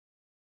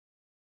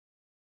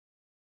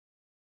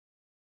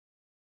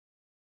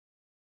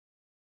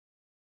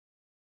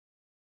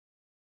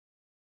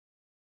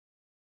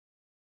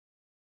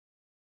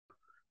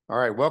All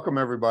right, welcome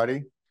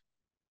everybody.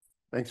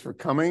 Thanks for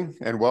coming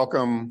and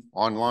welcome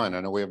online.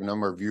 I know we have a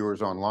number of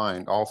viewers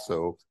online,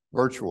 also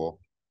virtual.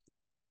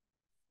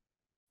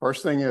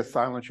 First thing is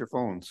silence your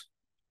phones.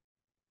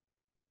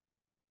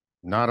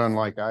 Not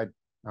unlike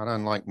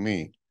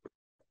me.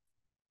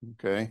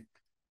 Okay.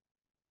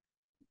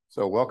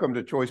 So welcome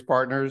to Choice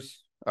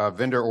Partners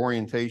Vendor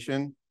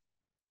Orientation.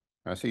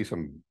 I see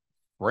some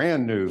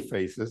brand new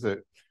faces that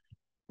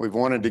we've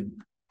wanted to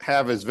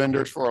have as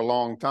vendors for a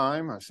long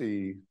time. I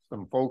see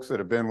some folks that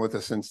have been with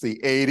us since the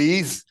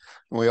 80s,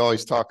 and we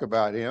always talk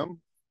about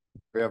him.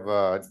 We have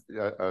a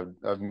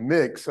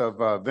mix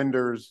of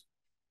vendors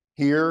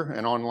here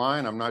and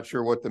online. I'm not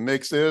sure what the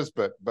mix is,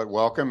 but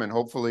welcome, and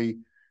hopefully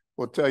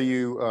we'll tell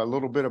you a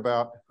little bit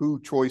about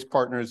who Choice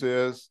Partners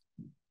is.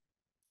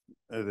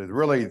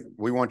 Really,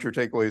 we want your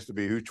takeaways to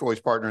be who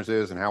Choice Partners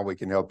is and how we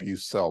can help you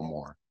sell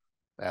more.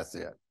 That's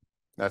it.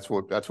 That's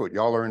what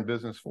y'all are in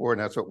business for,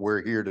 and that's what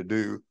we're here to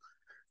do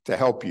to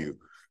help you.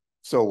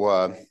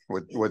 So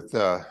with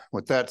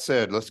that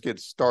said, let's get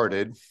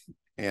started.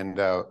 And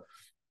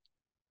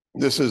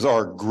this is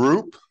our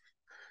group.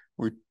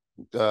 We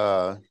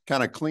kind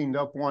of cleaned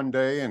up one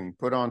day and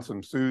put on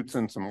some suits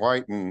and some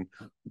white and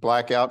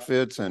black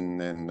outfits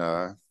and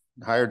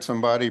hired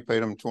somebody,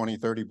 paid them 20,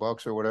 30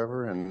 bucks or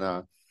whatever,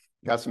 and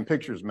got some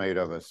pictures made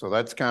of us. So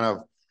that's kind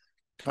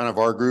of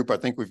our group. I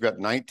think we've got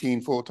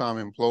 19 full-time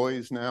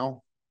employees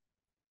now,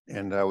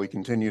 and we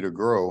continue to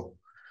grow.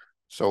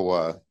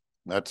 So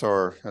that's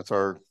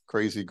our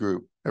crazy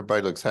group.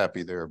 Everybody looks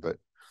happy there, but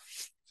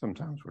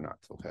sometimes we're not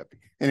so happy.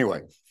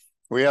 Anyway,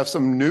 we have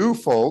some new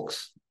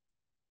folks.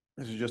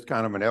 This is just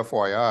kind of an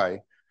FYI.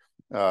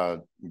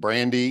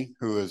 Brandy,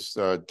 who is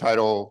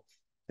title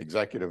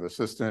executive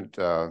assistant,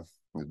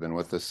 has been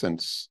with us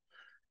since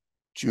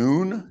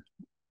June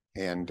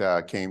and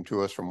came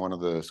to us from one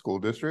of the school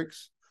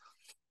districts.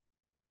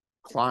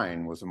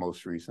 Klein was the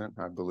most recent,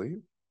 I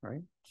believe,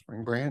 right?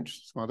 Spring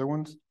Branch, some other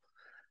ones.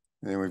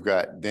 And then we've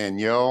got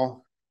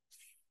Danielle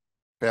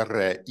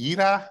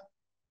Pereira.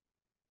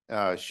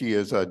 She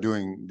is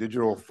doing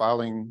digital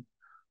filing,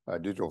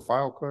 digital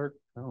file clerk.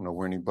 I don't know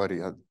where anybody,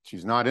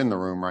 she's not in the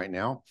room right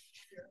now.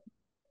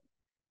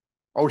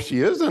 Oh, she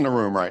is in the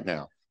room right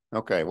now.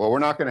 Okay, well, we're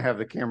not going to have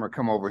the camera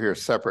come over here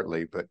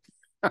separately, but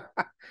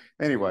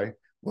anyway,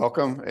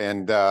 welcome.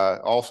 And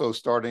also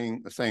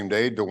starting the same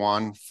day,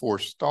 Dewan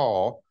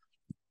Forstall,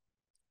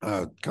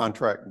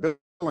 contract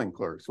billing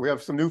clerk. So we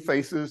have some new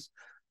faces.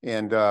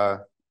 And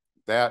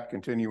that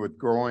continue with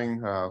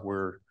growing.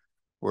 We're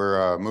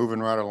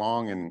moving right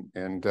along,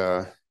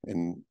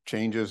 and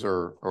changes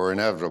are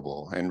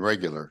inevitable and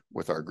regular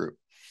with our group.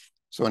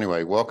 So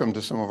anyway, welcome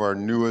to some of our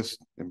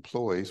newest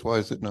employees. Why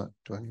is it not?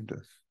 Do I need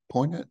to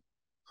point it?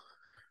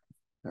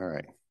 All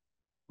right.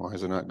 Why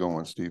is it not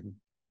going, Stephen?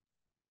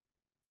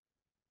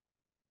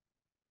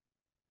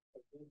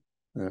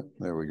 Yeah,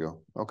 there we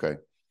go. Okay.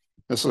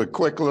 This is a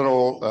quick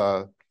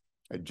little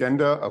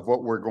agenda of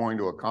what we're going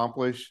to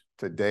accomplish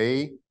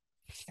today.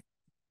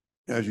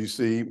 As you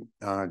see,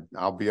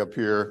 I'll be up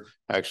here.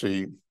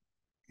 Actually,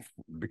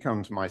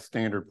 becomes my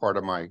standard part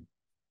of my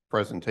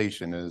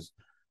presentation is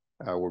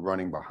we're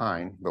running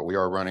behind, but we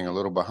are running a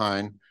little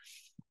behind.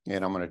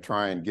 And I'm going to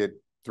try and get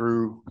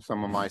through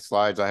some of my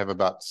slides. I have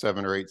about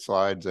 7 or 8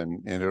 slides,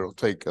 and it'll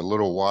take a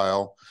little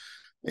while,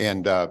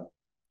 and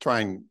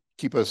try and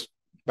keep us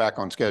back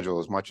on schedule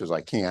as much as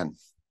I can.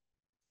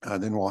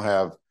 Then we'll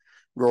have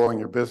growing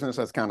your business.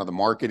 That's kind of the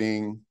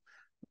marketing,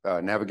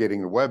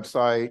 navigating the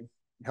website,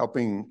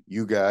 helping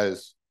you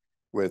guys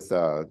with,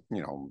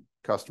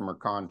 customer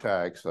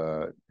contacts,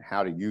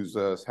 how to use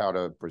us, how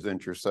to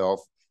present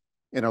yourself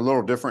in a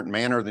little different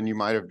manner than you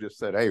might have just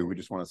said, hey, we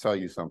just want to sell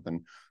you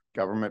something.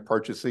 Government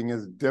purchasing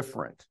is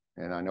different.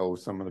 And I know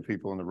some of the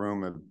people in the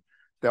room have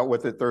dealt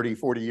with it 30,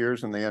 40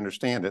 years, and they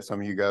understand it. Some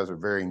of you guys are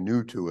very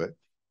new to it.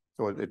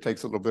 So it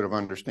takes a little bit of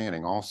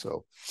understanding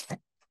also.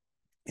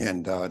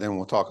 And then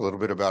we'll talk a little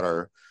bit about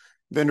our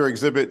vendor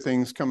exhibit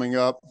things coming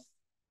up,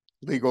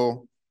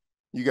 legal.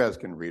 You guys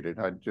can read it.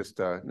 This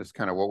is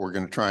kind of what we're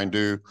going to try and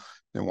do.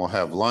 Then we'll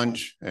have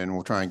lunch, and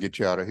we'll try and get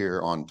you out of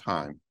here on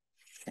time.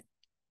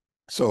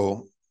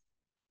 So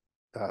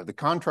the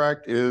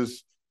contract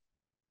is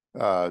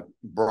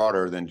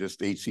broader than just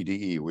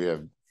HCDE. We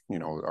have,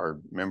 our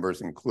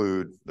members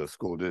include the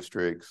school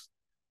districts,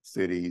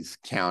 cities,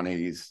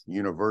 counties,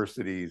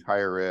 universities,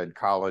 higher ed,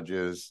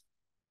 colleges,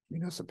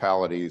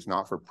 municipalities,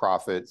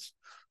 not-for-profits,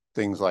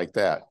 things like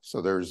that.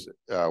 So there's,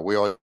 we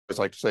always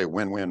like to say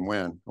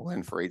win-win-win, a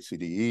win for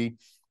HCDE,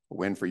 a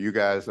win for you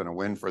guys, and a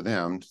win for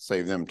them to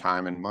save them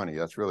time and money.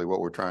 That's really what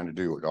we're trying to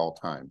do at all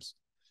times.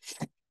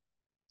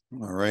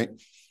 All right.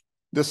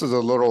 This is a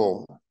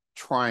little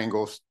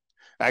triangle.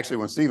 Actually,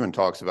 when Stephen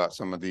talks about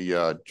some of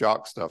the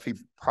jock stuff, he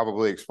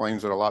probably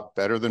explains it a lot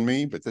better than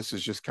me, but this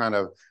is just kind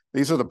of,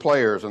 these are the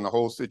players in the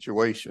whole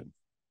situation.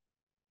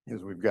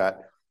 Is we've got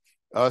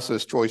us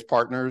as Choice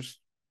Partners.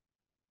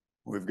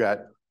 We've got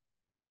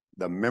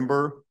the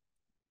member,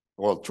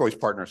 well, Choice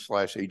Partners /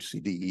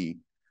 HCDE.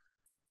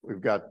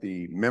 We've got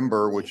the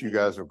member, which you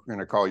guys are going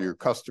to call your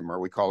customer.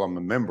 We call them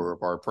a member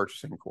of our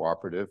purchasing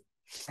cooperative.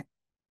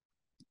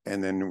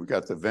 And then we've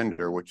got the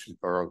vendor, which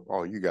are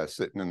all you guys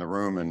sitting in the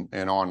room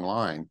and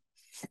online.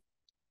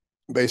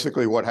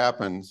 Basically what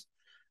happens,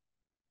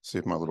 see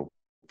if my little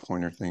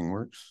pointer thing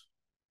works.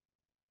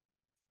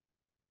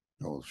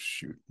 Oh,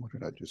 shoot. What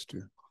did I just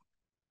do?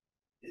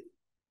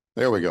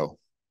 There we go.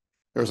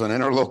 There's an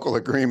interlocal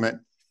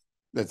agreement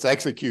that's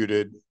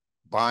executed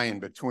by and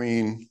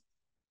between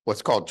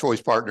what's called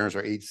Choice Partners,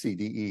 or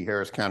HCDE,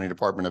 Harris County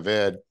Department of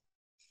Ed,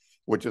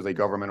 which is a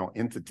governmental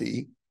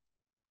entity,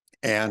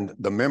 and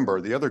the member,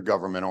 the other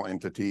governmental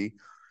entity,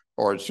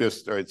 or it's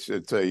just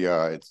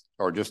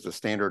a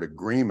standard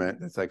agreement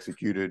that's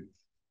executed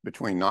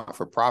between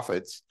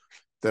not-for-profits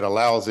that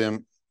allows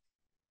them,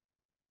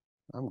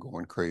 I'm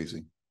going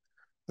crazy,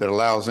 that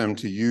allows them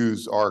to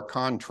use our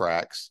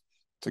contracts.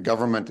 It's a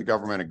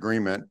government-to-government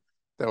agreement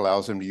that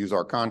allows them to use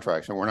our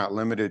contracts. And we're not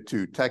limited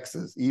to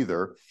Texas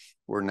either.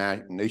 We're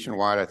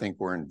nationwide. I think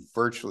we're in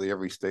virtually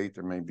every state.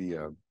 There may be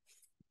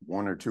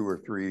one or two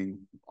or three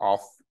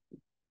off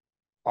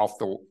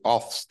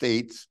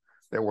states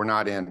that we're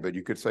not in, but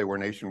you could say we're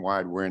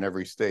nationwide. We're in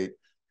every state,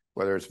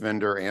 whether it's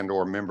vendor and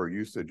or member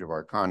usage of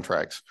our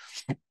contracts.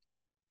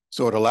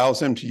 So it allows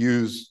them to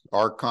use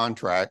our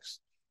contracts.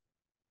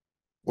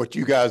 What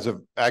you guys have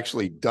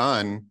actually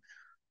done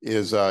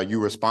is you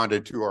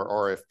responded to our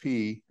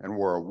RFP and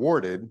were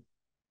awarded,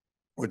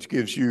 which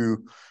gives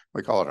you,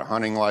 we call it a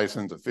hunting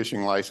license, a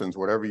fishing license,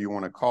 whatever you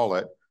want to call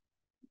it,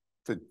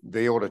 to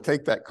be able to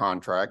take that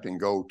contract and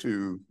go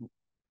to,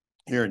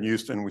 here in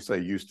Houston, we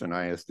say Houston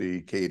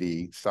ISD,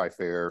 Katy,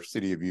 Cy-Fair,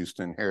 City of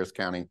Houston, Harris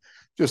County,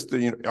 just the,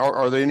 you know,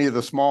 are there any of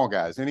the small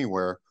guys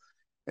anywhere,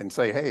 and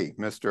say, hey,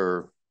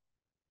 Mr.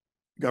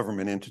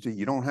 Government entity,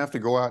 you don't have to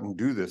go out and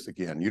do this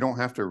again. You don't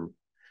have to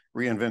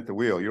reinvent the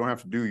wheel. You don't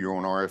have to do your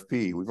own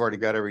RFP. We've already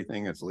got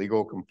everything that's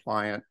legal,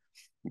 compliant,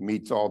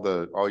 meets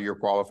all your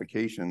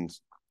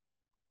qualifications,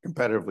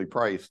 competitively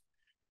priced.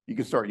 You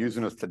can start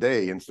using us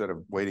today instead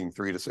of waiting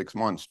 3 to 6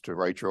 months to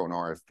write your own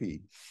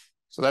RFP.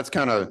 So that's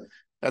kind of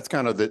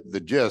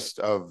the gist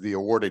of the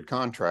awarded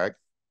contract.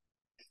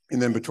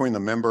 And then between the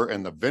member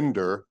and the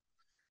vendor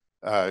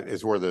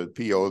is where the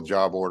PO,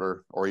 job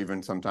order, or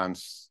even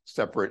sometimes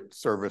separate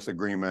service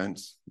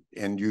agreements,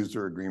 end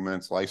user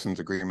agreements, license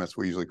agreements,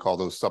 we usually call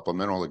those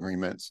supplemental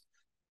agreements,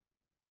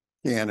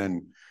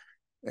 and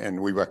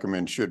we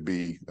recommend should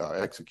be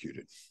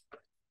executed.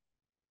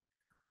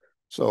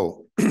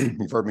 So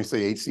you've heard me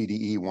say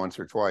HCDE once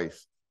or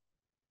twice.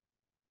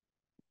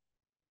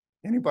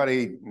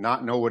 Anybody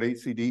not know what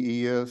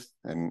HCDE is?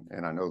 And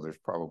I know there's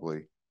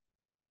probably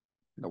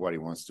nobody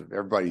wants to,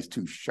 everybody's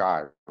too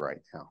shy right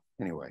now.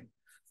 Anyway,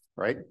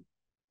 right?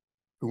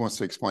 Who wants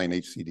to explain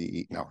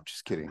HCDE? No,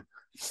 just kidding.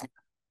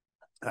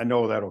 I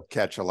know that'll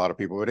catch a lot of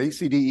people, but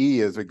HCDE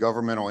is a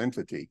governmental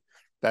entity.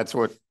 That's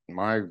what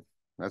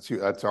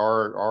that's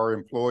our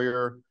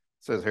employer.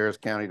 It says Harris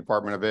County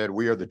Department of Ed.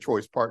 We are the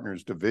Choice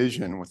Partners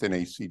division within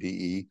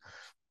HCDE,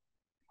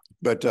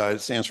 but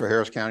it stands for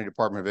Harris County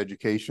Department of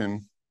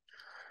Education.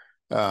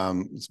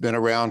 It's been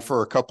around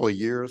for a couple of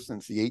years,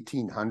 since the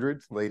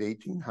 1800s, late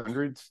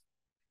 1800s.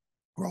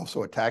 We're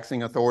also a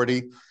taxing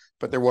authority,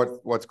 but they're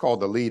what's called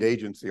the lead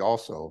agency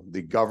also.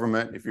 The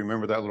government, if you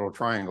remember that little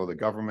triangle, the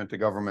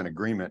government-to-government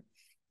agreement,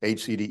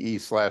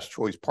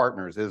 HCDE/Choice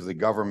Partners is the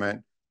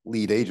government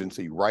lead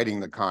agency writing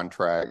the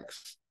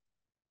contracts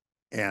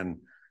and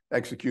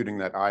executing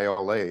that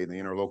ILA, the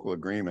interlocal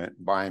agreement,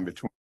 by and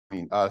between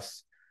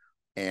us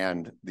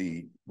and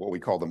what we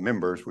call the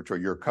members, which are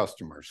your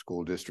customers,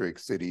 school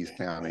districts, cities,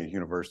 counties,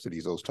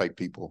 universities, those type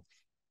people.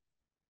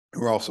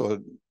 We're also a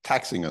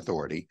taxing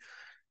authority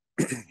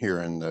here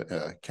in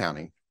the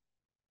county.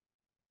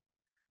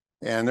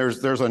 And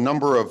there's a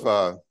number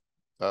of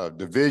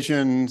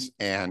divisions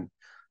and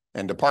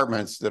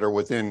departments that are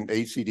within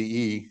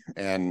HCDE,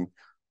 and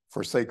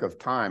for sake of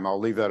time, I'll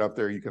leave that up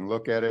there. You can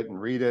look at it and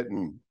read it,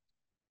 and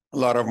a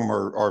lot of them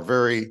are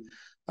very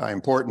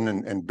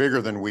important and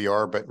bigger than we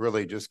are, but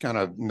really just kind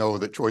of know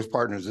that Choice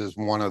Partners is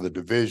one of the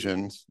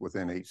divisions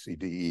within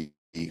HCDE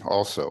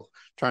also.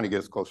 Trying to get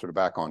us closer to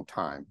back on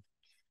time.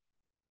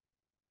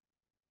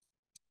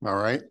 All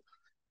right.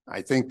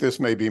 I think this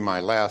may be my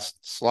last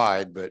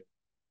slide, but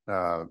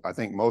I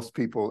think most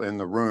people in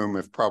the room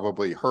have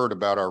probably heard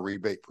about our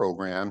rebate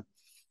program.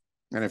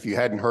 And if you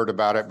hadn't heard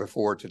about it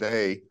before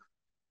today,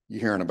 you're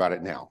hearing about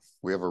it now.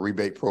 We have a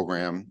rebate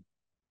program.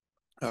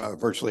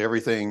 Virtually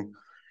everything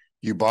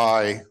you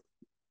buy,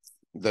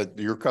 that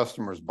your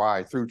customers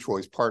buy through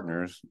Choice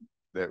Partners,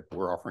 that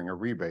we're offering a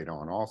rebate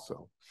on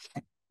also.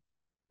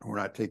 We're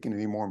not taking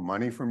any more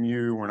money from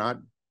you. We're not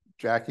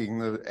jacking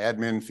the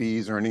admin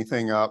fees or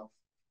anything up.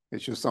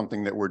 It's just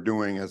something that we're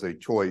doing as a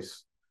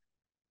choice.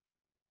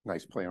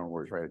 Nice play on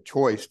words, right? A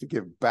choice to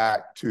give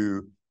back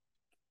to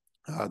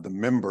the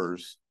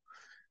members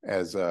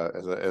as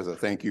a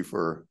thank you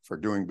for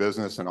doing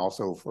business, and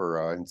also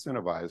for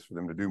incentivize for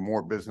them to do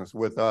more business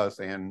with us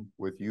and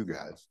with you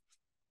guys.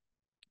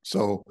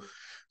 So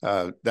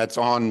that's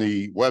on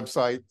the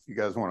website. If you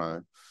guys want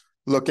to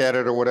look at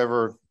it or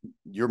whatever,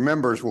 your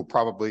members will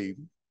probably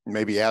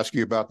maybe ask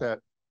you about that.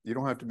 You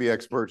don't have to be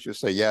experts. Just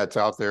say, yeah, it's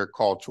out there.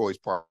 Call Choice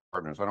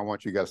Partners. I don't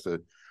want you guys to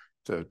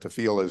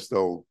feel as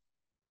though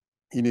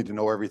you need to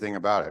know everything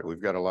about it.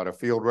 We've got a lot of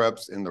field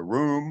reps in the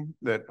room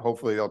that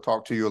hopefully they'll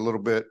talk to you a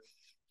little bit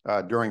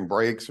during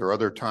breaks or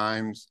other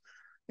times,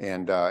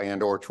 and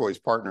or Choice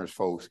Partners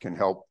folks can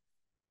help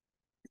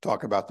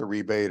talk about the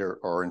rebate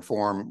or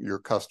inform your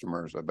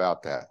customers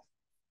about that.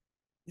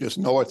 Just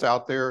know it's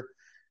out there.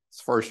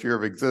 It's first year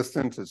of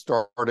existence. It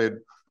started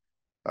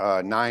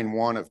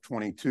 9/1 of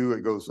 22.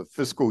 It goes a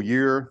fiscal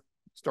year,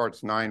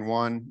 starts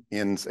 9/1,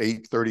 ends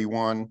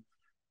 8/31.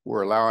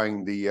 We're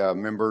allowing the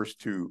members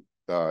to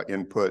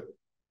input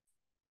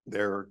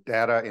their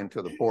data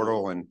into the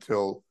portal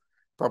until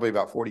probably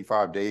about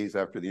 45 days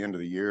after the end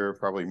of the year,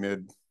 probably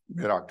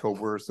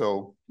mid-October or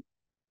so,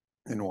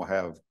 and we'll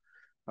have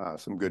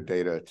some good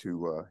data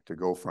to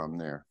go from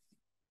there.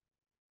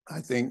 I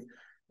think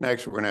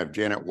next we're going to have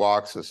Janet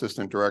Walks,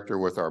 Assistant Director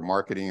with our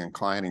Marketing and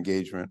Client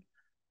Engagement,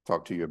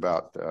 talk to you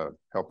about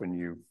helping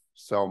you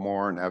sell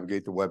more,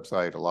 navigate the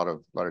website, a lot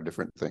of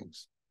different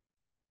things.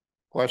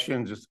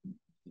 Questions? Just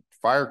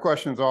fire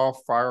questions off,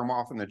 fire them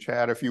off in the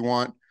chat if you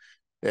want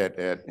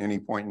at any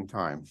point in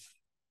time.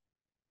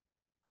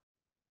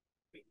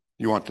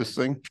 You want this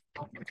thing?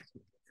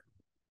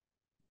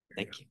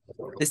 Thank you.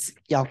 This,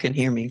 y'all can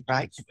hear me,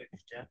 right?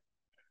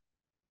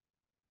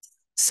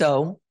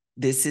 So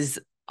this is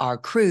our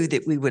crew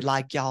that we would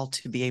like y'all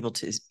to be able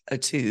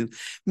to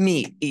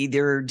meet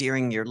either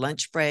during your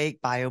lunch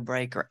break, bio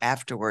break, or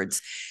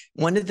afterwards.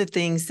 One of the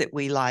things that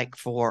we like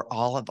for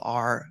all of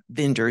our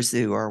vendors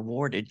who are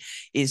awarded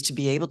is to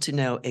be able to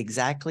know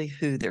exactly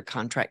who their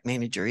contract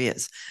manager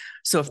is.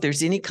 So if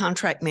there's any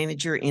contract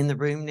manager in the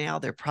room now,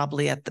 they're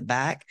probably at the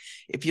back.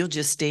 If you'll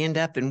just stand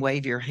up and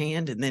wave your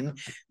hand, and then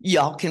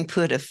y'all can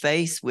put a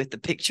face with the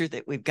picture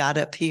that we've got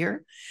up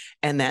here.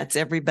 And that's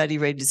everybody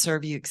ready to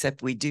serve you,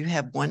 except we do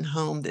have one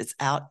home that's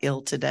out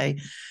ill today.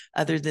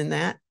 Other than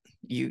that,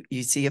 you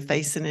see a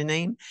face and a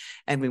name,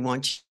 and we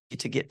want you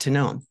to get to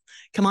know them.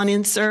 Come on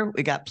in, sir.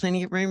 We got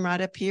plenty of room right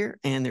up here,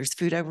 and there's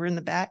food over in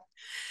the back.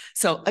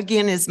 So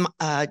again, as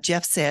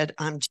Jeff said,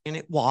 I'm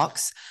Janet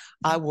Walks.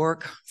 I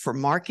work for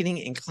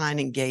marketing and client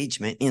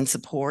engagement in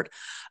support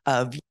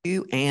of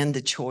you and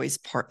the Choice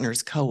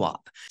Partners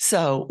Co-op.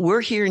 So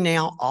we're here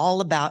now all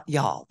about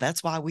y'all.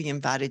 That's why we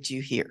invited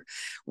you here.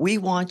 We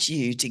want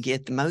you to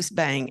get the most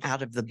bang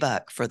out of the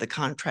buck for the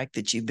contract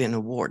that you've been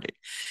awarded.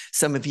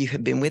 Some of you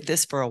have been with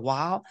us for a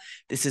while.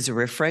 This is a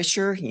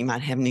refresher. You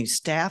might have new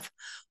staff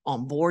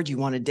on board. You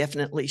want to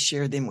definitely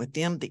share them with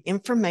them. The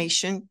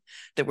information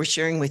that we're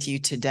sharing with you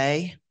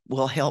today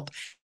will help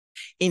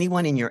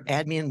anyone in your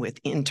admin with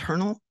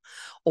internal,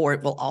 or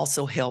it will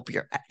also help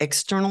your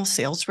external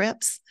sales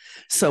reps.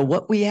 So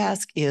what we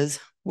ask is,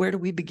 where do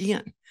we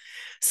begin?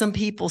 Some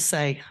people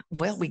say,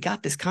 well, we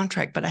got this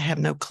contract, but I have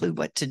no clue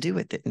what to do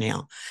with it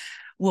now.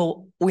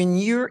 Well, when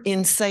you're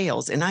in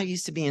sales, and I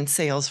used to be in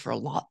sales for a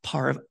long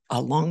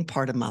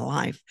part of my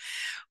life,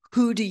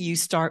 who do you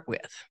start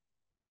with?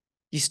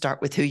 You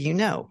start with who you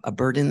know, a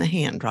bird in the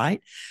hand,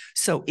 right?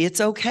 So it's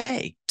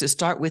okay to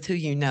start with who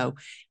you know.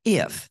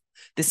 If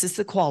this is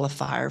the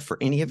qualifier for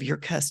any of your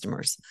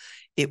customers,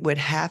 it would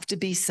have to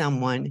be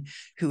someone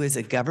who is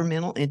a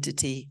governmental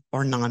entity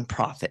or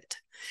nonprofit.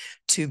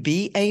 To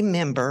be a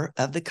member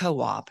of the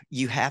co-op,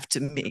 you have to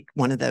meet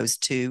one of those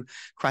two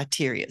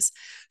criteria.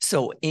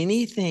 So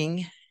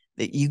anything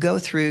that you go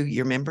through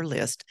your member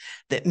list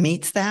that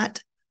meets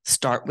that,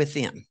 start with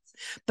them.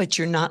 But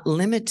you're not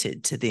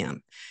limited to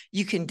them.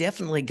 You can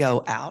definitely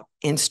go out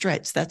and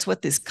stretch. That's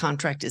what this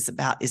contract is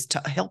about, is to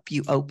help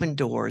you open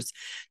doors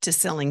to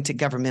selling to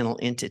governmental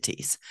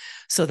entities.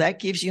 So that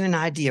gives you an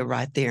idea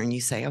right there. And you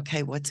say,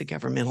 okay, what's a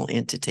governmental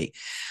entity?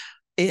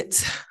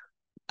 It's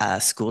a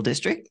school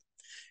district,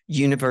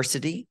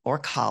 university, or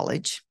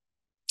college.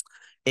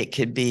 It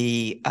could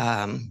be,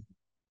 I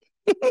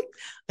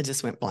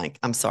just went blank.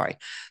 I'm sorry.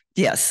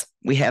 Yes,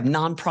 we have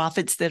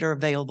nonprofits that are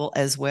available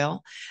as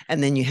well.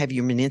 And then you have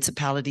your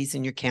municipalities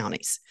and your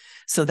counties.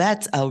 So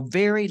that's a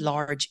very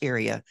large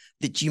area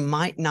that you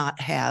might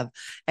not have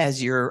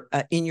as your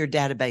in your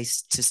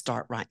database to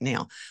start right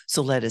now.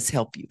 So let us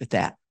help you with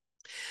that.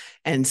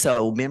 And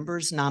so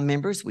members,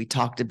 non-members, we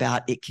talked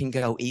about it can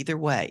go either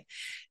way.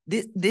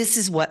 This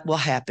is what will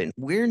happen.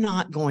 We're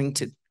not going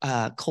to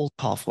cold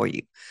call for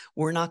you.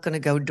 We're not going to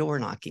go door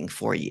knocking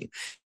for you.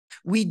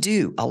 We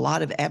do a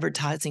lot of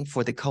advertising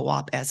for the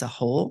co-op as a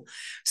whole.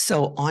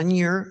 So on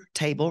your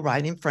table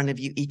right in front of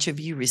you, each of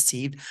you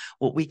received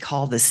what we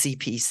call the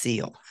CP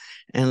seal.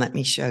 And let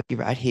me show you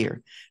right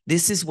here.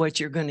 This is what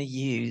you're going to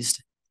use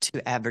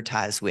to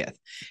advertise with.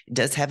 It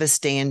does have a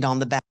stand on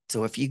the back.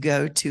 So if you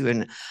go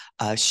to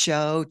a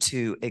show,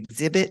 to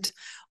exhibit,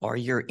 or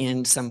you're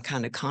in some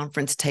kind of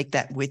conference, take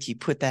that with you,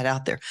 put that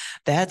out there.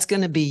 That's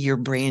going to be your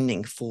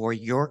branding for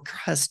your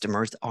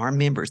customers, our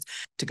members,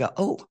 to go,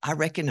 oh, I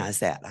recognize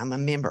that. I'm a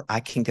member. I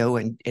can go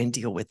and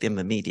deal with them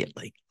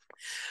immediately.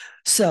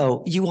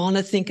 So you want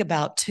to think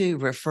about too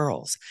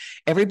referrals.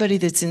 Everybody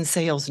that's in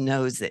sales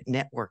knows that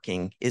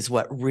networking is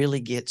what really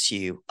gets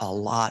you a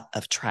lot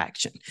of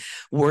traction.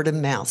 Word of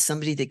mouth,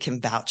 somebody that can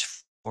vouch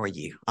for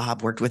you.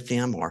 I've worked with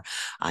them, or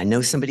I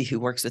know somebody who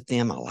works with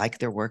them. I like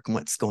their work and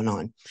what's going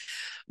on.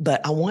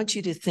 But I want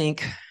you to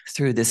think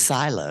through the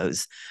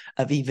silos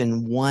of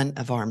even one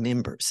of our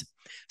members.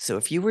 So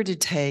if you were to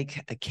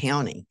take a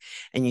county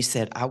and you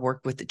said, I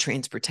work with the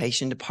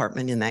transportation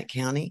department in that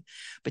county,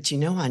 but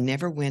I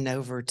never went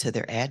over to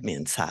their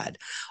admin side,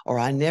 or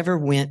I never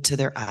went to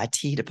their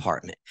IT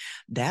department.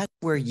 That's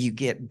where you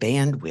get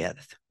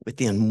bandwidth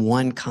within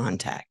one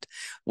contact,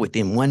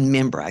 within one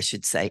member, I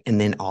should say, and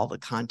then all the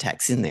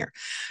contacts in there.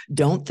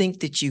 Don't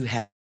think that you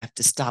have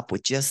to stop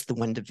with just the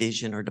one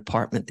division or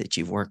department that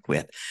you work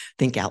with.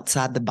 Think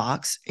outside the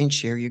box and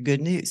share your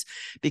good news,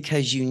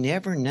 because you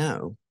never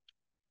know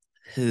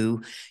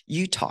who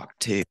you talk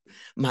to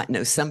might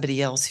know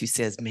somebody else who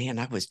says, man,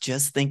 I was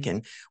just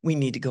thinking we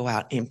need to go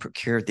out and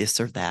procure this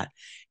or that.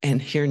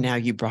 And here now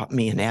you brought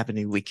me an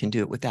avenue we can do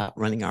it without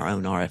running our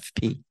own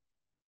RFP.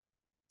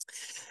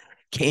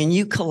 Can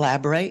you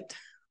collaborate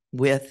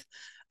with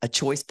a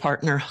choice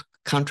partner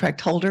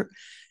contract holder?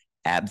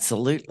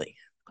 Absolutely.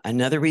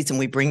 Another reason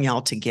we bring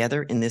y'all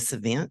together in this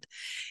event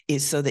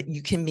is so that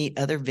you can meet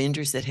other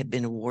vendors that have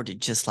been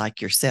awarded just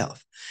like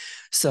yourself.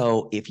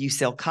 So if you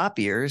sell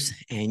copiers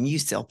and you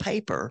sell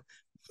paper,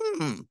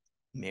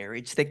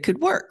 marriage that could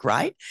work,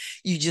 right?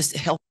 You just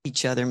help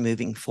each other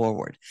moving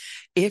forward.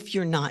 If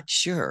you're not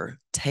sure,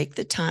 take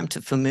the time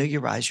to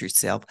familiarize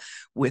yourself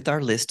with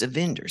our list of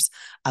vendors.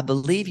 I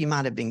believe you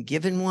might have been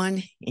given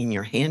one in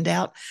your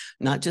handout,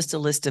 not just a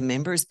list of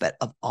members, but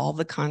of all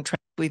the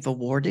contracts we've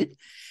awarded.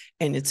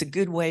 And it's a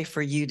good way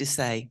for you to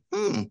say,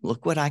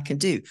 look what I can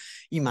do.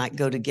 You might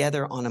go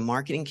together on a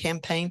marketing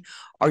campaign,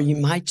 or you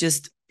might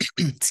just,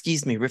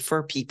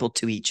 refer people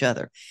to each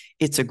other.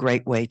 It's a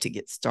great way to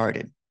get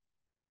started.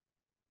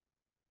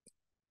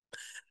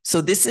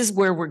 So this is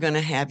where we're going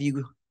to have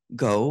you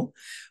go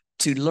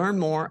to learn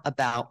more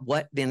about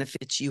what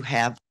benefits you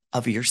have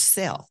of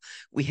yourself.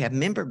 We have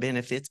member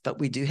benefits, but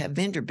we do have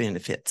vendor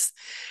benefits.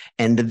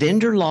 And the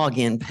vendor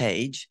login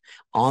page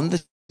on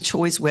the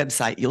Choice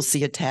website, you'll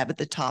see a tab at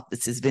the top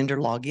that says vendor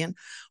login,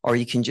 or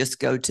you can just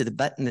go to the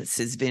button that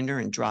says vendor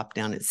and drop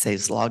down, it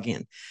says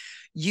login.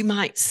 You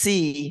might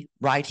see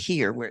right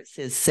here where it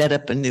says set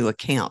up a new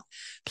account.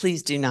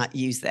 Please do not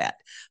use that.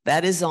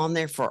 That is on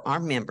there for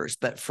our members,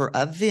 but for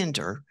a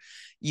vendor,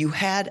 you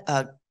had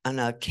an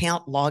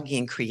account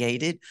login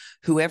created.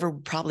 Whoever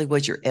probably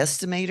was your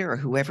estimator or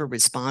whoever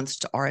responds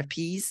to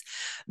RFPs,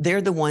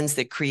 they're the ones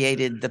that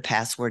created the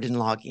password and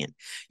login.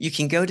 You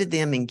can go to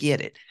them and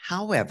get it.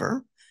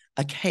 However,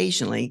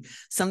 occasionally,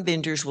 some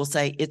vendors will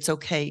say it's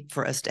okay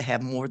for us to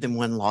have more than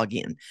one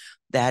login.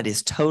 That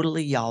is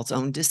totally y'all's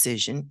own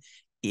decision.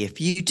 If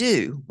you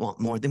do want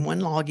more than one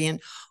login,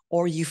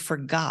 or you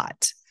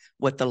forgot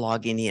what the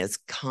login is,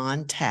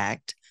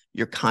 contact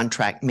your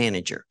contract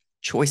manager.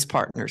 Choice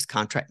Partners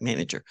contract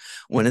manager,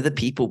 one of the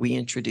people we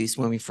introduced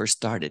when we first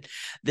started.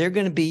 They're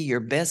going to be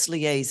your best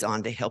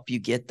liaison to help you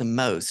get the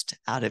most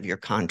out of your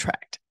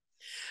contract.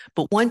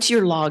 But once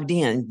you're logged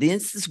in,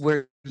 this is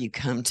where you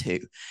come to.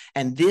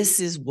 And this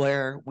is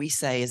where we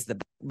say is the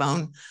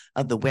backbone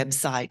of the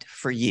website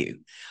for you.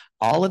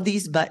 All of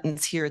these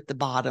buttons here at the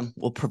bottom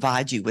will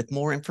provide you with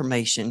more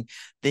information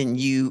than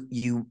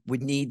you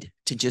would need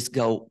to just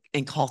go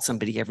and call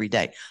somebody every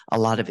day. A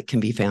lot of it can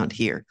be found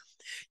here.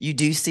 You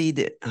do see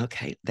that,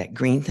 okay, that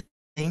green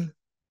thing.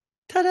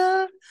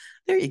 Ta-da!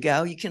 There you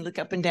go. You can look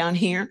up and down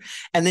here,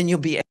 and then you'll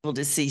be able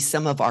to see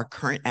some of our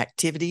current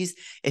activities.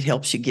 It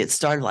helps you get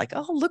started like,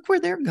 oh, look where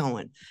they're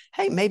going.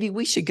 Hey, maybe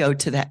we should go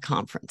to that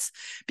conference,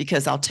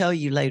 because I'll tell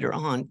you later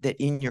on that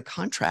in your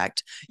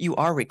contract, you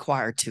are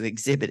required to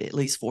exhibit at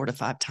least 4 to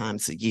 5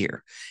 times a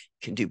year.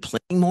 You can do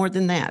plenty more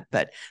than that,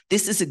 but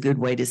this is a good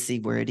way to see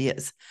where it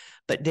is.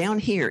 But down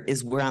here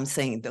is where I'm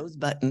saying those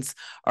buttons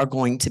are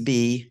going to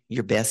be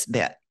your best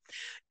bet.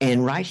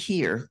 And right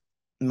here,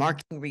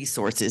 marketing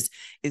resources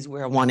is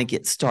where I want to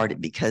get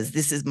started, because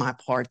this is my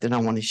part that I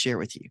want to share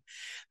with you.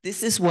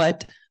 This is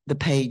what the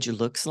page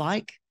looks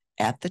like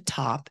at the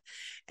top.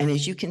 And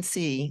as you can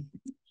see,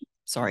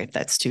 sorry if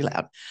that's too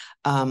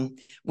loud,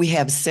 we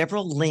have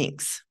several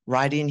links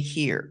right in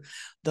here.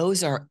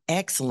 Those are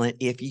excellent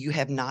if you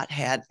have not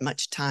had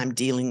much time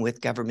dealing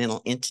with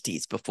governmental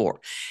entities before.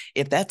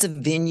 If that's a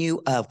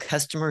venue of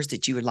customers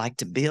that you would like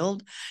to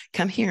build,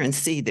 come here and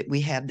see that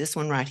we have this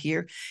one right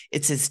here.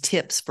 It says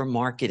tips for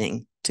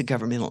marketing to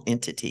governmental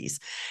entities.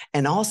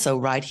 And also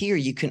right here,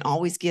 you can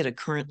always get a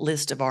current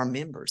list of our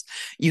members.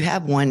 You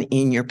have one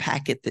in your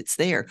packet that's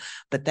there,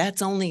 but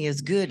that's only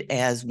as good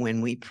as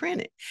when we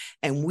print it.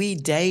 And we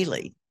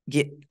daily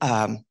get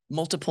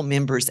multiple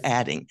members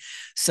adding.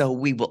 So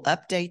we will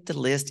update the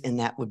list, and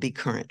that would be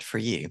current for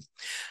you.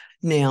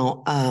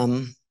 Now,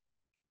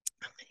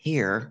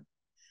 here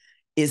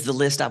is the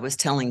list I was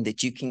telling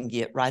that you can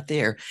get right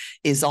there,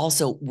 is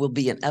also will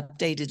be an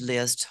updated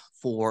list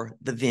for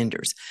the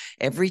vendors.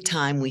 Every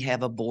time we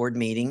have a board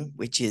meeting,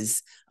 which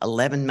is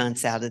 11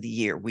 months out of the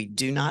year, we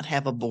do not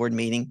have a board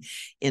meeting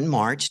in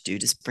March due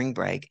to spring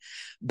break,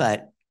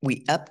 but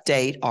we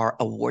update our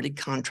awarded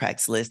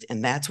contracts list,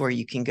 and that's where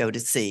you can go to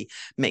see,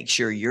 make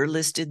sure you're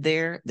listed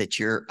there, that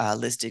you're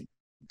listed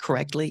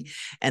correctly,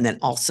 and then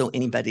also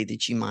anybody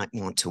that you might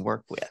want to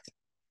work with.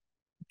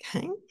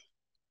 Okay.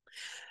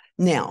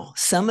 Now,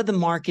 some of the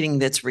marketing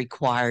that's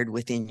required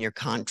within your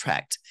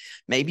contract,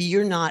 maybe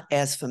you're not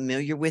as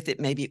familiar with it.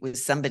 Maybe it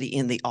was somebody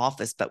in the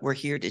office, but we're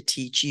here to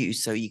teach you.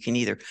 So you can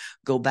either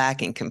go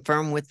back and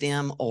confirm with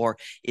them, or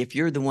if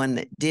you're the one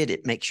that did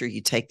it, make sure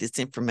you take this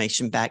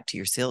information back to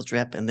your sales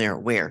rep and they're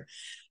aware.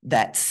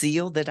 That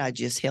seal that I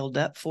just held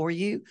up for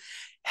you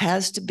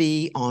has to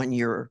be on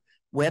your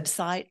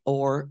website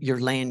or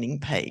your landing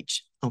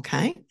page.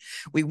 Okay.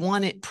 We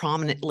want it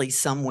prominently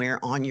somewhere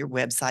on your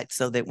website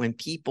so that when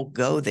people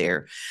go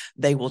there,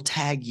 they will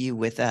tag you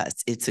with us.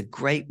 It's a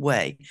great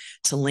way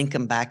to link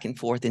them back and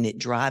forth, and it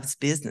drives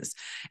business.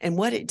 And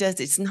what it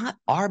does, it's not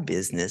our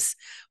business.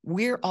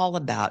 We're all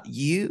about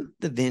you,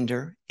 the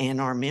vendor,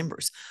 and our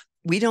members.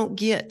 We don't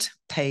get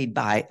paid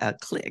by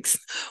clicks.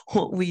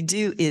 What we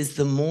do is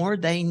the more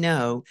they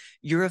know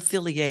you're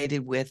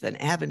affiliated with an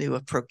avenue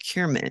of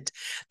procurement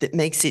that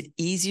makes it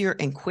easier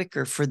and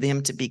quicker for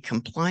them to be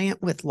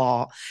compliant with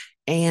law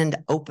and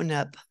open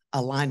up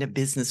a line of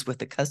business with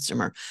the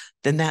customer,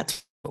 then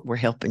that's what we're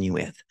helping you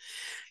with.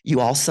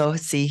 You also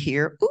see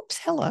here, oops,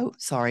 hello,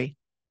 sorry.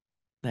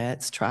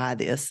 Let's try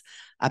this.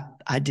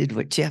 I did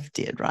what Jeff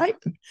did, right?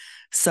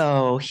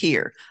 So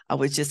here, I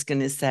was just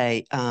going to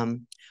say,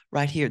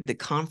 right here, the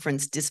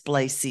conference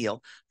display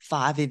seal,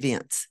 5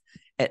 events.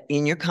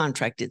 In your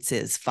contract, it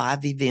says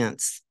 5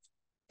 events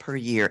per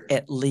year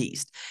at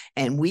least.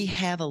 And we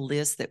have a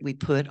list that we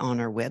put on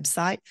our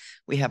website.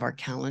 We have our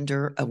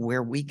calendar of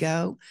where we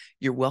go.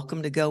 You're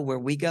welcome to go where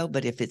we go,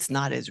 but if it's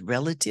not as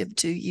relative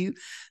to you,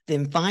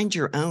 then find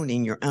your own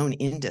in your own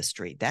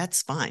industry.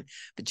 That's fine,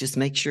 but just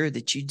make sure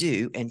that you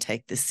do and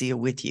take the seal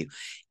with you.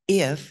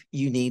 If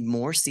you need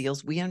more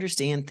seals, we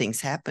understand things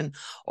happen,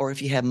 or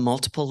if you have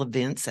multiple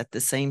events at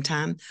the same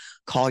time,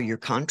 call your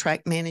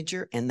contract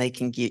manager and they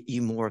can get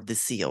you more of the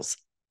seals.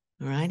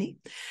 All righty.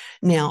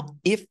 Now,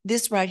 if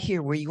this right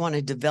here, where you want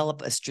to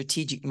develop a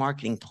strategic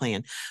marketing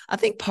plan, I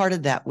think part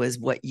of that was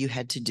what you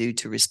had to do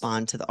to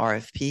respond to the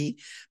RFP.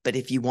 But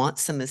if you want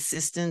some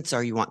assistance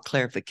or you want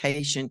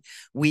clarification,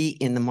 we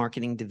in the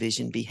marketing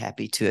division be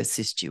happy to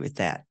assist you with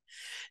that.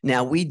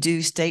 Now, we do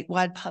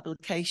statewide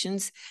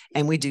publications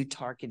and we do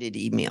targeted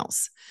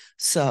emails.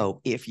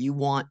 So if you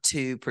want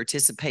to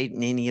participate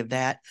in any of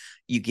that,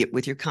 you get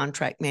with your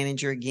contract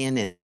manager again,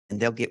 and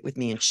they'll get with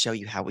me and show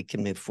you how we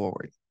can move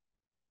forward.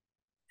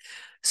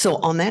 So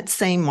on that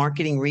same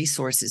marketing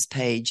resources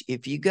page,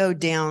 if you go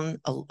down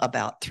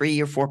about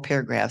 3 or 4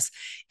 paragraphs,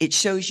 it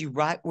shows you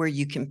right where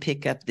you can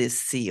pick up this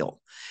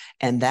seal.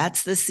 And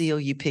that's the seal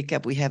you pick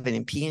up. We have it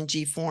in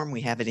PNG form.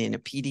 We have it in a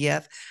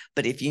PDF.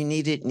 But if you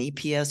need it in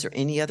EPS or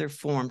any other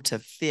form to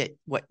fit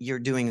what you're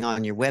doing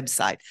on your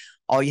website,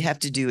 all you have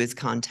to do is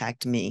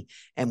contact me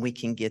and we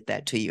can get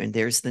that to you. And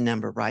there's the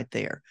number right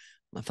there.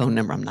 My phone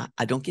number,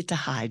 I don't get to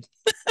hide.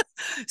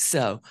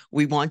 So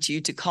we want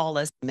you to call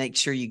us, make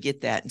sure you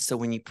get that. And so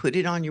when you put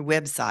it on your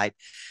website,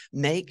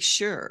 make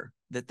sure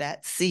that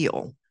that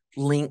seal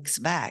links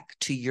back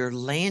to your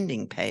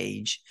landing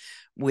page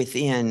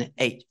within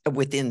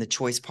the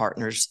Choice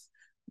Partners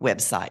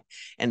website.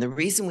 And the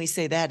reason we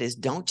say that is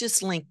don't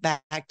just link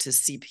back to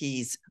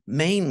CP's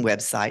main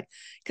website,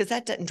 because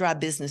that doesn't drive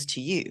business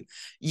to you.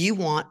 You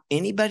want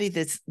anybody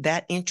that's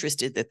that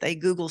interested that they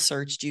Google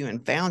searched you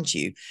and found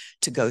you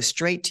to go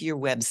straight to your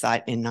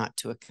website and not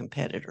to a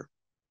competitor.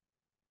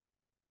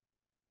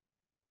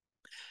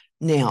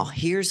 Now,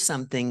 here's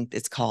something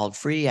that's called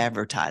free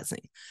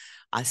advertising.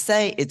 I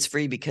say it's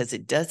free because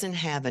it doesn't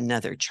have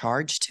another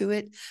charge to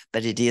it,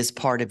 but it is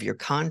part of your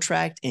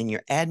contract, and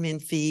your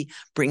admin fee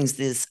brings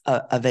this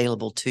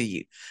available to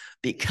you.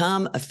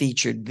 Become a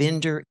featured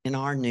vendor in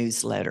our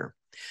newsletter.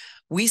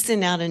 We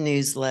send out a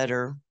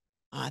newsletter,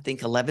 I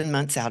think 11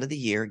 months out of the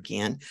year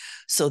again.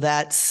 So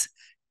that's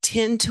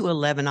 10 to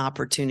 11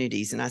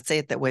 opportunities. And I say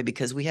it that way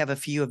because we have a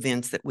few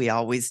events that we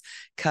always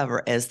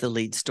cover as the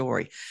lead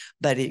story.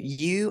 But if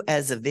you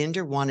as a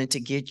vendor wanted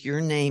to get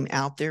your name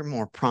out there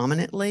more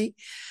prominently,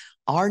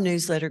 our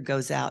newsletter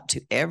goes out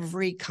to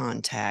every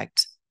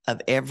contact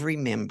of every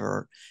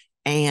member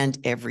and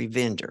every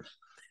vendor.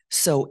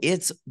 So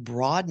it's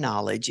broad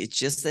knowledge. It's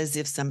just as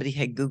if somebody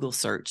had Google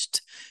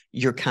searched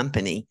your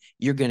company,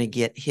 you're going to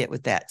get hit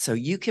with that. So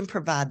you can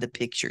provide the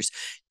pictures.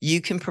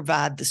 You can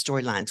provide the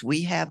storylines.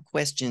 We have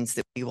questions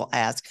that we will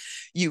ask.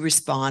 You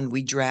respond.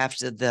 We draft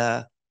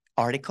the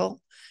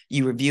article.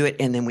 You review it,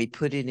 and then we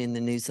put it in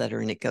the newsletter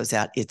and it goes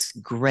out. It's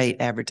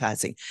great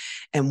advertising.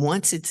 And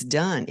once it's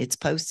done, it's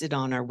posted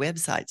on our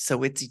website.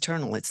 So it's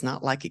eternal. It's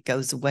not like it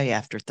goes away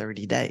after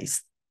 30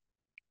 days.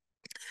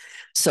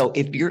 So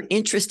if you're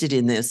interested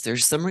in this,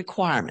 there's some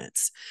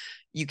requirements.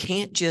 You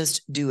can't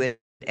just do it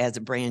as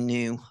a brand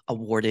new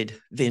awarded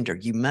vendor.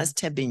 You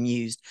must have been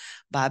used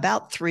by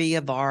about 3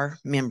 of our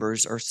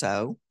members or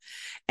so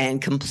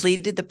and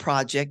completed the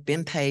project,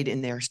 been paid,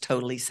 and they're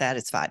totally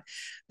satisfied.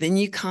 Then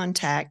you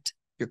contact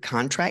your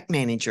contract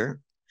manager,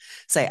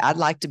 say, I'd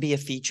like to be a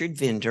featured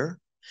vendor.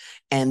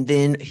 And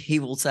then he,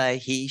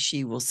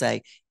 she will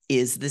say,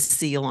 is the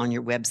seal on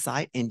your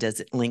website and does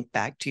it link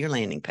back to your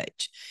landing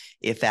page?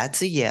 If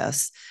that's a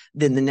yes,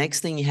 then the next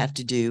thing you have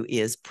to do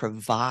is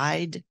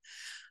provide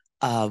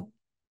a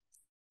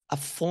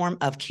form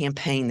of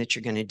campaign that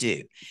you're going to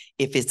do.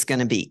 If it's going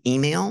to be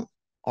email,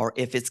 or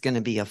if it's going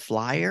to be a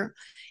flyer,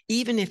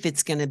 even if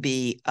it's going to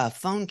be a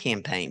phone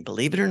campaign.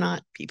 Believe it or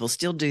not, people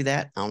still do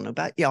that. I don't know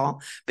about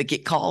y'all, but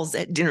get calls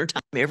at dinner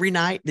time every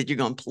night that you're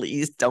going,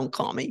 please don't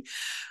call me.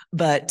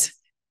 But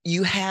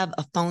you have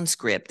a phone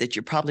script that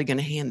you're probably going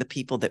to hand the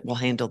people that will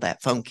handle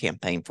that phone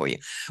campaign for you.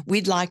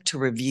 We'd like to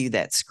review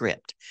that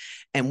script.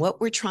 And what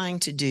we're trying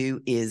to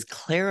do is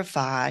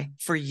clarify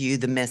for you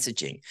the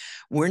messaging.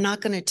 We're not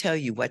going to tell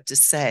you what to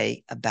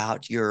say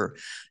about your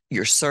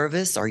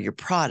service or your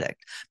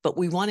product, but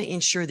we want to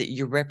ensure that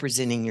you're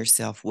representing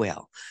yourself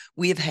well.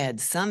 We have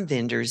had some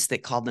vendors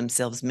that call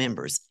themselves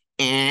members.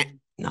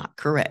 Not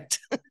correct.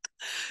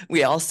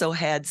 We also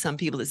had some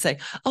people that say,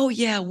 oh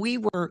yeah, we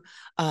were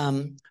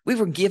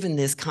given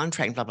this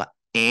contract, blah, blah,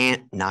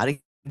 and not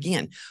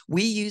again.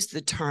 We use the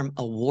term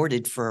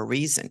awarded for a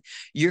reason.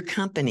 Your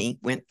company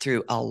went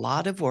through a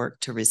lot of work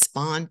to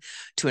respond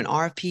to an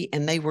RFP,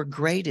 and they were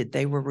graded,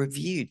 they were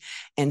reviewed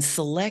and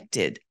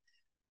selected.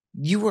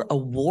 You were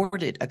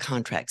awarded a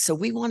contract. So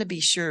we want to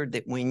be sure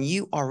that when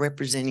you are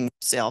representing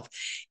yourself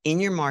in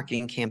your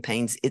marketing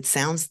campaigns, it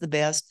sounds the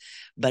best.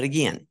 But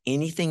again,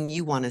 anything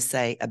you want to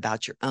say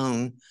about your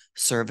own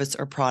service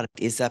or product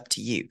is up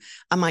to you.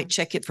 I might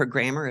check it for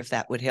grammar if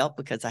that would help,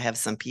 because I have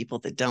some people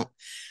that don't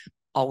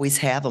always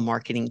have a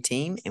marketing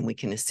team, and we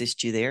can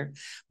assist you there.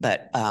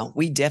 But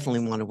we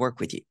definitely want to work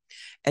with you.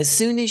 As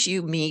soon as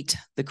you meet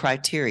the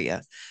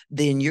criteria,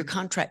 then your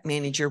contract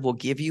manager will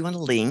give you a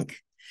link,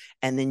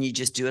 and then you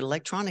just do it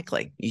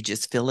electronically. You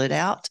just fill it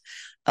out,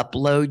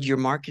 upload your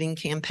marketing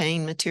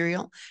campaign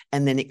material,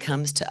 and then it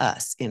comes to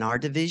us in our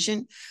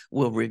division.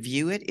 We'll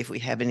review it. If we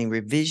have any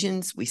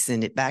revisions, we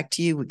send it back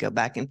to you. We go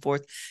back and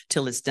forth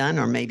till it's done,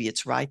 or maybe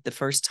it's right the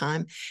first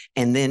time.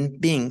 And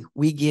then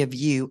we give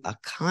you a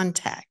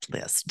contact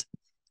list.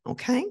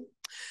 Okay.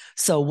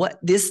 So what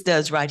this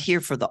does right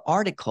here for the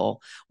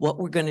article, what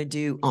we're going to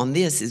do on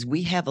this is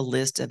we have a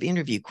list of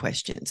interview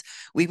questions.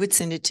 We would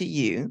send it to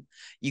you.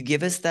 You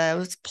give us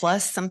those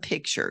plus some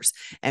pictures,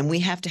 and we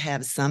have to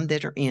have some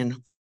that are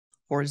in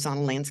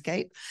horizontal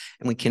landscape,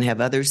 and we can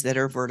have others that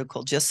are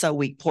vertical, just so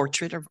we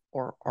portrait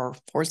or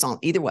horizontal,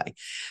 either way.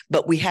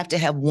 But we have to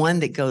have one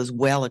that goes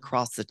well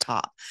across the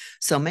top.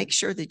 So make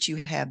sure that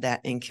you have that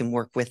and can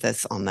work with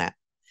us on that.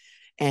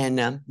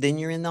 And then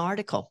you're in the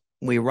article.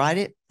 We write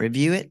it,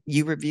 review it,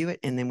 you review it,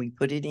 and then we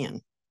put it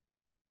in.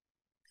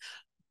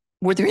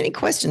 Were there any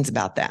questions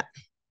about that?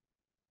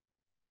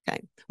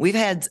 Okay. We've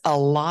had a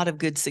lot of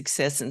good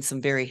success and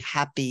some very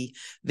happy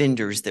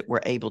vendors that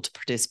were able to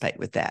participate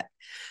with that.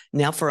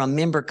 Now, for a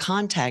member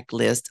contact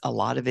list, a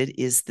lot of it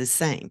is the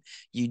same.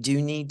 You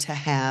do need to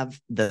have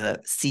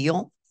the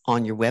seal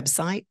on your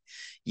website.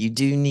 You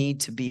do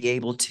need to be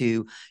able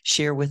to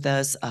share with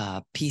us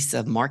a piece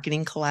of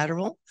marketing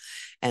collateral,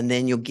 and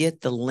then you'll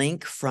get the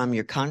link from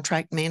your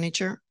contract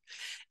manager,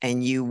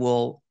 and you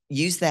will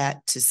use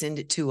that to send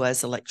it to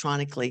us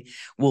electronically.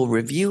 We'll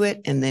review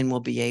it, and then we'll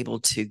be able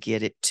to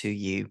get it to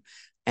you.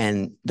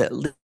 And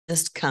the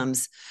list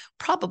comes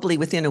probably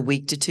within a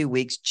week to 2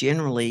 weeks,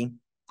 generally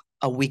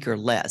a week or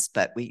less,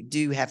 but we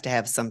do have to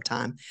have some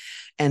time.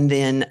 And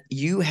then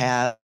you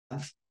have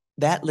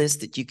that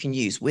list that you can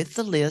use. With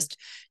the list,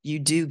 you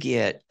do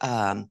get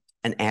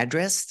an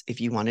address if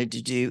you wanted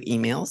to do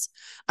emails.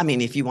 I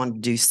mean, if you wanted to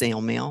do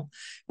sale mail,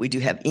 we do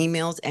have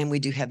emails, and we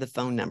do have the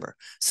phone number.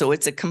 So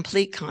it's a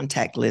complete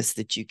contact list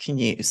that you can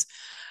use.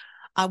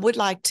 I would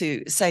like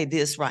to say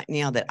this right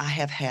now, that I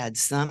have had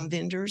some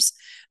vendors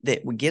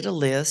that would get a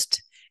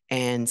list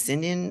and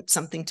send in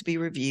something to be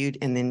reviewed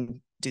and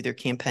then do their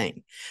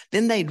campaign.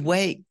 Then they'd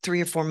wait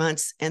 3 or 4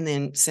 months and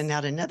then send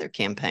out another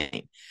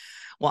campaign.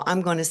 Well,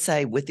 I'm going to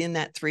say within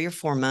that 3 or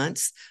 4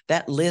 months,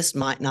 that list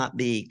might not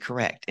be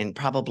correct, and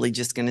probably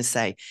just going to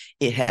say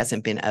it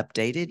hasn't been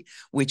updated,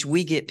 which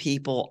we get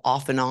people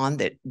off and on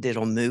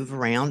that'll move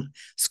around.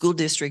 School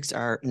districts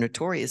are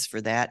notorious for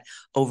that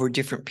over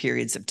different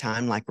periods of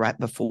time, like right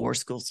before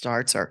school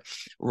starts or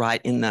right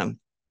in the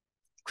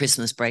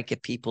Christmas break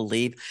if people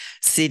leave.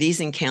 Cities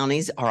and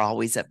counties are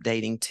always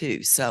updating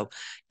too. So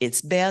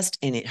it's best,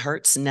 and it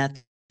hurts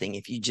nothing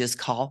if you just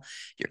call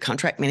your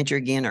contract manager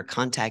again or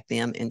contact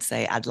them and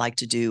say, I'd like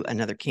to do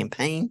another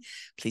campaign.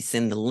 Please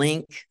send the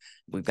link.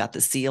 We've got the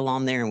seal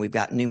on there, and we've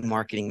got new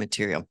marketing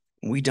material.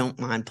 We don't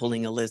mind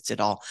pulling a list at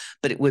all,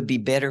 but it would be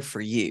better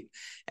for you.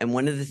 And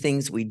one of the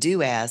things we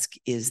do ask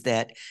is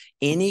that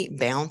any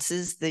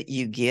bounces that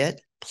you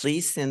get,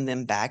 please send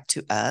them back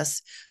to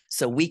us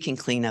so we can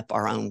clean up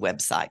our own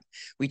website.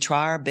 We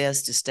try our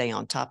best to stay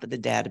on top of the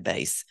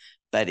database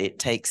but it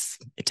takes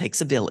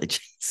a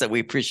village. So we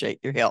appreciate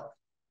your help.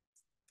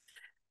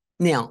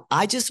 Now,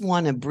 I just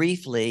want to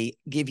briefly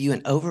give you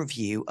an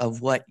overview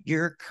of what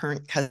your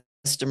current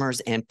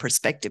customers and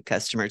prospective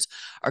customers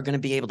are going to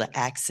be able to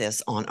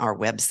access on our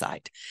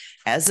website.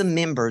 As a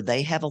member,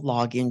 they have a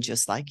login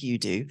just like you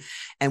do.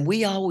 And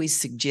we always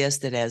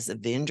suggest that as a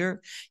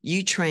vendor,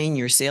 you train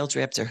your sales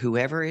reps or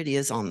whoever it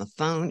is on the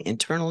phone,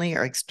 internally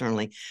or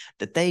externally,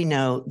 that they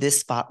know this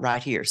spot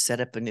right here, set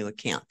up a new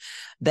account.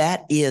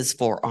 That is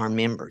for our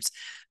members,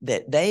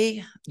 that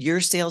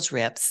your sales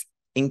reps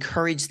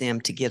encourage them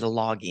to get a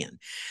login.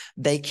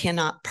 They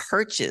cannot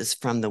purchase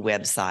from the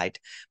website,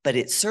 but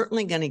it's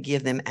certainly going to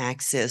give them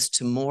access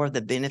to more of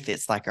the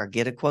benefits like our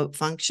get a quote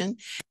function.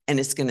 And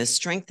it's going to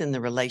strengthen the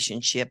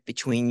relationship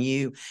between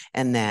you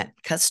and that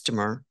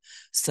customer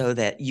so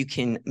that you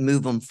can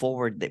move them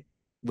forward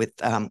with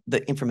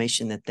the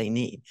information that they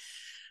need.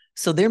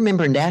 So their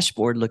member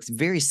dashboard looks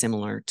very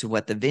similar to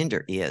what the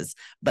vendor is,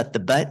 but the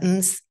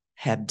buttons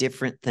have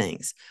different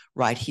things.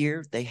 Right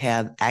here, they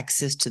have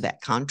access to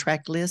that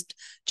contract list,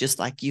 just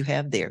like you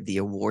have there, the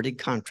awarded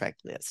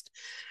contract list.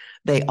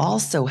 They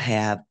also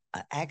have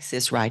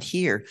access right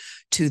here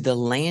to the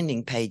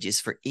landing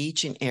pages for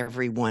each and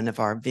every one of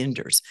our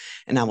vendors.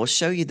 And I will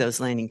show you those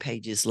landing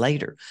pages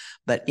later.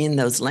 But in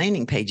those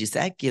landing pages,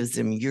 that gives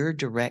them your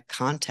direct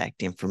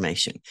contact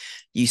information.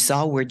 You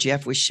saw where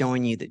Jeff was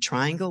showing you the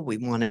triangle. We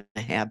want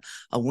to have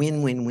a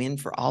win-win-win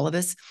for all of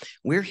us.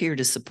 We're here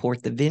to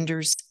support the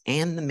vendors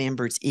and the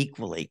members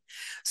equally.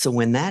 So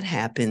when that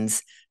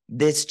happens,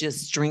 this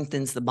just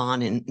strengthens the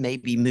bond and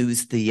maybe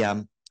moves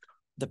the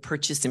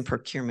purchase and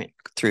procurement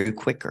through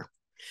quicker.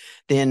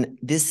 Then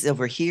this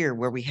over here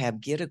where we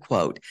have get a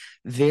quote,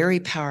 very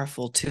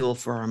powerful tool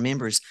for our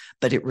members,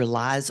 but it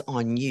relies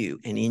on you.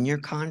 And in your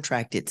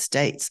contract, it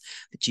states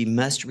that you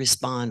must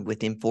respond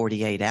within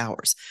 48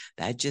 hours.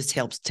 That just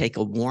helps take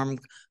a warm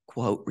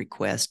quote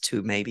request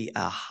to maybe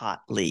a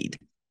hot lead.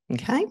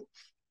 Okay.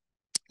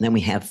 Then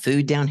we have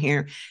food down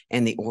here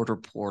and the order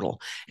portal.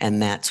 And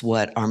that's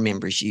what our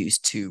members use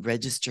to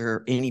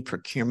register any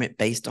procurement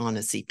based on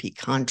a CP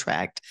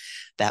contract.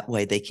 That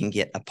way they can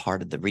get a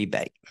part of the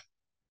rebate.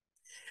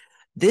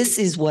 This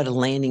is what a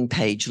landing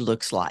page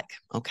looks like,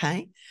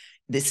 okay?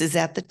 This is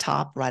at the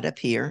top right up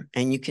here,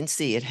 and you can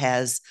see it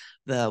has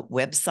the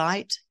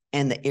website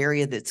and the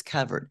area that's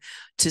covered.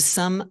 To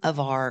some of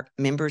our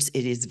members,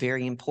 it is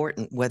very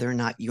important whether or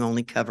not you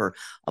only cover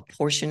a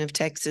portion of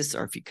Texas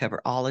or if you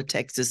cover all of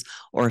Texas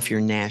or if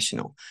you're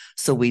national.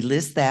 So we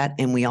list that,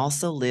 and we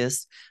also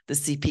list the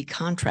CP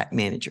contract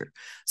manager.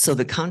 So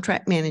the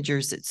contract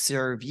managers that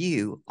serve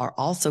you are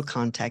also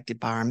contacted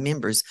by our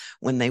members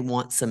when they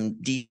want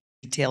some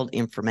detailed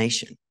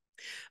information.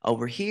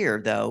 Over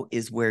here, though,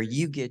 is where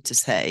you get to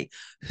say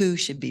who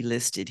should be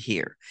listed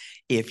here.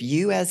 If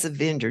you as a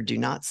vendor do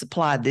not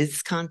supply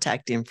this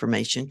contact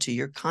information to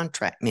your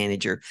contract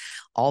manager,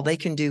 all they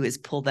can do is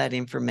pull that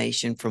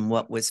information from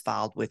what was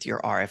filed with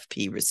your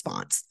RFP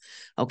response.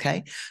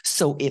 Okay,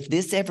 so if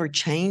this ever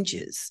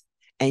changes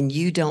and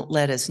you don't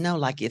let us know,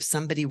 like if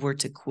somebody were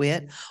to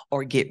quit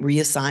or get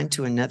reassigned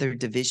to another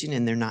division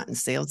and they're not in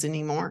sales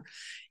anymore,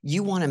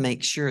 you want to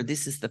make sure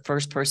this is the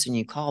first person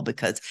you call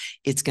because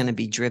it's going to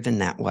be driven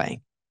that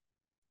way.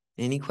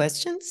 Any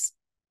questions?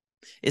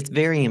 It's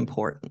very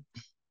important.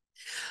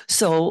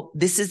 So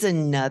this is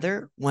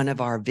another one of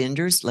our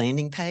vendors'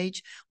 landing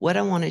page. What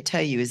I want to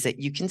tell you is that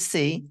you can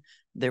see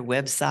their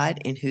website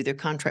and who their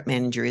contract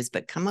manager is,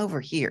 but come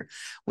over here.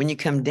 When you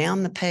come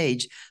down the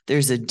page,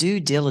 there's a due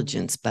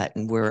diligence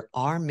button where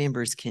our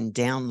members can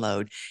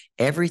download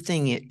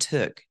everything it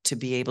took to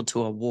be able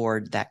to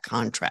award that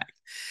contract.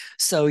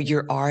 So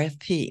your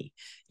RFP,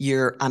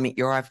 your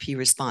RFP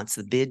response,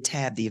 the bid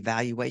tab, the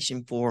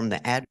evaluation form,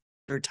 the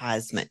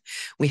advertisement,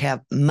 we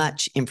have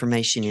much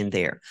information in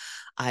there.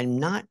 I'm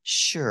not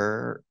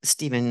sure,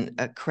 Stephen,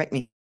 correct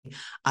me.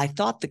 I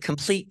thought the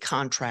complete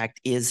contract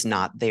is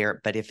not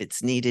there, but if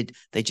it's needed,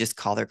 they just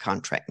call their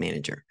contract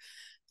manager,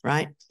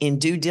 right? In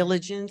due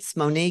diligence,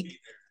 Monique.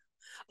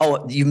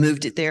 Oh, you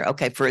moved it there?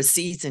 Okay, for a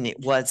season, it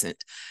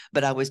wasn't.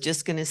 But I was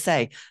just going to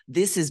say,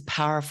 this is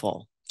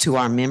powerful to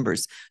our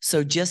members.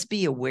 So just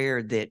be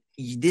aware that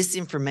this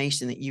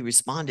information that you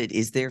responded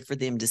is there for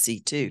them to see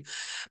too.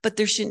 But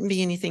there shouldn't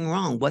be anything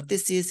wrong. What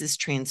this is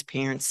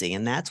transparency,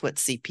 and that's what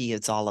CP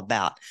is all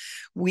about.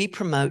 We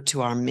promote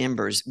to our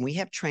members. We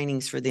have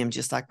trainings for them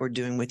just like we're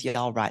doing with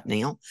y'all right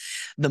now.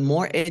 The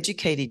more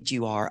educated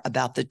you are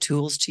about the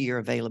tools to your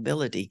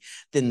availability,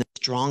 then the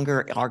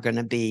stronger are going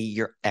to be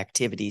your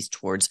activities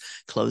towards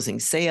closing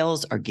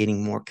sales or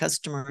getting more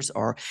customers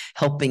or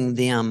helping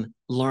them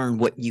learn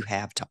what you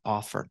have to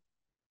offer.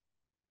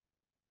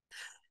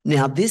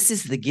 Now, this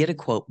is the Get a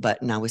Quote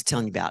button I was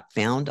telling you about,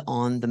 found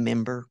on the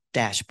member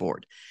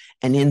dashboard.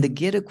 And in the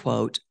Get a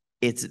Quote,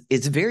 it's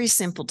very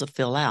simple to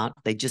fill out.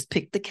 They just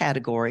pick the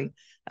category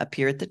up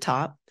here at the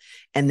top.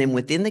 And then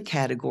within the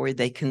category,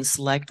 they can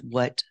select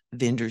what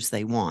vendors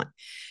they want.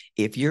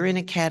 If you're in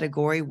a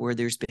category where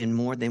there's been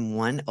more than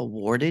one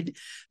awarded,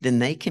 then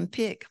they can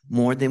pick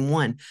more than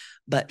one.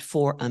 But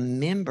for a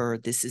member,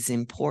 this is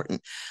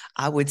important.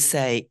 I would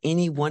say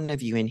any one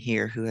of you in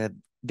here who have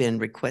been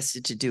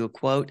requested to do a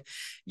quote,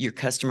 your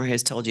customer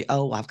has told you,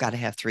 oh, I've got to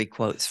have 3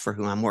 quotes for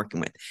who I'm working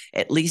with.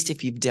 At least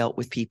if you've dealt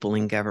with people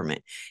in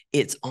government,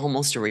 it's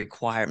almost a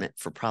requirement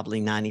for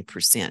probably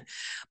 90%.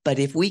 But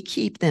if we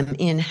keep them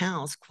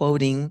in-house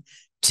quoting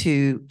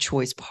to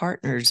choice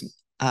partners,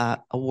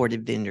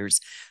 awarded vendors,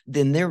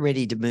 then they're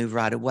ready to move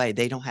right away.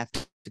 They don't have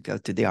to go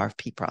through the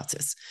RFP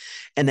process.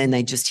 And then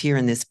they just hear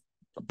in this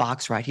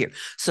box right here.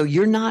 So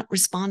you're not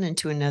responding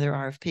to another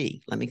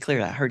RFP. Let me clear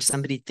that. I heard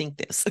somebody think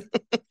this.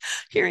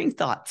 Hearing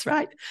thoughts,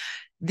 right?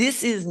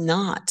 This is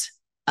not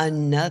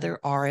another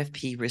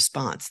RFP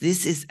response.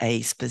 This is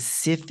a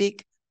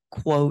specific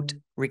quote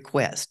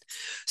request.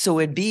 So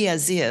it'd be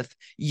as if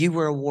you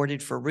were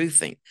awarded for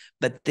roofing,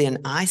 but then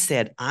I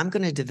said, I'm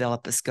going to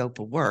develop a scope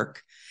of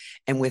work.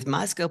 And with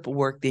my scope of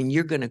work, then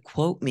you're going to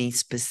quote me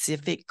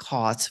specific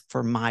costs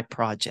for my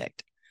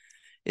project.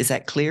 Is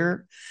that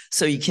clear?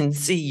 So you can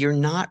see you're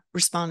not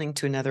responding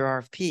to another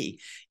RFP.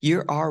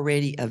 You're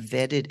already a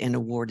vetted and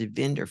awarded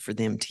vendor for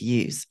them to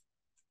use.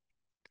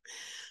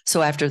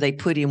 So after they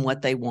put in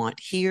what they want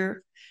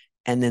here,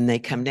 and then they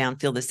come down,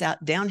 fill this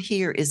out. Down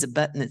here is a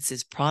button that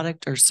says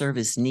product or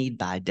service need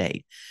by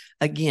date.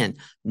 Again,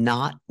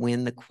 not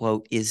when the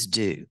quote is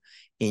due.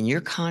 In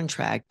your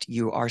contract,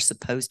 you are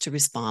supposed to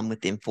respond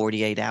within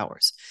 48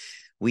 hours.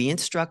 We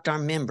instruct our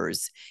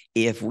members,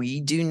 if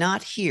you do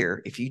not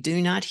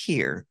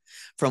hear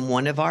from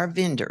one of our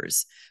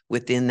vendors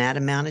within that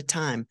amount of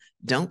time,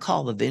 don't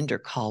call the vendor,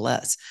 call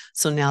us.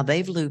 So now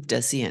they've looped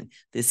us in.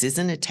 This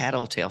isn't a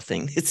tattletale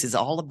thing. This is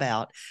all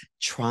about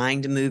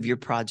trying to move your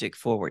project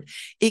forward.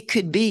 It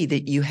could be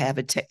that you have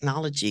a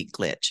technology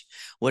glitch.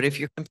 What if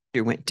your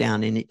computer went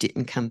down and it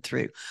didn't come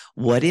through?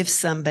 What if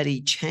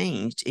somebody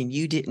changed and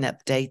you didn't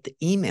update the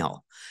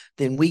email?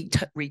 Then we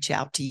reach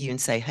out to you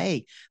and say,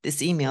 hey,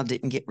 this email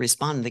didn't get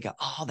responded. They go,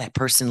 oh, that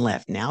person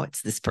left. Now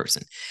it's this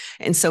person.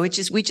 And so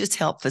we just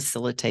help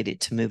facilitate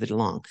it to move it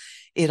along.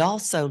 It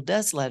also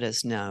does let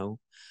us know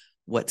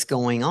what's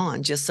going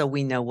on, just so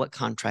we know what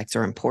contracts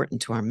are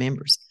important to our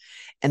members.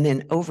 And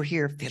then over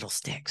here,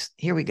 fiddlesticks.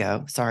 Here we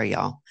go. Sorry,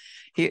 y'all.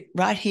 Here,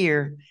 right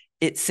here,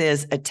 it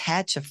says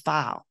attach a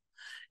file.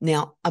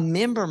 Now, a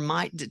member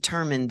might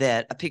determine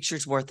that a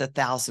picture's worth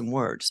 1,000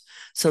 words.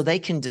 So they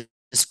can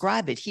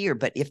describe it here,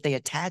 but if they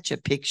attach a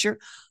picture,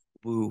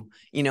 woo,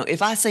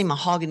 if I say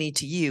mahogany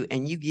to you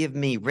and you give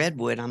me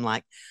redwood, I'm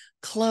like,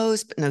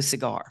 close, but no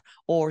cigar.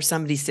 Or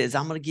somebody says,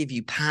 I'm going to give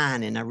you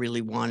pine, and I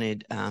really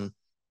wanted,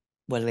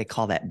 what do they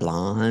call that?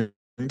 Blonde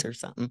or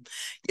something.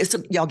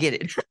 So y'all get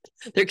it.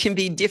 There can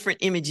be different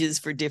images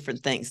for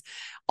different things.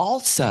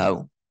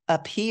 Also,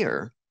 up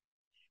here,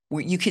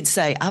 you could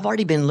say, I've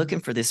already been looking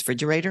for this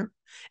refrigerator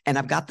and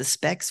I've got the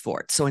specs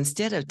for it. So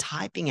instead of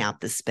typing out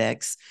the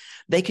specs,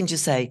 they can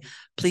just say,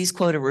 please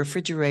quote a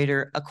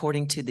refrigerator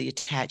according to the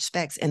attached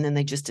specs. And then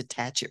they just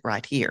attach it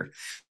right here.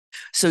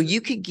 So you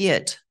could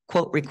get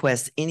quote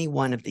requests any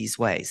one of these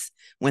ways.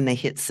 When they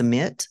hit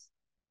submit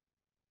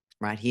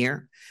right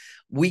here,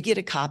 we get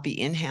a copy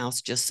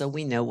in-house just so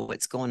we know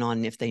what's going on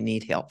and if they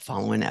need help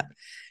following up.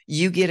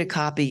 You get a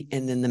copy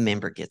and then the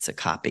member gets a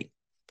copy.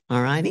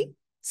 All righty.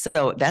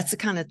 So that's the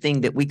kind of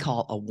thing that we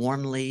call a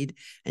warm lead,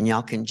 and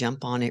y'all can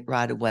jump on it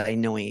right away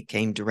knowing it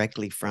came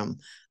directly from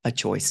a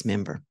choice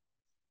member.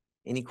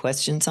 Any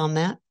questions on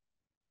that?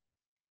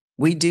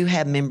 We do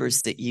have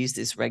members that use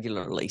this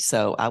regularly,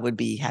 so I would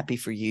be happy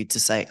for you to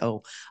say,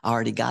 oh, I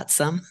already got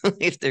some.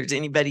 If there's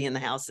anybody in the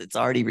house that's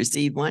already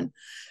received one.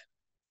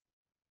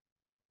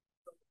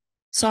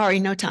 Sorry,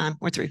 no time.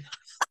 We're through.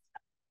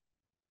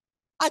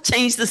 I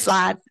changed the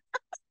slide.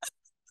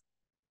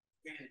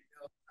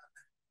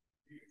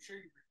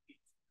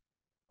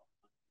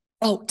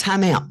 Oh,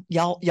 time out.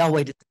 Y'all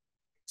waited.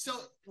 So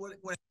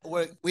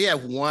we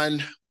have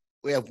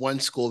one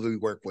school that we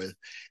work with,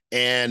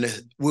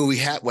 and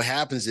what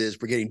happens is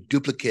we're getting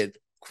duplicate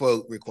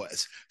quote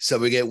requests. So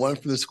we get one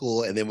from the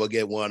school, and then we'll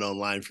get one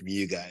online from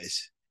you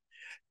guys.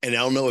 And I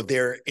don't know if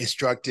they're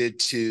instructed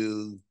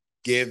to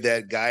give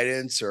that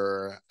guidance,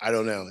 or I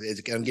don't know.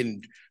 I'm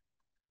getting.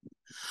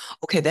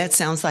 Okay, that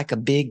sounds like a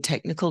big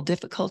technical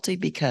difficulty,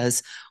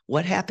 because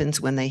what happens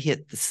when they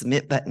hit the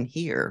submit button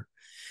here?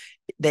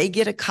 They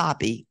get a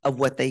copy of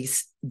what they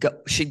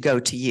should go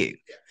to you,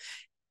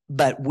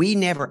 but we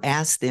never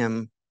ask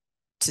them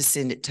to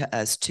send it to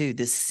us too.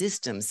 The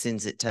system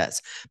sends it to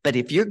us. But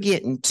if you're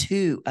getting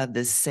 2 of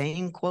the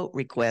same quote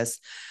requests,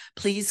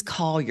 please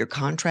call your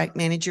contract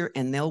manager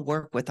and they'll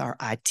work with our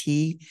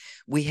IT.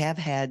 We have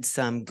had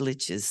some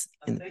glitches.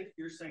 I think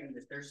you're saying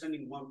that they're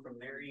sending one from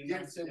their email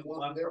and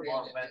one from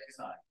our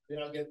website. Then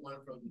I'll get one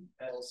from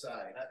both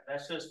sides.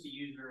 That's just a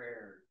user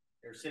error.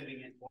 They're sending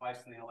it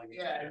twice and they only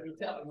get and we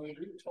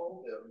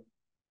told them,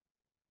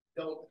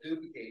 don't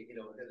duplicate,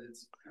 because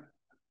it's.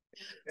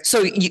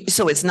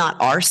 So it's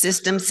not our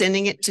system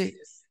sending it to,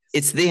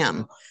 it's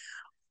them.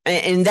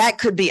 And that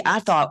could be, I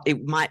thought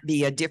it might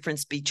be a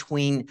difference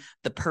between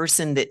the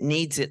person that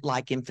needs it,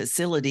 like in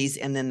facilities,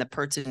 and then the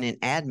person in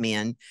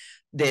admin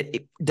that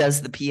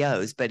does the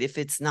POs. But if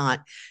it's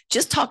not,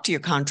 just talk to your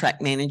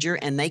contract manager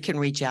and they can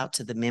reach out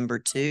to the member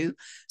too.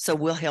 So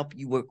we'll help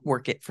you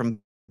work it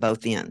from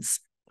both ends.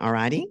 All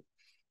righty.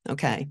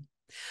 Okay.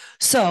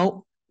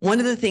 So one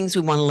of the things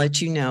we want to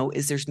let you know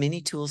is there's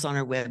many tools on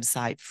our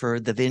website for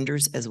the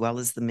vendors as well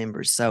as the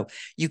members. So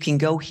you can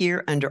go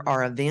here under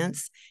our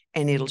events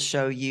and it'll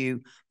show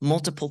you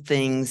multiple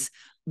things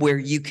where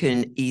you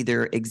can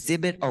either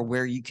exhibit or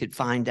where you could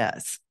find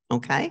us.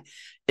 Okay.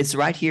 It's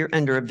right here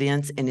under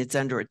events and it's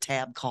under a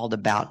tab called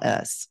About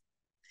Us.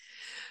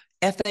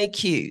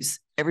 FAQs.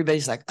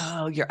 Everybody's like,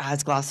 oh, your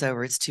eyes gloss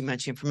over. It's too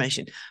much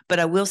information. But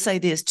I will say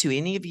this to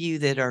any of you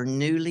that are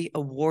newly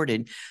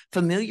awarded,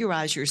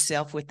 familiarize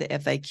yourself with the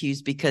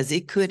FAQs because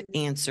it could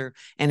answer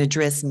and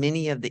address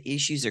many of the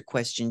issues or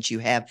questions you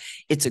have.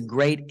 It's a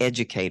great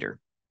educator.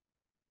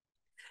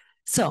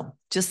 So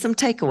just some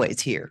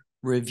takeaways here.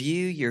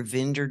 Review your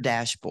vendor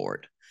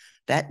dashboard.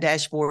 That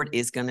dashboard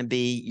is going to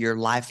be your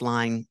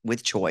lifeline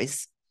with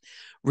choice.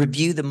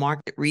 Review the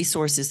market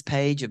resources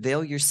page.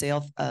 Avail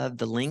yourself of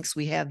the links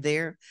we have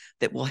there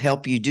that will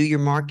help you do your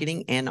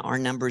marketing and our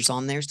numbers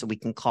on there so we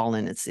can call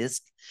and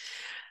assist.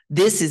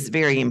 This is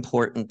very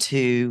important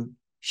to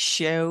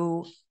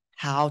show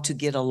how to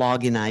get a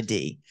login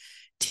ID.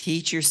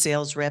 Teach your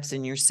sales reps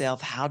and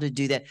yourself how to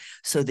do that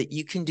so that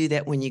you can do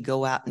that when you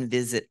go out and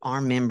visit our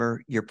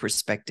member, your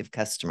prospective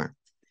customer.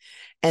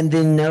 And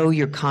then know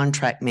your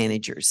contract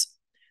managers.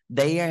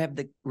 They have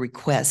the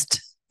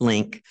request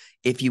link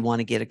if you want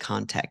to get a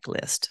contact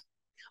list.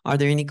 Are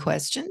there any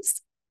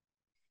questions?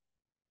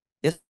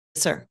 Yes,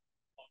 sir.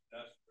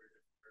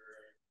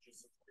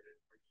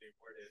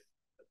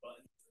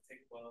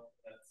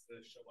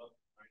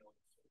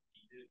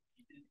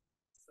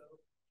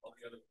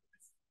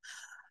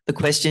 The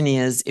question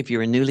is, if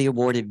you're a newly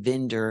awarded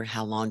vendor,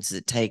 how long does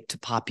it take to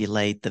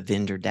populate the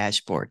vendor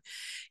dashboard?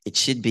 It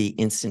should be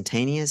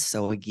instantaneous.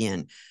 So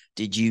again,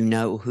 did you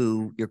know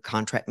who your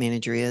contract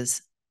manager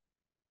is?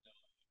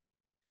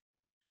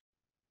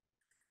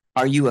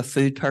 Are you a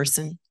food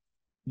person?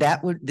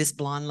 This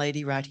blonde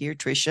lady right here,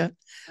 Trisha,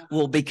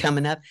 will be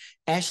coming up.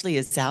 Ashley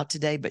is out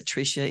today, but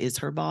Trisha is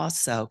her boss,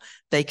 so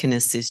they can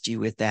assist you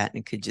with that.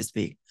 And it could just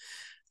be.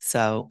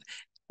 So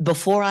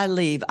before I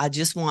leave, I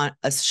just want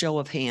a show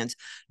of hands.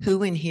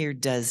 Who in here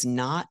does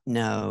not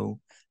know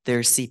their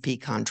CP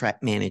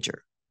contract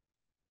manager?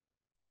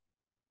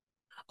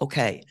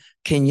 Okay.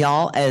 Can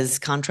y'all as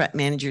contract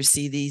managers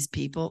see these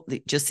people,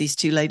 just these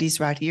two ladies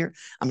right here?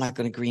 I'm not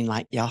going to green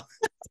light y'all.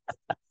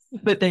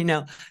 But they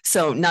know.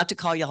 So not to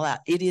call y'all out,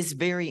 it is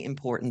very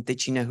important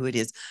that you know who it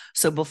is.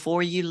 So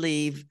before you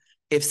leave,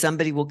 if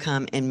somebody will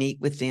come and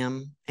meet with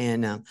them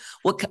and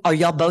what are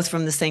y'all both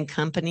from the same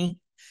company?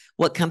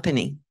 What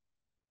company?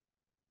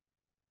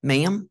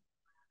 Ma'am?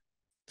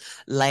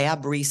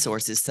 Lab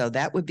Resources. So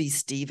that would be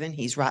Stephen.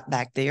 He's right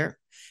back there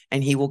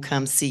and he will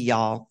come see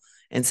y'all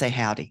and say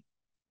howdy.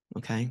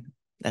 Okay.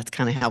 That's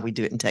kind of how we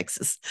do it in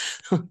Texas.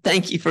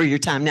 Thank you for your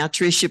time. Now,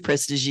 Tricia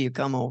Prestigio,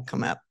 come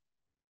up.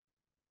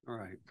 All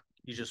right.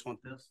 You just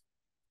want this?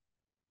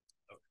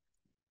 Okay.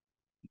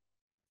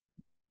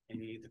 And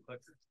you need the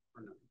clicker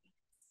or no?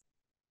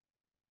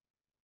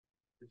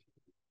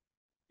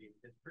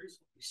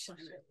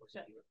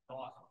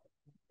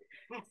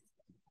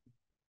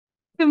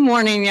 Good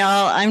morning,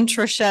 y'all. I'm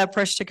Trisha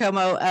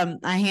Preshtacomo.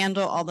 I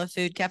handle all the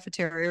food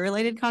cafeteria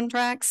related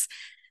contracts.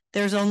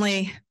 There's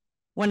only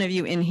one of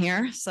you in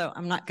here, so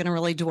I'm not going to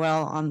really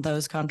dwell on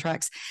those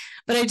contracts.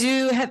 But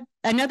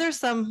I know there's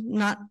some,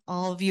 not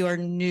all of you are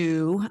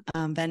new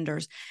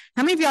vendors.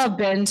 How many of y'all have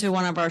been to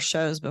one of our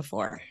shows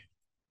before?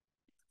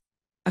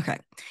 Okay,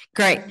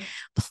 great.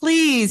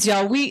 Please,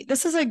 y'all,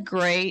 this is a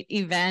great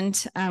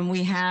event.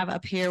 We have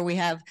up here, we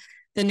have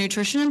the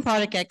Nutrition and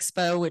Product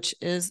Expo, which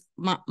is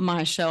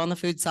my show on the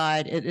food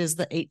side. It is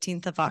the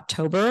 18th of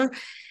October.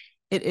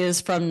 It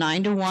is from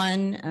 9 to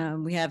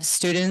 1. We have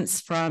students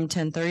from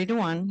 10:30 to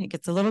 1. It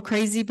gets a little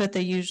crazy, but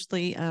they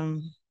usually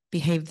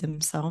behave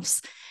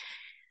themselves.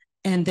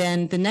 And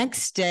then the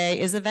next day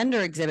is a vendor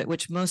exhibit,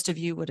 which most of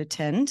you would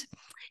attend.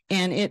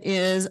 And it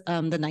is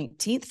the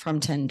 19th from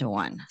 10 to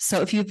 1.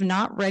 So if you've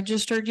not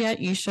registered yet,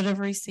 you should have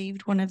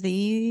received one of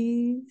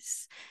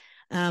these.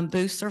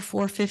 Booths are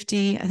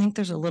 $450. I think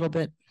there's a little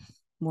bit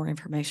more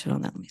information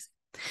on that. Let me see.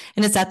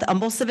 And it's at the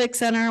Humble Civic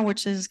Center,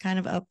 which is kind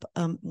of up,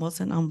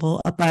 wasn't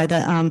Humble, up by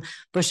the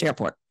Bush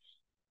Airport.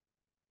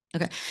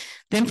 Okay.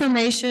 The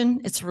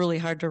information, it's really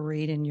hard to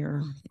read in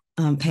your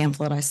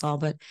pamphlet I saw,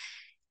 but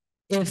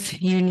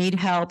if you need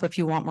help, if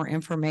you want more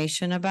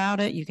information about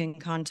it, you can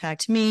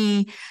contact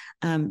me.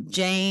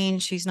 Jane,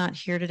 she's not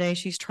here today.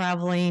 She's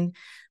traveling.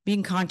 You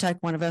can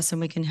contact one of us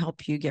and we can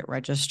help you get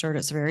registered.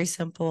 It's very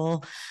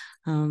simple.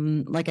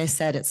 Like I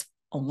said, it's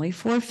only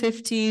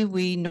 $450.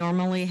 We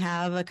normally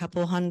have a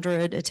couple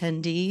hundred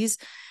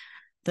attendees.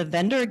 The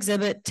vendor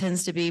exhibit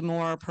tends to be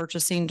more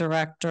purchasing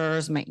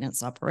directors,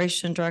 maintenance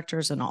operation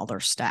directors, and all their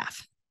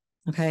staff.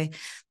 Okay.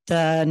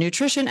 The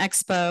Nutrition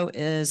Expo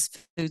is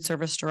food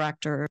service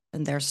director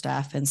and their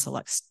staff and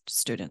select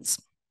students.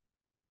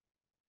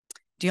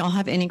 Do y'all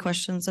have any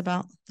questions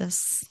about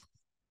this?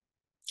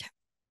 Okay.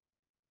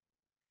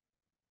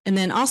 And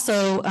then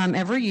also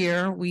every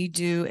year we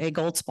do a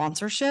gold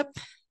sponsorship.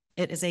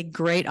 It is a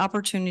great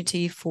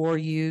opportunity for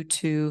you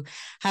to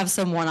have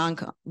some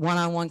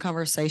one-on-one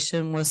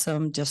conversation with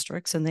some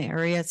districts in the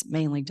area. It's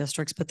mainly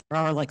districts, but there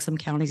are like some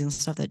counties and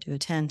stuff that do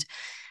attend.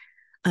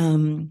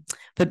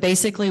 But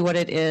basically what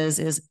it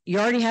is you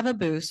already have a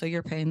booth, so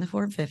you're paying the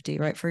 $450,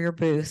 right, for your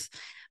booth.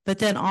 But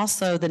then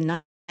also the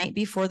night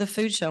before the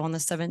food show on the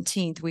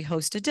 17th, we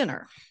host a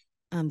dinner.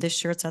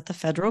 This year it's at the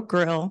Federal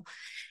Grill.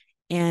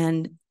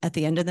 And at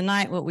the end of the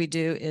night, what we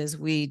do is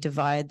we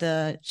divide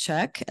the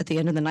check at the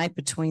end of the night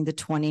between the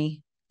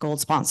 20 gold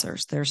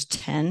sponsors. There's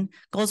 10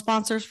 gold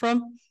sponsors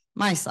from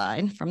my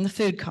side, from the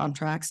food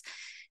contracts.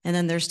 And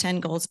then there's 10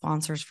 gold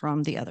sponsors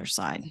from the other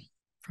side,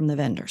 from the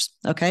vendors.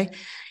 Okay.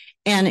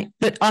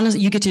 But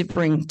honestly, you get to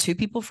bring 2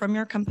 people from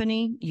your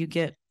company. You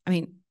get, I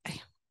mean,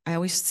 I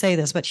always say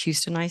this, but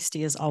Houston Iced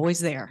Tea is always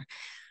there.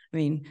 I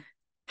mean,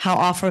 how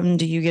often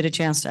do you get a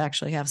chance to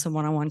actually have some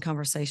one-on-one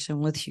conversation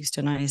with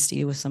Houston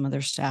ISD with some of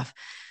their staff?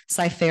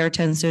 Cy-Fair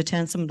tends to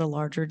attend, some of the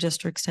larger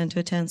districts tend to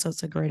attend, so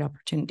it's a great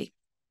opportunity.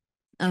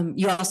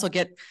 You also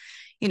get,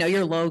 you know,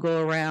 your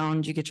logo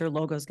around. You get your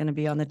logo is going to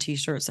be on the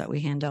t-shirts that we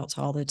hand out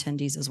to all the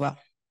attendees as well.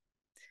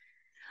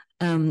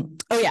 Oh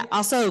yeah,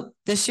 also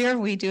this year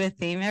we do a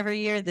theme every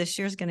year. This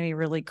year is going to be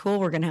really cool.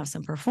 We're going to have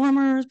some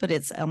performers, but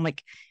it's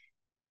like,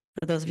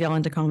 for those of y'all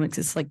into comics,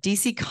 it's like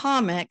DC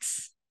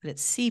Comics, but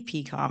it's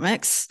CP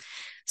Comics.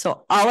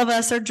 So all of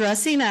us are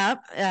dressing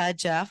up.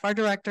 Jeff, our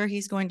director,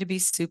 he's going to be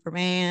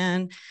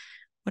Superman.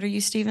 What are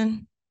you,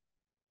 Steven?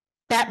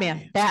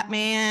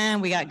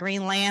 Batman. We got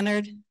Green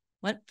Lantern.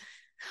 What?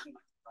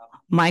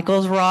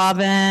 Michael's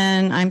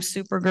Robin. I'm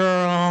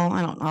Supergirl.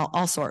 I don't know,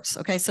 all sorts.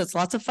 Okay, so it's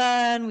lots of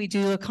fun. We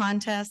do a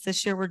contest.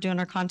 This year we're doing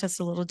our contest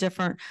a little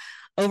different.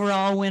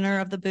 Overall winner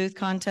of the booth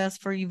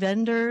contest for you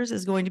vendors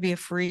is going to be a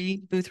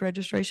free booth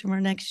registration for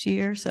next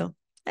year. So,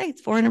 hey,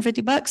 it's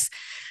 $450.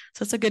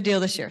 So it's a good deal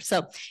this year.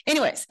 So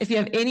anyways, if you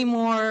have any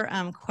more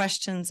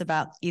questions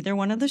about either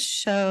one of the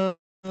shows,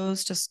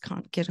 just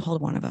get a hold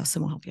of one of us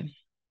and we'll help you.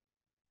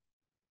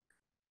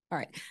 All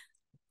right.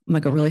 I'm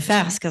gonna go really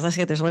fast because I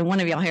said there's only one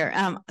of y'all here.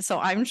 So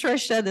I'm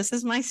Trisha. This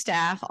is my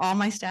staff. All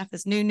my staff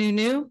is new.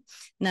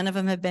 None of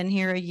them have been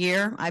here a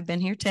year. I've been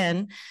here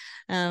 10.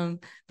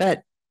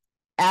 But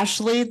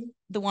Ashley,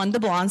 the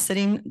blonde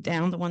sitting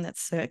down, the one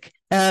that's sick,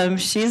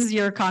 she's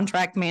your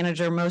contract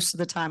manager most of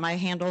the time. I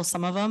handle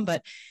some of them,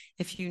 but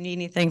if you need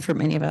anything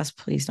from any of us,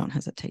 please don't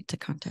hesitate to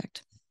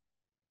contact.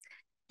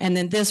 And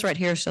then this right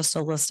here is just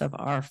a list of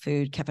our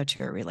food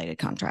cafeteria related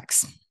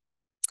contracts.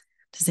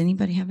 Does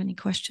anybody have any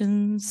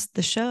questions?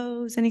 The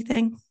shows,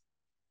 anything?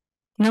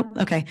 Nope.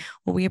 Okay.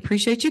 Well, we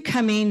appreciate you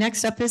coming.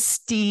 Next up is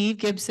Steve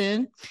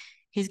Gibson.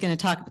 He's going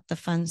to talk about the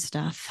fun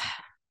stuff.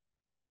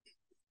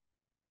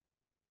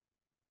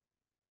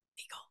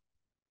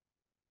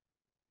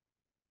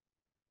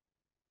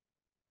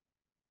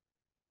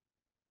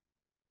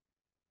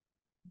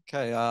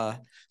 Okay,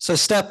 so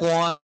step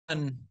one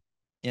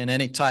in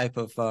any type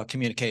of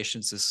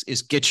communications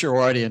is get your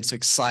audience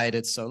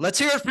excited. So let's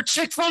hear it for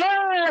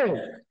Chick-fil-A.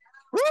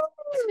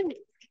 Woo!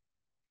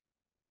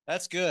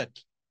 That's good.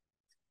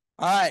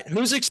 All right,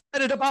 who's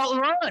excited about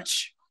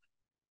lunch?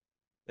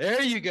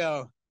 There you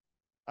go.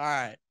 All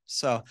right,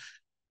 so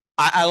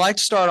I like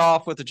to start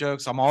off with the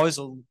jokes. I'm always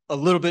a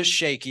little bit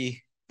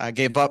shaky. I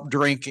gave up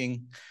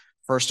drinking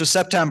 1st of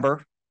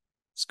September.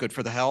 It's good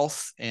for the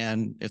health,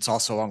 and it's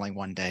also only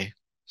one day.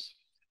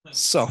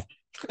 So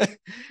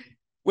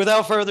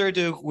without further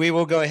ado, we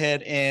will go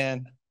ahead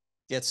and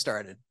get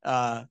started.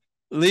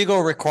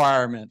 Legal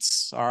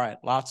requirements. All right,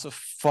 lots of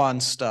fun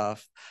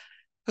stuff.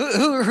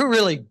 Who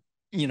really,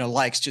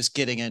 likes just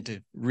getting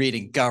into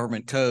reading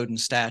government code and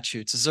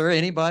statutes? Is there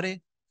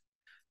anybody?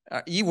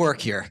 You work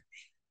here.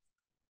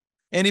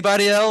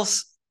 Anybody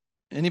else?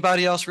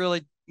 Anybody else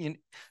really?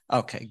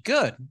 Okay,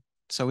 good.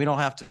 So we don't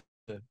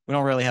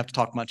really have to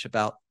talk much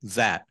about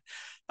that.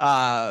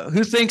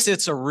 Who thinks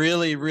it's a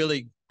really,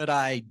 really good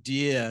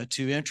idea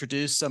to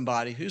introduce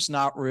somebody who's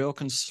not real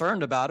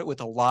concerned about it with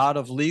a lot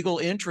of legal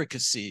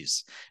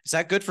intricacies? Is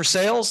that good for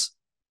sales?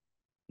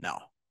 No.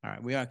 All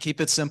right, we gotta keep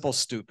it simple,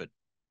 stupid.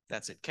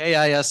 That's it.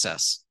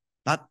 KISS.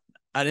 I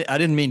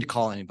didn't mean to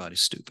call anybody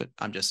stupid.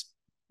 I'm just,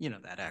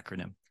 that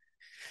acronym.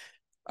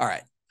 All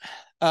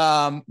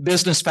right.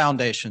 Business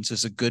foundations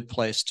is a good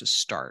place to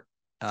start.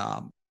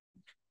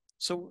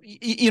 So,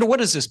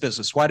 what is this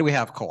business? Why do we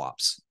have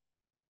co-ops?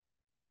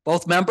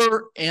 Both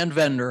member and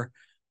vendor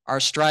are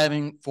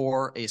striving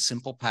for a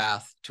simple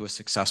path to a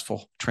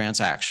successful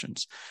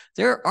transactions.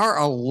 There are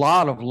a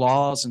lot of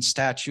laws and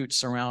statutes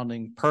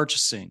surrounding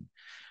purchasing.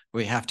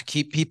 We have to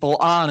keep people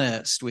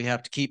honest. We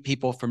have to keep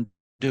people from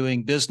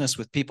doing business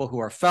with people who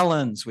are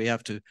felons. We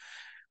have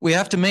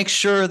to make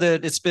sure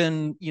that it's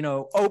been,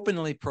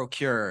 openly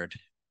procured,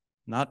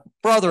 not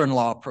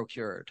brother-in-law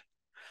procured.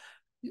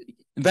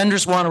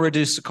 Vendors want to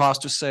reduce the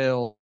cost of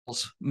sales.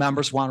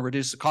 Members want to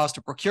reduce the cost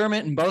of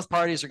procurement, and both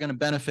parties are going to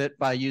benefit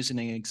by using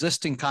an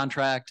existing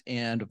contract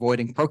and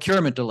avoiding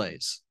procurement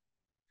delays.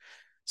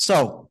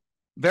 So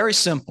very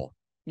simple.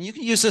 You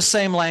can use the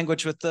same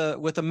language with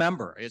a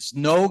member. It's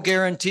no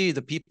guarantee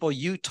the people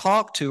you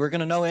talk to are going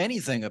to know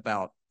anything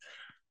about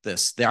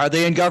this. Are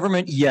they in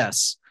government?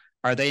 Yes.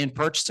 Are they in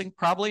purchasing?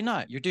 Probably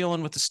not. You're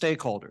dealing with the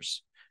stakeholders.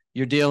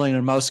 You're dealing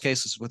in most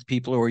cases with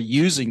people who are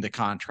using the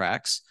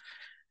contracts.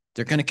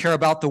 They're going to care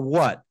about the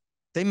what.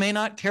 They may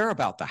not care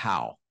about the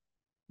how.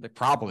 They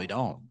probably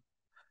don't.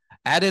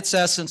 At its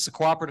essence, the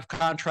cooperative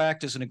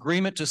contract is an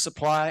agreement to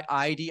supply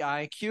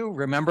IDIQ.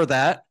 Remember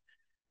that.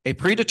 A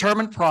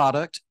predetermined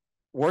product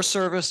or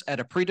service at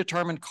a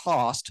predetermined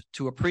cost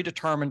to a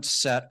predetermined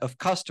set of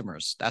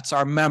customers. That's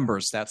our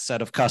members, that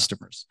set of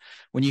customers.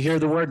 When you hear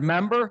the word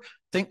member,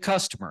 think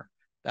customer.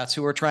 That's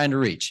who we're trying to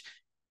reach.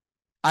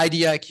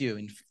 IDIQ,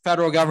 in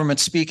federal government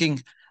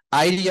speaking,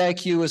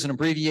 IDIQ is an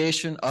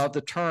abbreviation of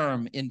the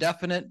term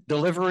indefinite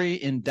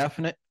delivery,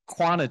 indefinite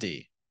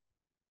quantity.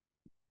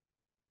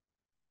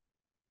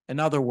 In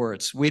other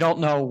words, we don't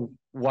know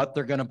what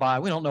they're going to buy.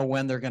 We don't know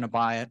when they're going to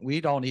buy it. We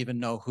don't even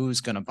know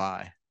who's going to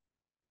buy.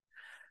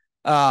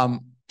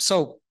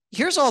 So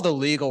here's all the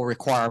legal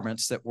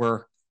requirements that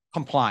we're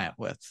compliant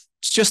with.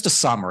 It's just a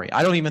summary.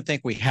 I don't even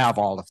think we have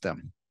all of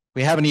them.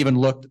 We haven't even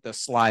looked at this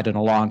slide in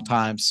a long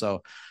time.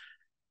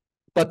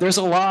 But there's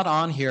a lot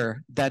on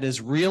here that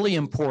is really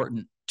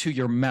important to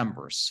your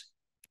members.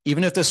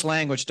 Even if this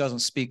language doesn't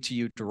speak to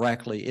you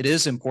directly, it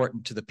is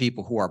important to the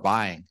people who are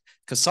buying,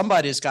 because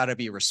somebody's got to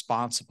be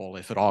responsible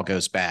if it all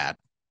goes bad.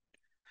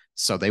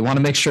 So they want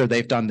to make sure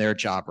they've done their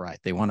job right.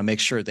 They want to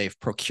make sure they've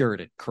procured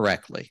it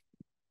correctly.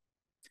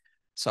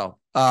 So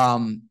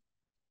one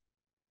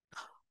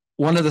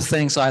of the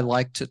things I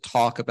like to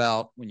talk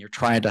about when you're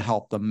trying to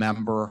help the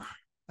member,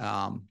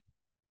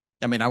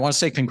 I want to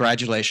say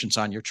congratulations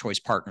on your choice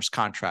partners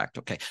contract.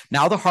 Okay,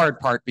 now the hard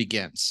part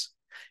begins.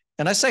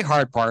 And I say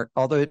hard part,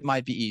 although it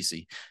might be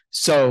easy.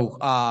 So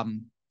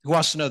who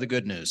wants to know the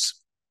good news?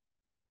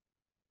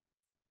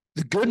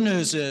 The good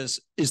news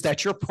is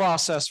that your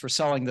process for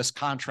selling this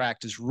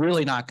contract is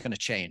really not going to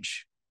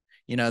change.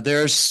 You know,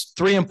 there's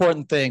three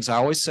important things I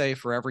always say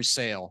for every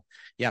sale.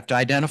 You have to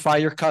identify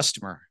your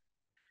customer.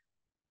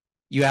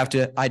 You have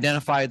to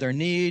identify their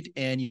need,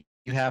 and you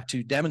have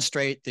to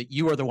demonstrate that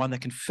you are the one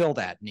that can fill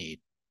that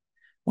need.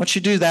 Once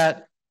you do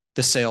that,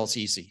 the sale's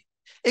easy,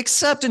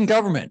 except in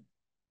government.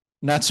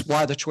 And that's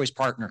why the choice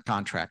partner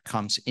contract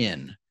comes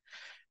in.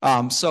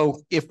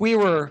 So if we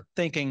were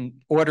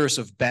thinking orders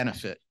of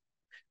benefit,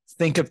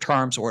 think of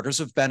terms, orders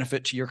of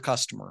benefit to your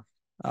customer.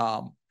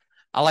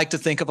 I like to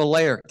think of a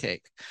layer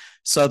cake.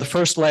 So the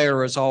first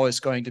layer is always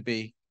going to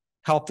be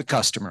help the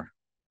customer.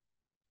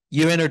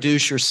 You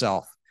introduce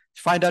yourself.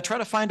 Try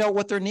to find out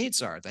what their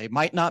needs are. They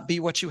might not be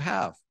what you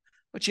have,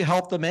 but you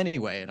help them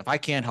anyway. And if I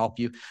can't help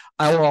you,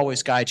 I will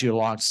always guide you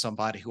along to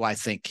somebody who I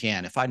think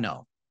can, if I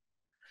know.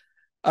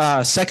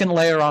 Second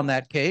layer on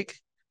that cake,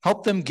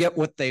 help them get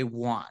what they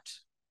want.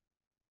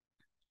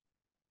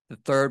 The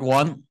third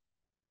one,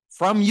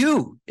 from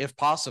you, if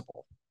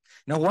possible.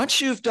 Now,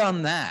 once you've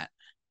done that,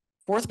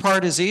 fourth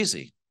part is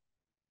easy.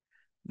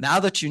 Now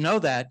that you know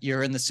that,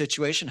 you're in the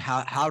situation,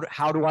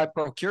 how do I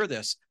procure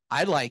this?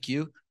 I like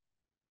you.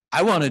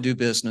 I want to do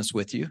business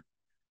with you,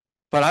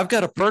 but I've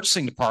got a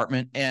purchasing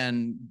department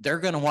and they're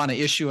going to want to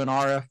issue an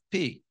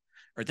RFP,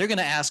 or they're going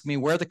to ask me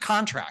where the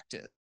contract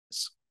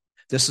is.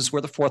 This is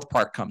where the fourth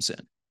part comes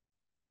in.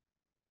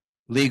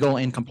 Legal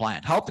and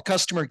compliant. Help the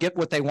customer get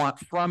what they want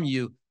from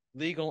you,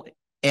 legal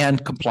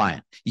and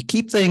compliant. You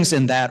keep things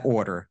in that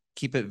order.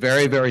 Keep it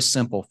very, very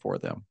simple for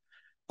them.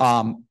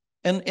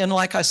 And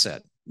like I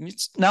said,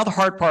 now the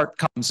hard part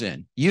comes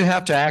in. You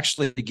have to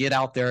actually get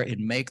out there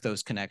and make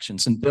those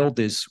connections and build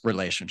these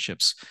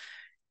relationships,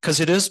 because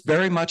it is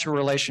very much a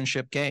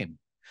relationship game.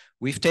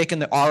 We've taken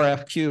the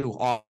RFQ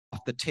off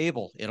the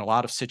table in a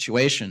lot of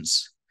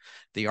situations.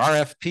 The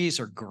RFPs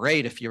are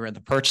great if you're in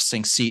the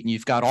purchasing seat and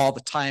you've got all the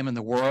time in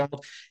the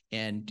world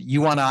and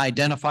you want to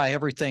identify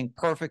everything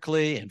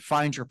perfectly and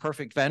find your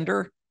perfect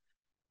vendor.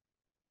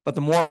 But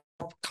the more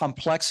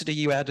complexity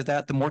you add to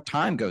that, the more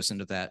time goes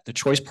into that. The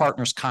choice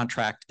partners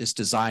contract is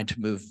designed to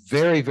move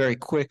very, very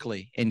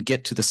quickly and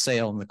get to the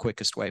sale in the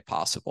quickest way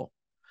possible.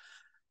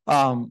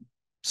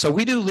 So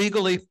we do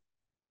legally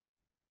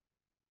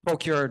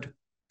procured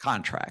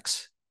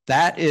contracts.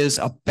 That is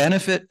a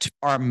benefit to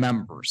our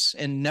members,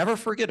 and never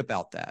forget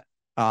about that.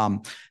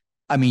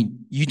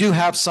 You do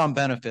have some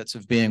benefits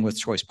of being with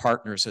choice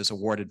partners as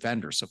awarded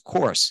vendors, of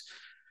course,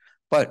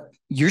 but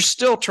you're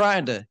still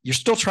trying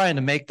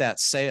to make that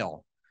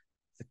sale.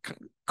 The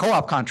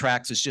co-op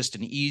contracts is just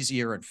an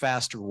easier and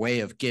faster way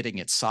of getting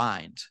it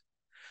signed.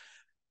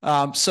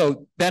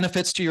 So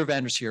benefits to your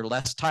vendors here,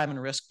 less time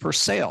and risk per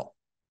sale.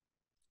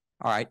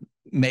 All right,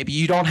 maybe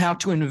you don't have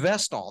to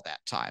invest all that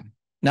time.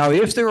 Now,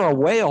 if they're a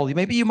whale,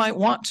 maybe you might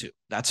want to.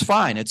 That's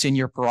fine. It's in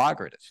your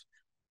prerogative.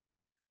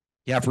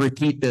 You have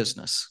repeat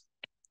business.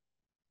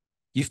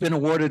 You've been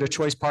awarded a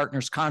choice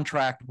partners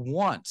contract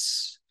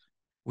once.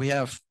 We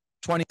have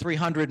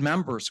 2,300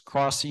 members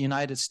across the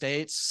United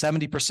States,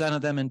 70%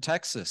 of them in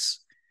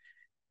Texas.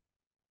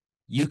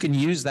 You can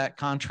use that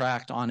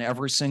contract on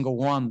every single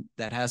one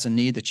that has a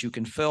need that you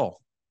can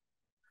fill.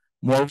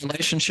 More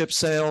relationship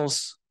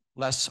sales,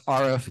 less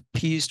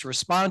RFPs to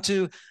respond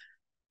to.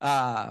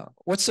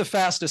 What's the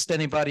fastest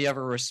anybody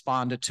ever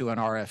responded to an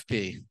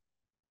RFP?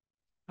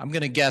 I'm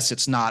going to guess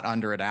it's not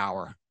under an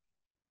hour.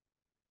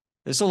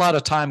 There's a lot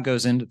of time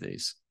goes into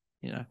these,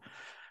 you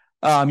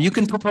know. You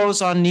can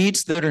propose on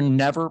needs that are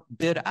never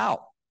bid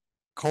out.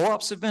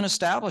 Co-ops have been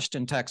established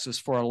in Texas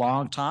for a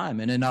long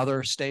time and in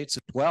other states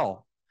as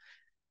well.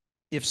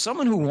 If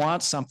someone who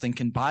wants something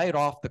can buy it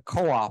off the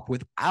co-op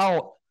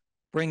without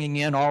bringing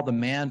in all the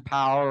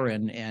manpower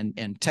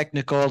and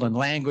technical and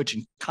language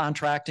and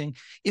contracting,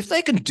 if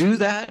they can do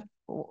that,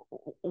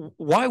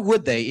 why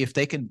would they if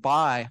they can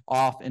buy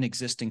off an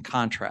existing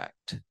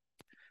contract?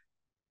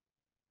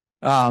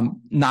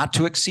 Not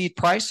to exceed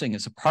pricing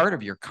is a part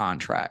of your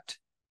contract,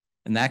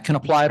 and that can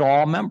apply to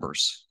all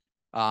members.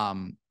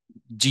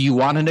 Do you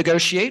want to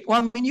negotiate?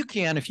 Well, I mean, you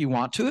can if you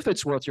want to, if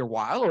it's worth your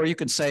while, or you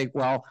can say,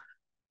 well,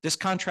 this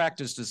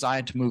contract is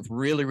designed to move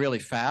really, really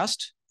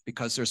fast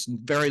because there's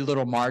very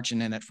little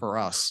margin in it for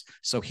us.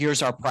 So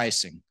here's our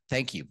pricing.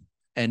 Thank you.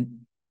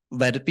 And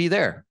let it be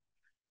there.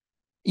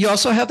 You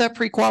also have that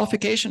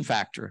pre-qualification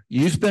factor.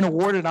 You've been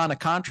awarded on a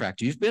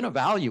contract. You've been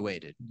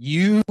evaluated.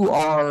 You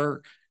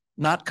are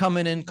not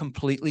coming in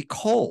completely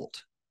cold.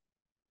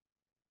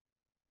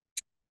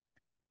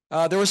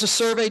 There was a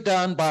survey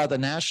done by the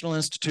National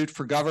Institute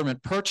for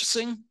Government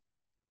Purchasing,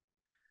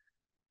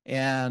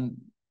 and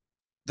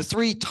the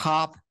 3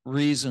 top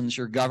reasons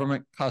your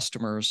government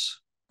customers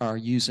are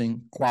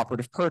using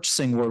cooperative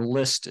purchasing were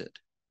listed: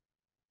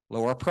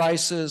 lower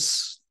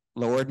prices,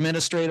 lower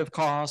administrative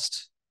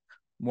costs,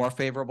 more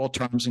favorable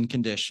terms and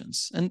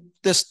conditions. And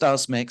this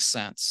does make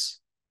sense.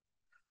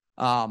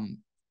 On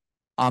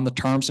the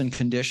terms and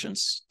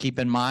conditions, keep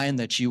in mind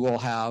that you will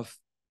have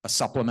a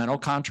supplemental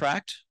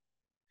contract,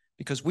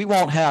 because we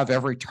won't have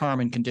every term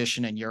and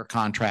condition in your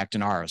contract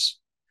and ours.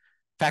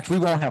 In fact, we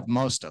won't have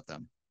most of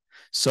them.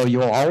 So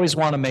you'll always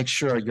want to make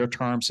sure your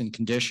terms and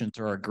conditions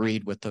are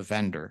agreed with the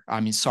vendor.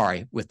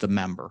 With the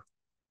member.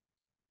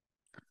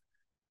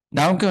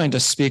 Now I'm going to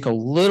speak a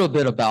little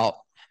bit about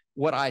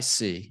what I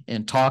see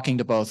in talking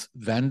to both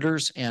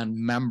vendors and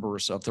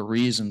members of the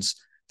reasons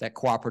that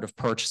cooperative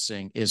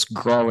purchasing is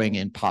growing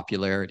in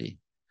popularity.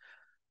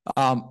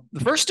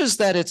 The first is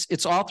that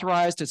it's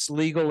authorized, it's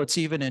legal, it's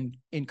even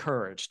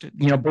encouraged.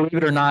 You know, believe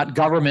it or not,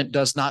 government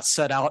does not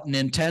set out and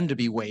intend to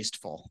be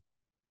wasteful.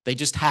 They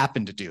just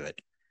happen to do it.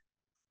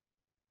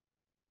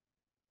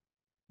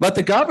 But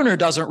the governor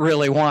doesn't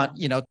really want,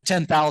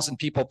 10,000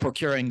 people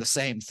procuring the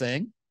same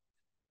thing.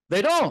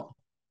 They don't.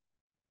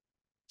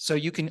 So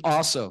you can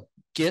also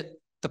get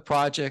the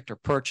project or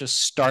purchase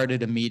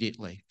started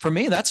immediately. For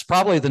me, that's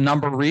probably the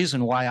number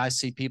reason why I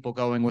see people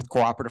going with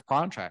cooperative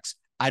contracts.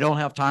 I don't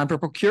have time to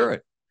procure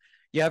it.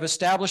 You have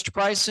established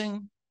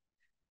pricing,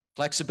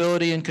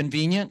 flexibility and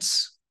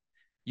convenience.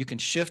 You can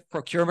shift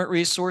procurement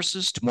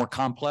resources to more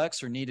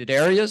complex or needed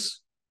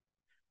areas,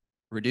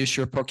 reduce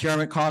your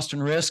procurement cost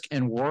and risk,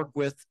 and work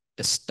with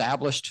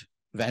established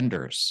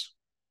vendors.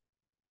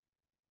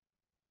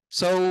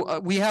 So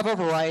we have a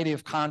variety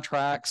of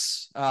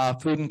contracts: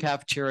 food and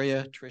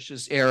cafeteria,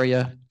 Trish's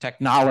area,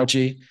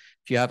 technology.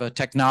 If you have a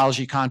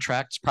technology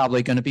contract, it's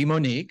probably going to be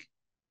Monique.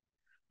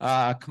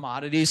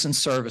 Commodities and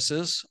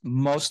services,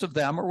 most of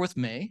them are with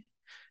me.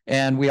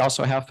 And we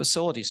also have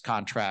facilities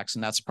contracts,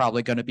 and that's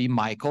probably going to be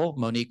Michael.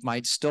 Monique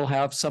might still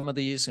have some of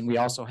these. And we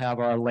also have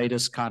our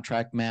latest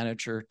contract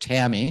manager,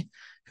 Tammy,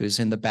 who's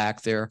in the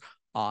back there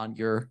on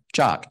your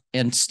jock.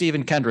 And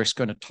Stephen Kendrick's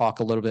going to talk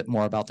a little bit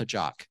more about the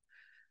jock.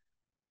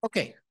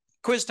 Okay,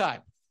 quiz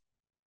time.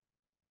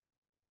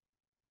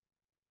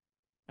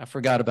 I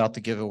forgot about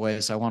the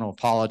giveaways. I want to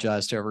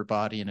apologize to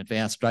everybody in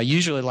advance, but I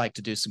usually like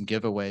to do some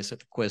giveaways at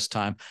the quiz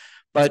time.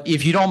 But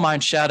if you don't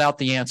mind, shout out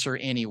the answer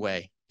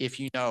anyway, if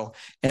you know,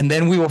 and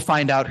then we will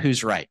find out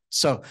who's right.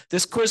 So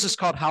this quiz is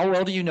called How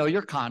Well Do You Know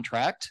Your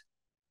Contract?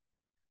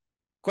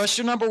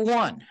 Question number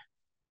 1.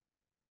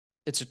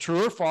 It's a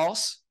true or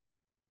false.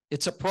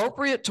 It's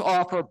appropriate to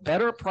offer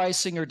better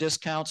pricing or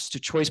discounts to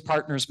Choice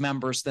Partners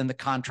members than the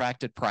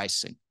contracted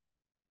pricing.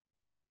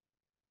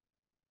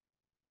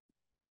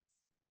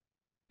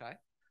 Okay.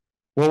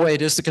 Well,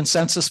 wait, is the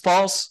consensus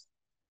false?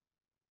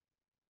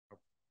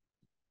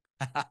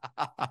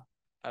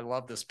 I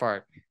love this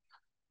part.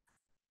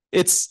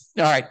 It's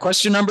all right.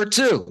 Question number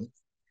 2.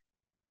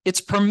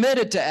 It's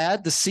permitted to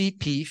add the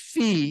CP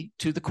fee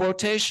to the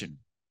quotation.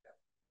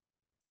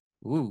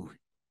 Ooh,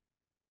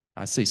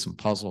 I see some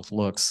puzzled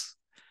looks.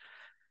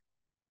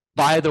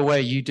 By the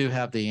way, you do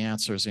have the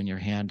answers in your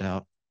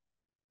handout.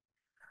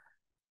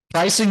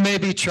 Pricing may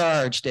be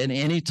charged at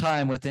any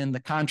time within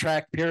the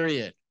contract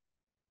period.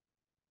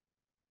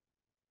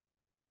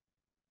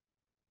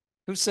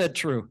 Who said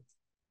true?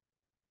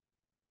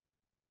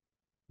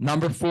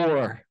 Number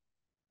 4,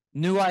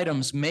 new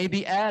items may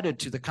be added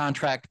to the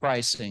contract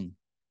pricing.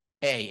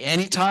 A,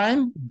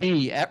 anytime.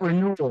 B, at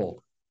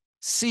renewal.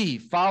 C,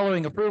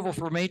 following approval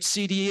from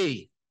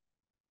HCDE.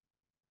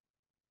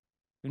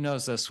 Who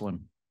knows this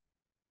one?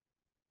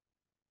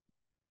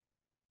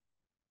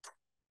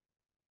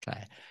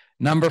 Okay.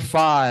 Number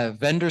 5,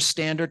 vendor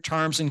standard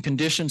terms and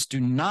conditions do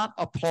not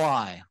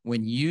apply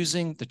when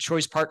using the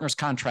Choice Partners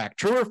contract.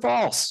 True or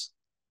false?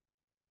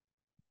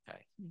 Okay,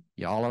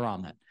 y'all are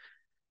on that.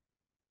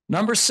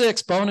 Number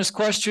 6, bonus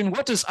question.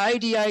 What does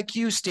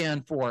IDIQ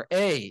stand for?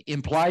 A,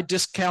 implied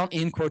discount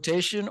in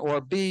quotation,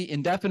 or B,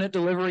 indefinite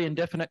delivery,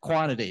 indefinite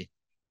quantity?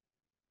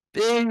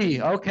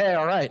 B, okay,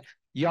 all right.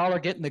 Y'all are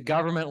getting the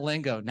government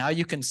lingo. Now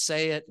you can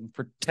say it and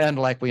pretend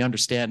like we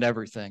understand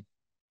everything.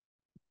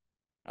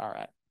 All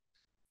right.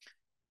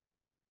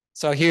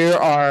 So here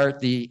are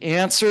the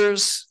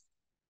answers.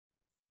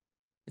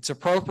 It's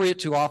appropriate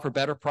to offer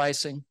better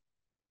pricing.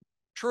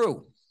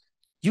 True.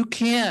 You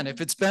can if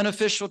it's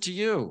beneficial to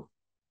you.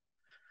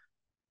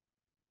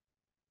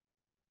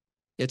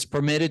 It's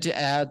permitted to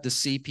add the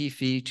CP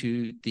fee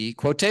to the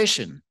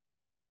quotation.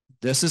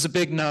 This is a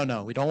big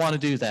no-no. We don't want to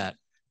do that.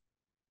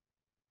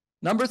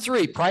 Number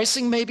 3,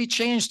 pricing may be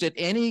changed at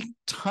any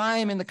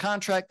time in the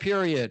contract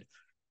period.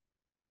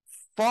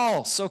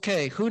 False.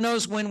 Okay, who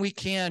knows when we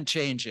can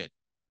change it?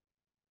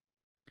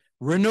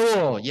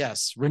 Renewal,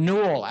 yes,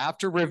 renewal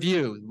after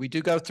review. We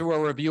do go through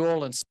a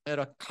review and submit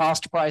a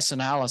cost price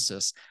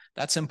analysis.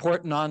 That's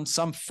important on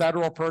some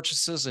federal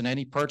purchases and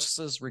any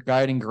purchases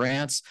regarding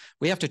grants.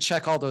 We have to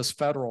check all those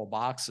federal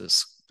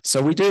boxes.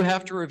 So we do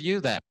have to review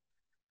that.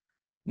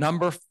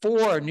 Number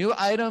 4, new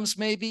items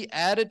may be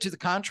added to the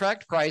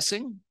contract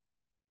pricing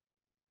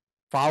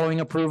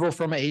following approval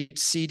from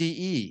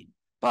HCDE.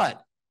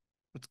 But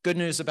the good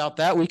news about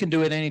that, we can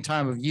do it any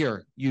time of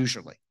year,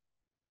 usually.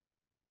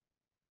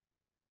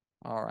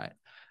 All right.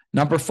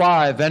 Number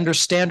 5, vendor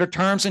standard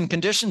terms and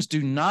conditions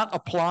do not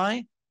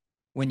apply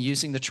when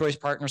using the Choice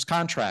Partners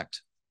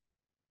contract.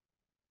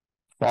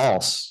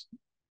 False.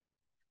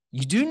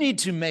 You do need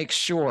to make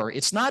sure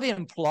it's not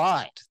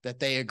implied that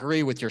they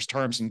agree with your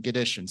terms and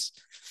conditions.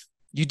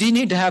 You do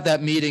need to have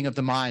that meeting of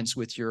the minds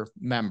with your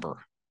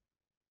member.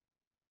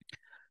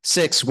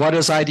 6, what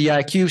does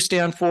IDIQ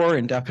stand for?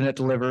 Indefinite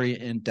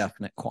delivery,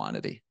 indefinite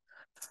quantity.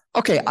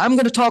 Okay, I'm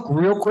going to talk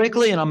real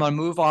quickly and I'm going to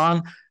move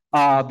on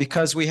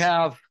because we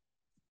have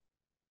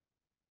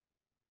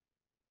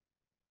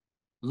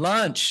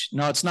lunch.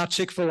 No, it's not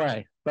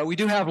Chick-fil-A, but we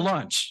do have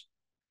lunch.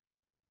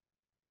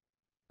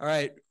 All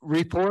right,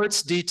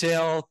 reports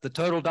detail the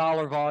total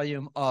dollar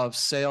volume of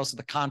sales of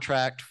the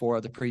contract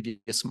for the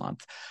previous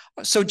month.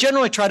 So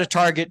generally try to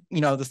target,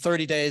 the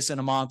 30 days in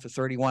a month or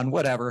 31,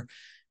 whatever.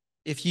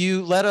 If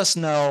you let us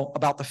know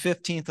about the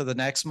 15th of the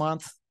next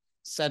month,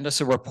 send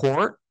us a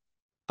report.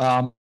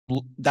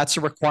 That's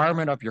a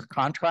requirement of your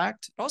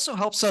contract. It also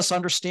helps us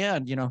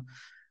understand,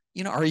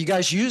 are you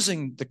guys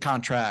using the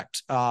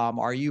contract?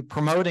 Are you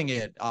promoting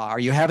it? Are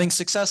you having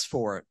success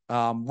for it?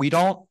 We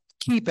don't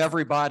keep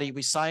everybody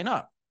we sign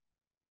up.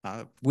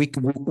 We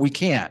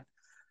can't.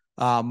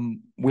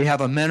 We have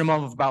a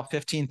minimum of about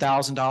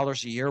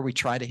 $15,000 a year. We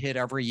try to hit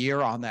every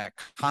year on that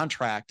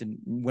contract. And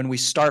when we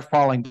start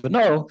falling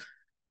below,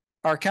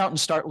 our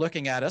accountants start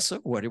looking at us.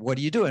 What are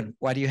you doing?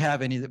 Why do you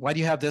have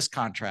this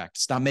contract?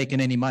 It's not making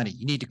any money.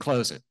 You need to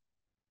close it.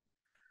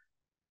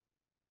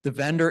 The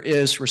vendor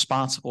is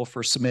responsible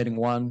for submitting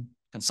one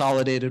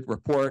consolidated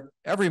report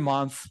every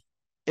month.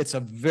 It's a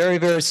very,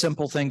 very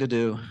simple thing to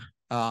do.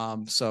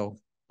 So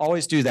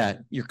always do that.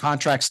 Your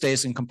contract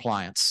stays in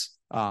compliance.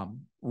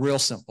 Real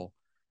simple.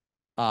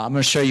 I'm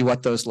going to show you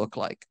what those look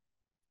like.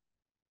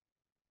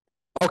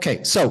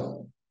 Okay,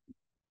 so,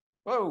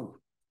 whoa,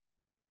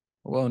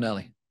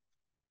 Nelly.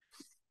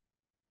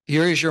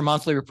 Here is your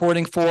monthly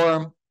reporting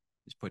form.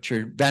 Just put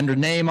your vendor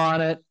name on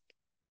it,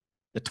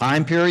 the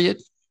time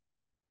period,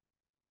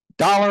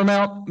 dollar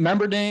amount,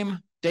 member name,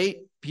 date,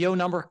 PO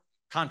number,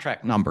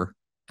 contract number.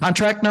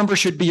 Contract number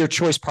should be your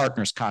Choice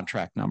Partners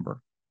contract number.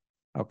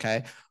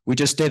 Okay. We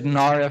just did an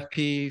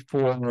RFP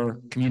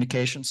for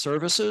communication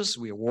services.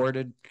 We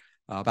awarded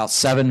about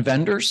 7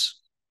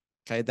 vendors.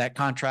 Okay. That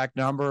contract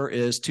number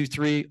is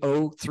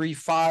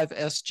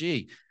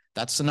 23035SG.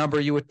 That's the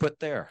number you would put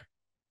there.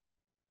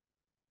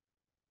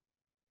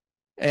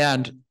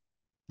 And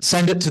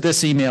send it to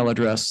this email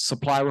address,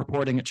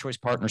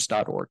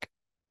 supplyreporting@choicepartners.org.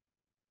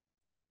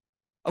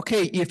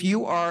 Okay, if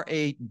you are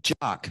a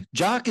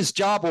JOC is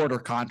job order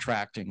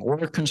contracting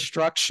or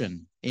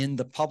construction in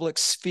the public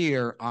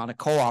sphere on a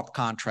co-op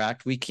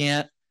contract. We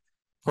can't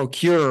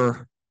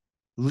procure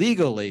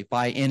legally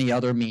by any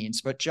other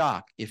means but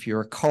JOC if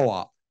you're a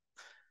co-op.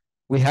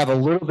 We have a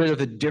little bit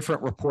of a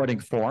different reporting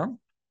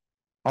form.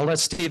 I'll let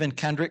Stephen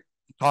Kendrick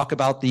talk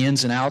about the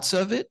ins and outs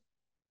of it,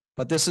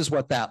 but this is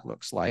what that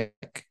looks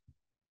like.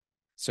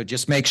 So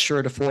just make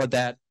sure to forward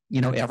that,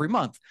 every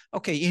month.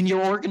 Okay, in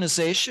your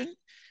organization,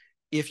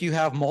 if you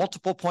have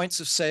multiple points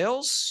of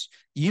sales,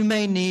 you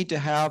may need to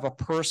have a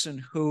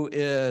person who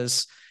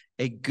is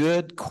a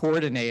good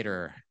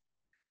coordinator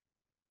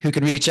who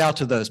can reach out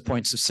to those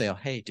points of sale.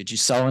 Hey, did you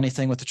sell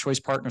anything with the Choice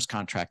Partners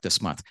contract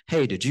this month?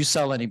 Hey, did you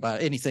sell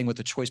anything with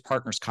the Choice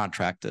Partners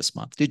contract this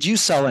month? Did you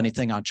sell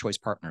anything on Choice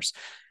Partners?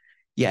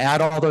 You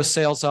add all those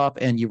sales up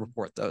and you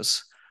report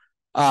those.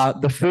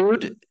 The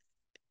food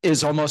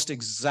is almost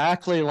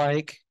exactly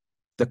like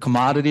the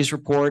commodities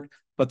report,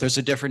 but there's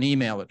a different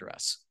email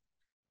address.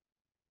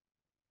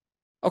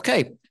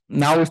 Okay,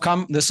 now we've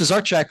come, this is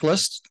our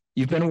checklist.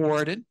 You've been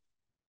awarded.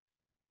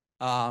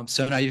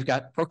 So now you've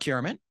got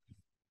procurement.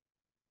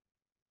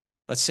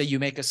 Let's say you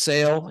make a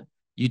sale,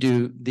 you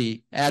do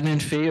the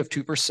admin fee of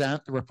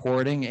 2%, the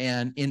reporting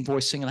and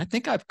invoicing. And I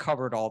think I've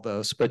covered all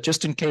those, but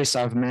just in case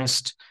I've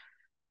missed,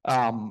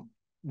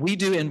 we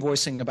do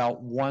invoicing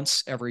about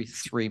once every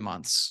 3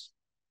 months.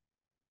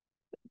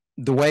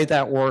 The way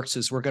that works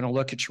is we're going to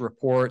look at your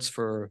reports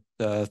for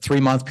the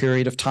 3-month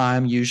period of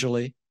time,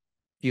 usually.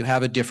 If you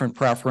have a different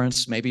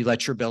preference, maybe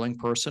let your billing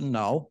person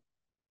know.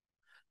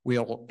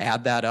 We'll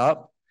add that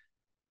up,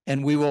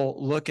 and we will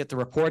look at the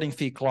reporting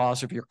fee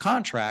clause of your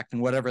contract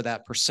and whatever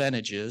that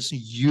percentage is.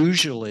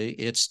 Usually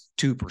it's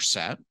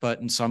 2%,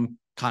 but in some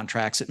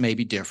contracts it may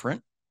be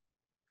different.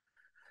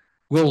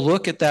 We'll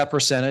look at that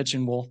percentage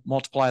and we'll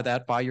multiply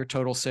that by your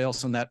total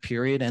sales in that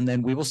period, and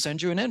then we will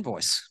send you an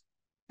invoice.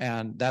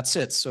 And that's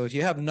it. So if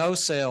you have no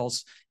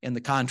sales in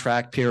the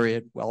contract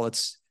period, well,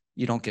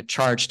 you don't get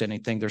charged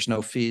anything. There's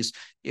no fees.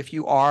 If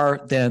you are,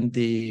 then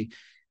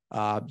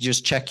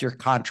just check your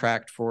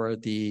contract for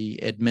the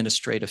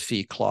administrative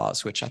fee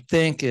clause, which I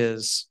think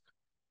is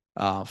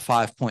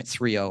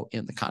 5.30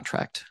 in the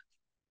contract.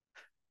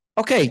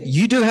 Okay,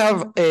 you do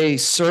have a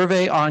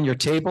survey on your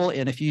table,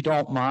 and if you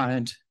don't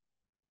mind,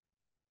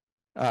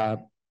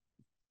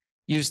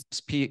 use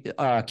this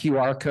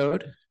QR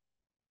code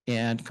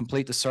and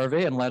complete the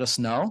survey and let us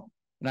know.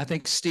 And I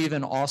think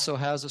Stephen also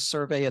has a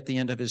survey at the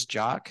end of his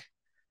jock.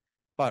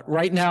 But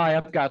right now I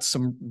have got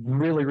some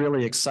really,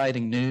 really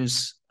exciting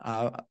news.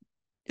 They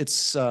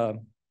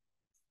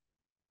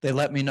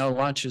let me know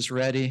lunch is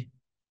ready.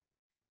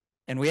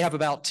 And we have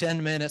about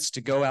 10 minutes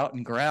to go out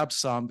and grab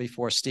some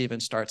before Stephen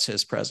starts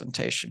his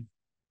presentation.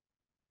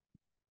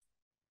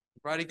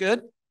 Everybody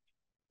good?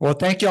 Well,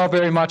 thank you all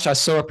very much. I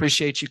so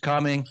appreciate you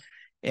coming.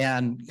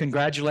 And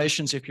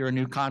congratulations if you're a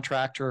new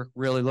contractor.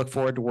 Really look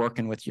forward to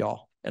working with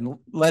y'all. And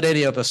let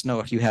any of us know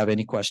if you have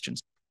any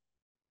questions.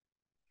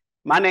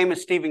 My name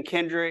is Stephen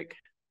Kendrick.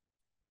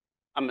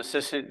 I'm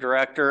Assistant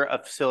Director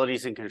of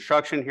Facilities and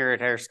Construction here at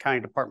Harris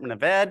County Department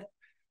of Ed.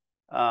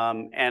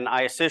 And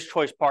I assist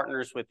Choice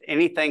Partners with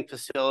anything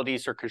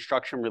facilities or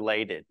construction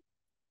related.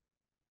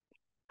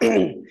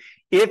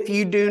 If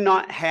you do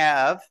not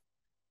have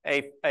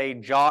a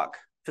JOC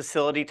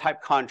facility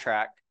type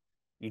contract,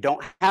 you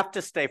don't have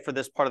to stay for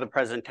this part of the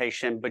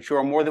presentation, but you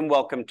are more than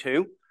welcome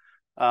to.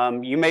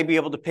 You may be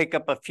able to pick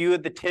up a few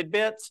of the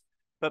tidbits,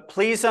 but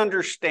please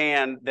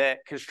understand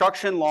that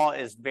construction law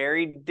is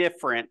very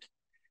different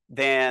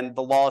than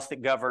the laws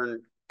that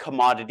govern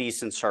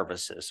commodities and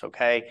services,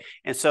 okay?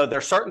 And so there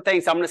are certain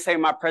things I'm going to say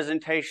in my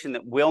presentation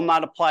that will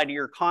not apply to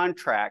your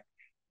contract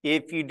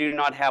if you do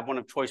not have one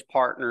of Choice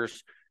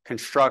Partners'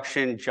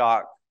 construction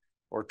JOC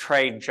or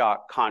trade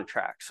JOC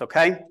contracts,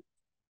 okay? A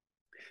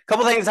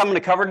couple things I'm going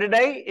to cover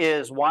today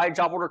is why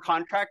job order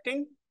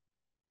contracting,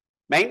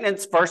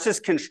 maintenance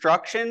versus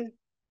construction,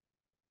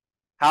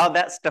 how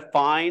that's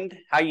defined,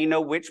 how you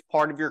know which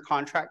part of your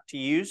contract to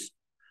use,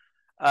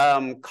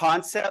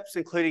 concepts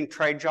including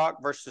trade JOC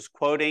versus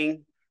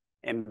quoting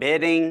and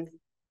bidding,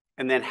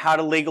 and then how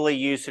to legally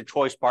use a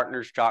Choice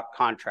Partners JOC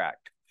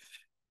contract.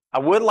 I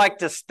would like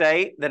to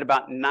state that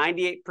about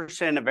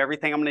 98% of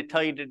everything I'm going to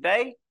tell you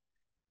today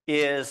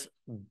is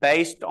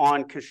based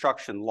on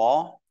construction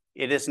law.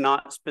 It is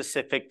not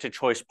specific to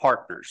Choice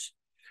Partners.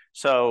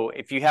 So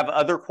if you have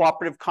other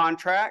cooperative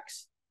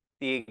contracts,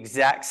 the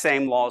exact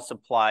same laws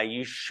apply.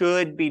 You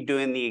should be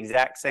doing the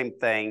exact same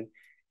thing.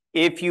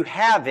 If you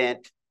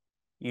haven't,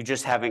 you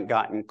just haven't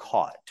gotten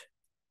caught.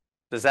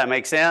 Does that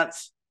make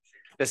sense?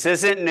 This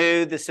isn't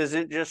new. This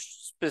isn't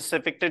just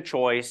specific to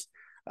Choice.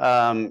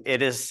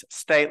 It is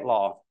state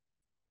law.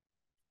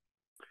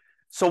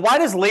 So why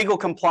does legal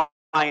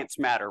compliance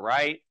matter,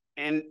 right?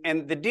 And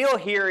the deal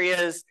here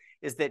is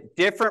that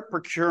different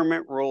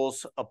procurement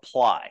rules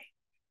apply,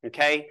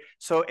 okay?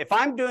 So if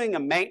I'm doing a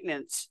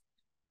maintenance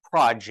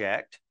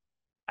project,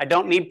 I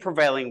don't need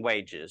prevailing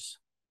wages.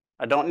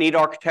 I don't need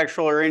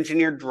architectural or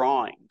engineered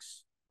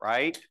drawings,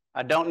 right?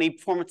 I don't need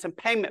performance and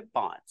payment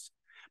bonds.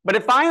 But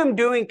if I am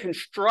doing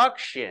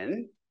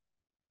construction,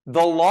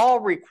 the law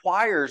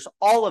requires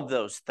all of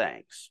those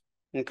things,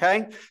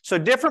 okay? So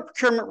different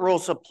procurement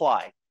rules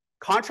apply.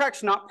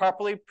 Contracts not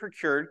properly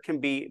procured can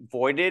be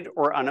voided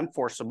or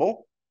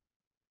unenforceable.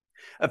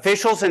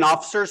 Officials and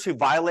officers who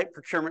violate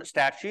procurement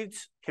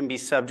statutes can be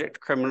subject to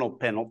criminal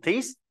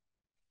penalties.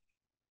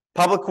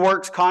 Public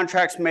works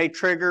contracts may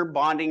trigger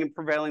bonding and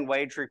prevailing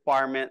wage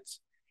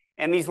requirements.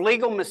 And these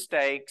legal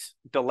mistakes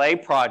delay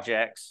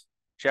projects,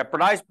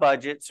 jeopardize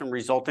budgets, and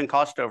result in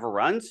cost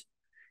overruns,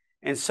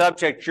 and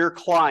subject your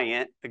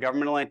client, the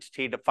governmental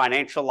entity, to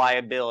financial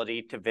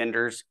liability to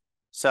vendors,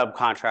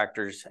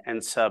 subcontractors,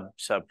 and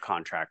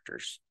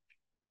subcontractors.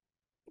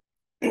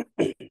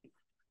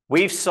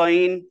 We've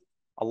seen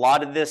a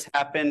lot of this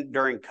happen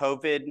during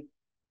COVID.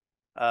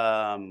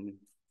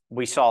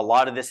 We saw a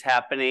lot of this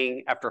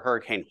happening after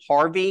Hurricane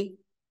Harvey,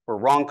 where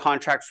wrong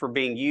contracts were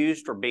being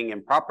used or being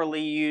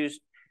improperly used.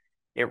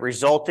 It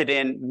resulted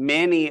in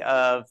many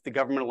of the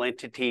governmental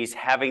entities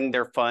having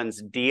their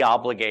funds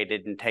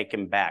de-obligated and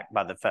taken back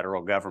by the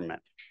federal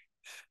government.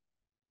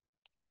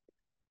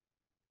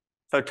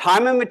 So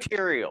time and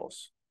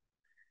materials.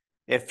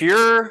 If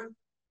you're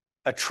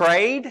a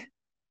trade,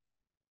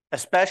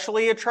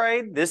 especially a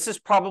trade, this is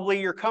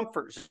probably your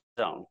comfort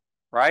zone,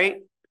 right?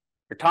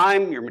 Your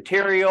time, your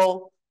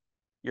material,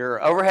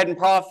 your overhead and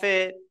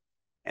profit,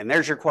 and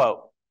there's your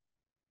quote.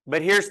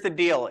 But here's the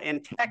deal.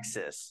 In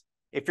Texas,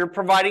 if you're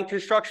providing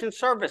construction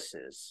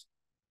services,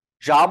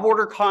 job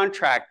order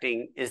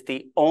contracting is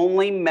the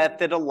only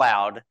method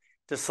allowed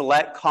to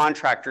select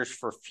contractors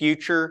for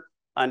future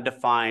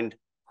undefined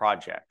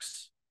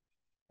projects.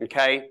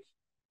 Okay?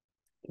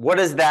 What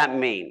does that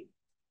mean?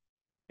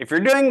 If you're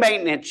doing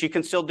maintenance, you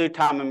can still do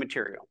time and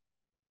material.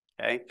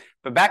 Okay?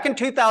 But back in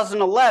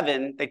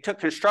 2011, they took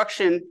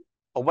construction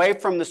away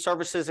from the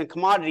services and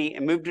commodity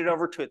and moved it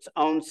over to its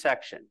own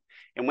section.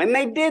 And when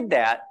they did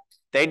that,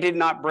 they did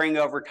not bring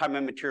over time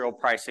and material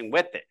pricing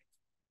with it.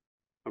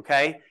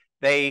 Okay?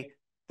 They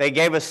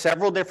gave us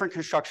several different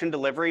construction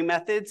delivery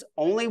methods.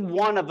 Only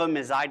one of them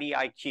is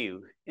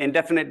IDIQ,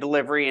 indefinite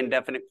delivery,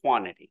 indefinite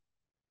quantity.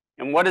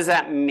 And what does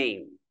that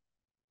mean?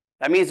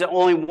 That means that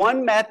only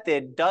one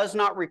method does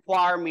not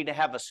require me to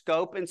have a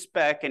scope and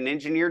spec and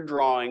engineered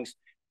drawings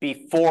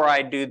before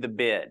I do the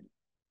bid.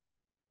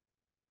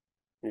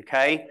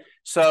 Okay,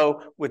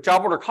 so with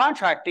job order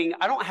contracting,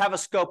 I don't have a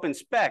scope and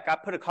spec. I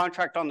put a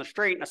contract on the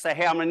street and I say,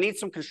 hey, I'm gonna need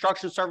some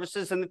construction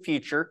services in the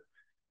future.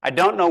 I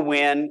don't know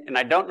when, and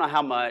I don't know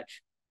how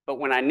much, but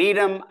when I need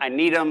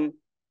them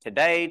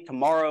today,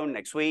 tomorrow,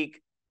 next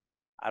week.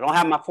 I don't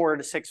have my 4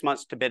 to 6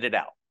 months to bid it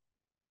out.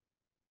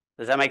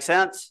 Does that make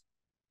sense?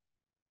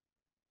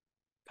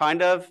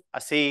 Kind of. I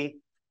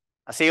see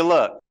a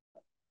look.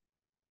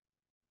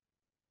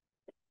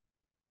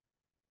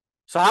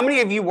 So how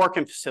many of you work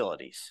in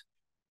facilities?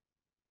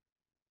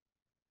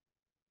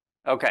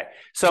 Okay,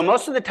 so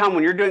most of the time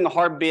when you're doing a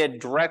hard bid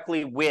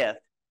directly with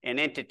an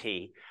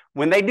entity,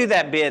 when they do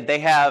that bid, they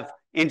have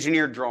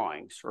engineered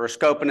drawings or a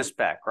scope and a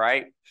spec,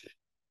 right?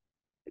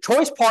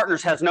 Choice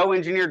Partners has no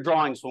engineered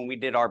drawings when we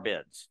did our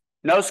bids,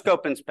 no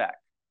scope and spec.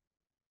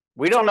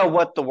 We don't know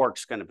what the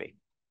work's going to be.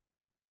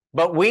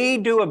 But we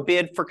do a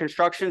bid for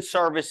construction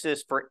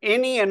services for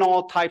any and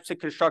all types of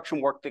construction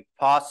work that could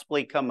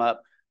possibly come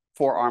up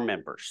for our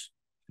members.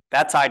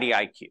 That's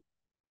IDIQ.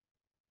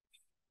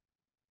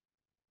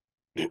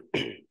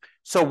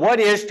 So what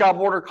is job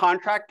order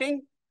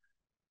contracting?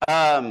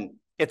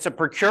 It's a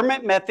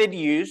procurement method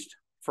used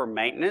for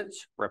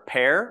maintenance,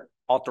 repair,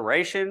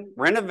 alteration,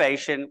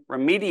 renovation,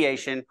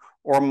 remediation,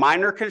 or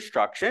minor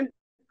construction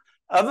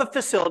of a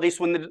facilities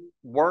when the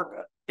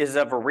work is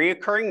of a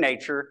reoccurring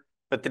nature,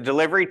 but the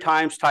delivery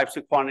times, types,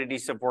 and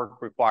quantities of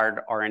work required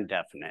are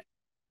indefinite.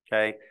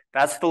 Okay,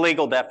 that's the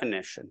legal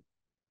definition.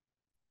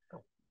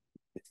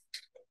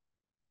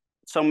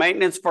 So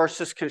maintenance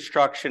versus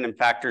construction and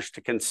factors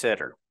to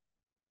consider.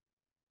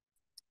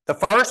 The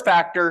first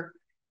factor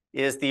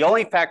is the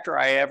only factor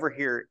I ever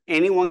hear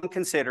anyone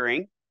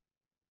considering,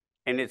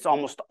 and it's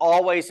almost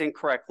always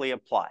incorrectly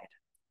applied.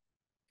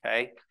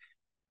 Okay,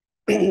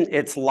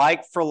 it's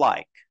like for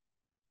like.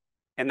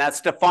 And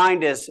that's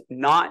defined as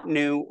not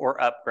new or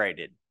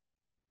upgraded.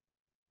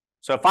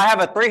 So if I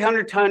have a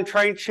 300-ton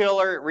train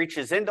chiller, it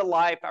reaches into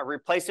life, I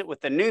replace it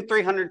with a new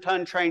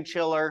 300-ton train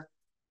chiller.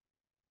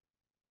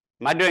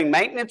 Am I doing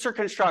maintenance or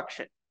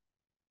construction?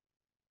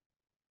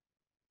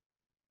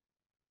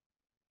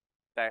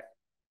 Okay.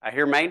 I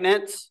hear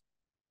maintenance.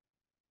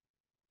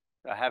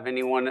 Do I have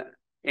anyone,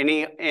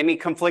 any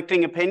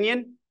conflicting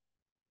opinion?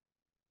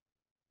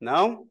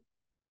 No?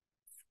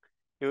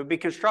 It would be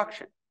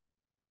construction.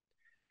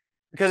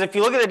 Because if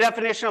you look at the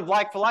definition of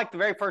like for like, the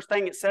very first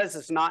thing it says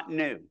is not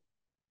new.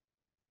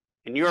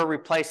 And you are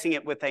replacing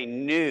it with a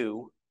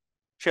new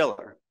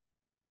chiller.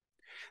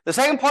 The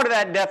second part of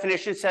that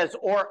definition says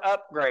or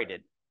upgraded.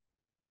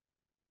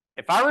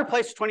 If I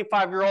replace a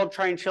 25-year-old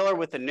train chiller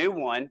with a new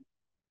one,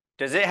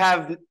 does it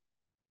have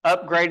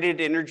upgraded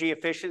energy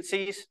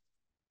efficiencies?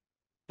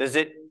 Does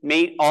it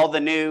meet all the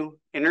new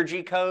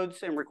energy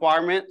codes and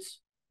requirements?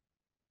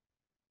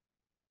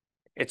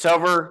 It's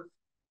over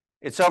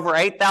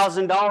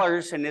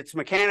 $8,000 and it's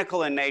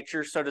mechanical in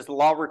nature. So does the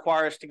law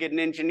require us to get an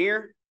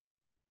engineer?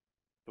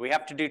 Do we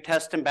have to do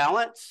test and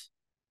balance?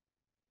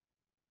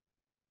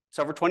 It's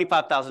over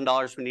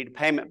 $25,000, we need a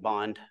payment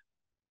bond.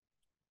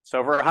 It's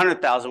over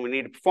 $100,000, we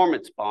need a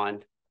performance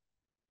bond.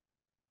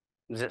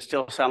 Does it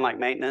still sound like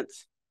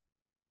maintenance?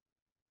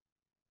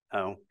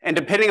 Oh, and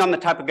depending on the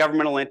type of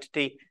governmental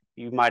entity,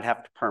 you might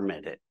have to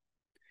permit it.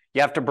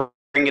 You have to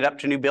bring it up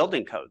to new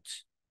building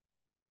codes.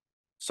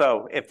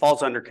 So it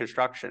falls under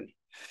construction.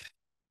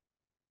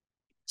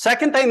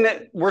 Second thing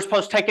that we're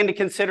supposed to take into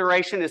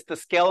consideration is the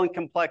scale and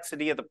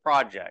complexity of the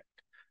project.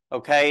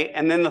 Okay,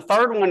 and then the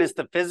third one is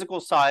the physical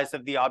size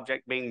of the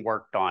object being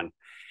worked on.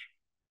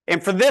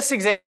 And for this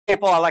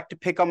example, I like to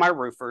pick on my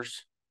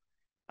roofers.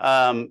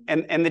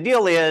 And the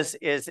deal is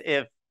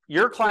if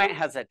your client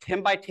has a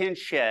 10 by 10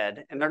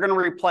 shed and they're going to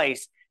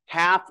replace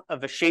half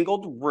of a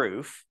shingled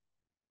roof,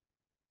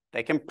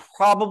 they can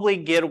probably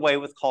get away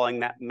with calling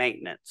that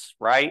maintenance,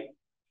 right?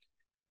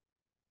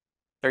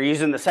 They're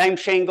using the same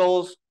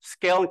shingles,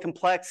 scale and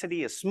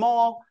complexity is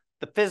small,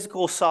 the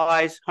physical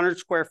size, 100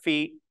 square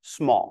feet,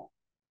 small.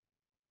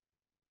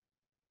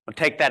 I'll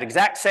take that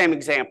exact same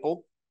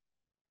example,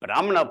 but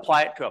I'm going to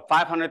apply it to a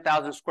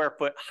 500,000 square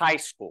foot high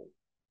school.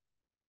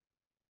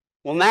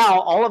 Well, now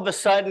all of a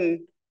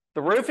sudden,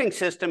 the roofing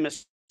system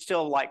is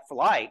still like for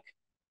like,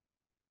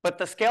 but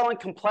the scale and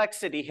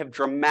complexity have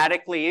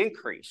dramatically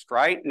increased,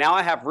 right? Now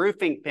I have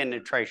roofing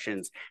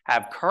penetrations, I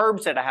have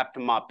curbs that I have to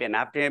mop in, I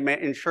have to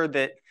ensure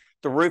that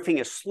the roofing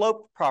is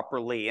sloped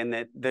properly and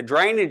that the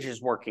drainage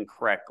is working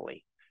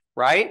correctly,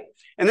 right?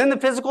 And then the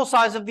physical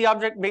size of the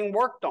object being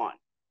worked on.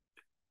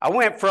 I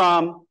went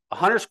from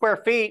 100 square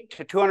feet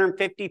to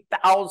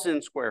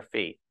 250,000 square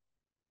feet.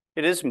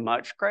 It is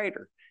much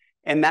greater.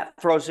 And that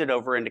throws it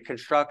over into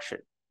construction.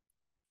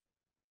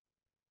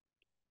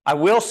 I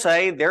will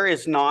say there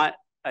is not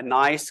a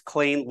nice,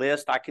 clean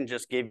list I can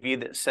just give you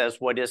that says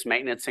what is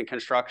maintenance and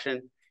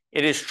construction.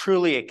 It is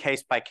truly a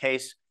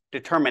case-by-case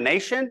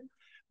determination,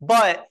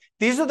 but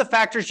these are the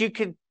factors you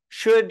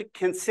should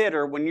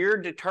consider when you're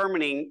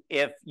determining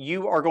if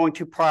you are going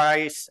to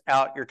price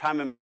out your time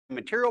and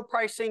material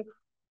pricing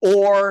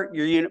or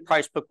your unit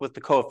price book with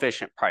the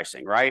coefficient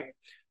pricing, right?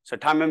 So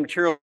time and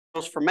materials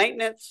for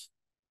maintenance,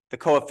 the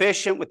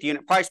coefficient with the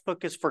unit price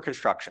book is for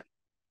construction.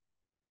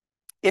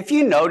 If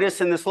you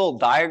notice in this little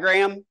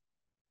diagram,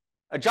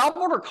 a job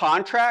order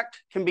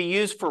contract can be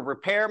used for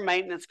repair,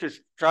 maintenance,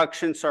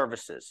 construction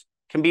services,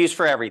 can be used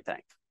for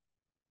everything.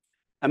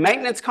 A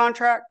maintenance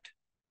contract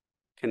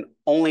can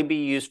only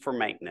be used for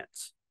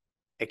maintenance.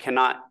 It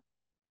cannot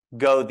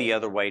go the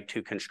other way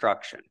to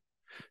construction.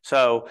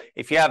 So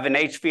if you have an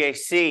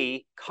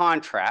HVAC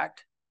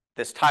contract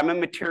that's time and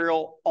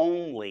material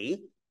only,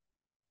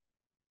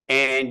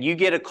 and you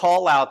get a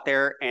call out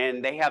there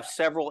and they have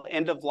several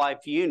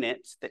end-of-life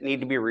units that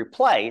need to be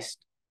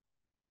replaced,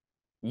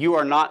 you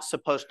are not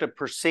supposed to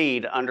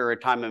proceed under a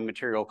time and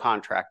material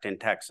contract in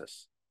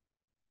Texas.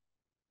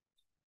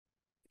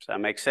 Does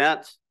that make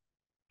sense?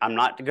 I'm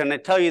not going to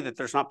tell you that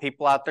there's not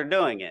people out there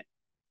doing it.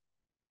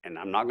 And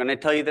I'm not going to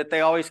tell you that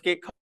they always get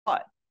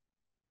caught.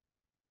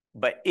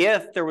 But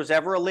if there was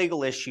ever a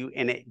legal issue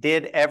and it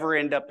did ever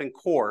end up in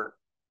court,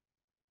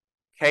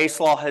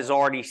 case law has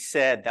already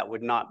said that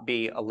would not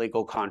be a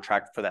legal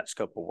contract for that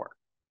scope of work.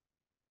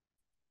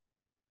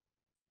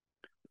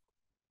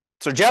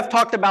 So Jeff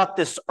talked about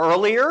this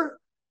earlier,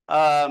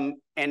 and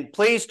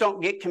please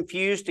don't get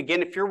confused.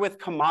 Again, if you're with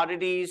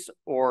commodities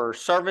or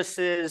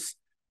services,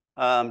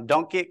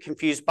 don't get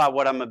confused by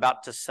what I'm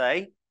about to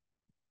say.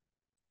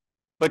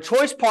 But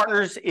Choice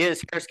Partners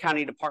is Harris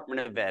County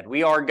Department of Ed.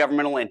 We are a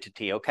governmental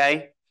entity,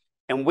 okay?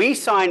 And we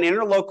sign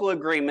interlocal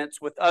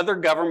agreements with other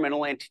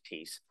governmental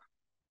entities.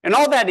 And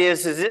all that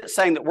is it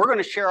saying that we're going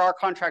to share our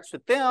contracts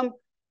with them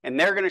and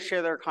they're going to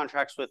share their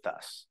contracts with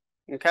us,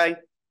 okay?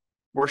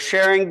 We're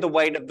sharing the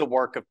weight of the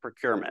work of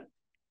procurement.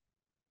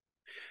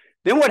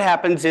 Then what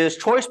happens is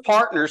Choice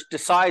Partners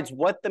decides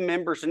what the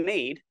members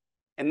need,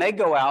 and they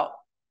go out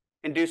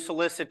and do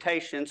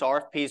solicitations,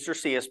 RFPs or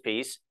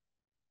CSPs,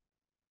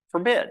 for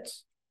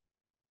bids.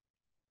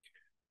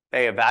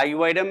 They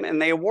evaluate them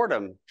and they award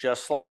them,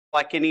 just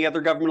like any other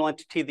governmental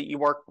entity that you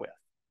work with.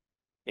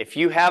 If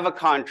you have a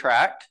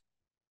contract,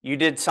 you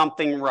did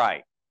something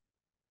right,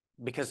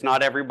 because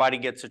not everybody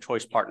gets a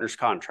Choice Partners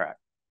contract.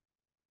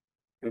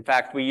 In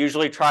fact, we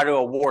usually try to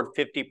award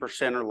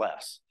 50% or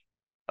less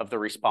of the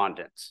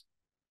respondents.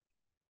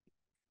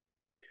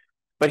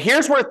 But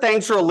here's where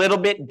things are a little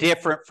bit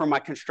different for my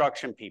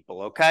construction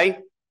people, okay?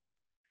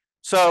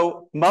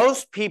 So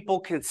most people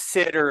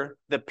consider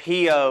the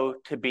PO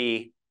to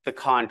be the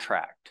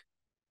contract.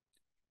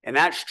 And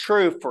that's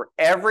true for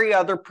every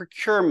other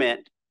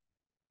procurement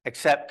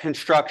except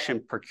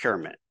construction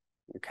procurement,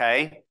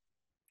 okay?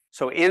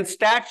 So in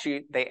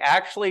statute, they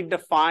actually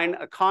define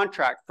a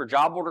contract for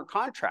job order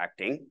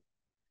contracting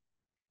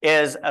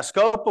as a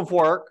scope of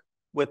work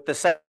with the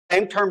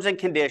same terms and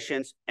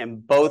conditions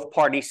and both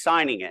parties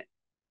signing it.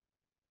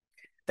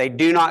 They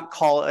do not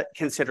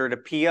consider it a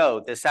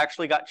PO. This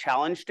actually got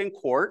challenged in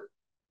court.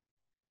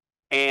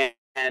 And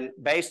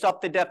based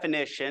off the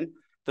definition,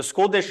 the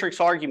school district's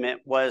argument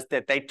was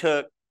that they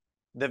took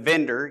the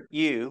vendor,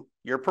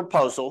 your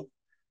proposal,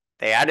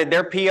 they added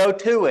their PO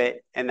to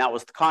it, and that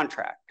was the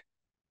contract.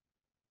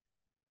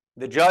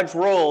 The judge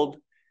ruled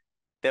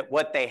that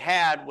what they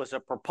had was a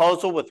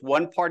proposal with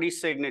one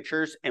party's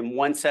signatures and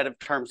one set of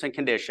terms and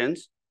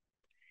conditions.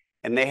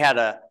 And they had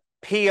a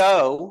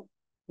PO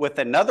with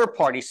another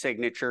party's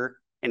signature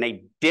and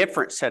a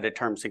different set of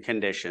terms and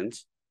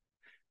conditions.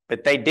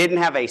 But they didn't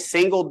have a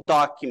single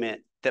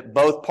document that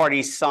both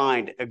parties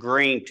signed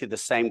agreeing to the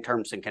same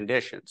terms and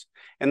conditions.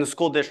 And the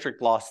school district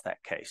lost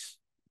that case.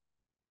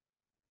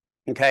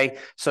 Okay,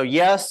 so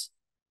yes,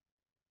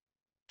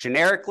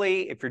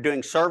 generically, if you're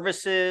doing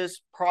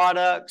services,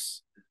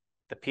 products,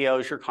 the PO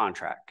is your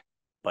contract.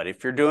 But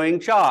if you're doing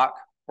jock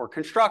or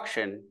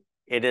construction,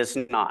 it is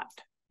not.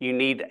 You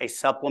need a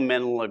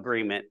supplemental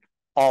agreement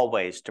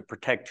always to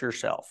protect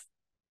yourself.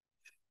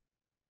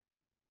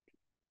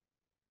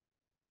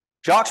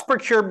 Jock's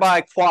procured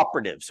by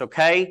cooperatives,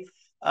 okay?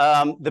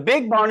 The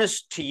big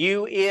bonus to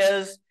you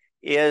is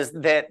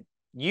that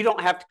you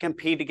don't have to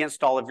compete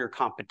against all of your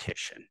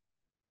competition.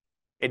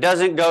 It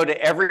doesn't go to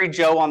every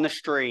Joe on the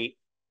street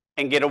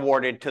and get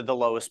awarded to the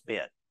lowest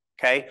bid,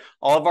 okay?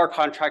 All of our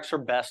contracts are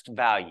best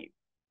value,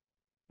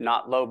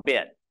 not low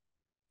bid.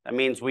 That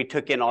means we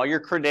took in all your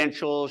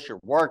credentials, your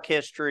work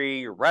history,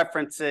 your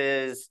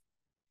references,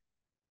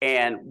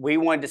 and we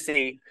wanted to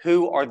see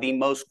who are the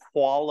most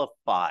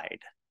qualified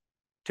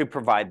to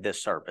provide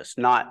this service,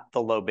 not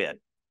the low bid.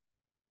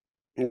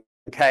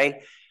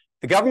 Okay?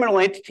 The governmental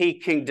entity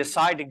can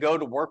decide to go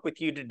to work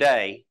with you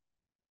today,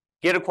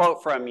 get a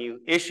quote from you,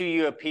 issue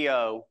you a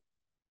PO,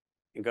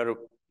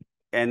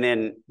 and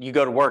then you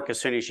go to work as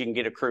soon as you can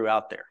get a crew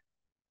out there.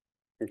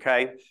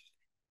 Okay?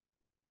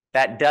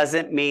 That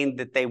doesn't mean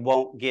that they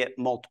won't get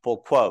multiple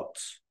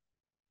quotes.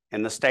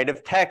 In the state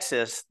of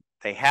Texas,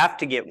 they have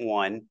to get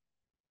one,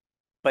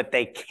 but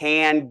they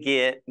can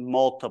get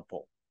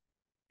multiple.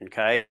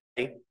 Okay?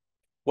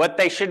 What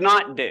they should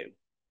not do,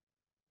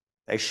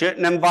 they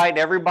shouldn't invite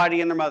everybody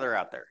and their mother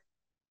out there.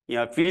 You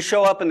know, if you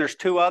show up and there's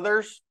 2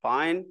 others,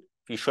 fine.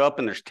 If you show up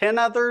and there's 10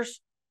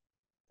 others,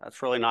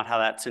 that's really not how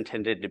that's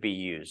intended to be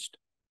used.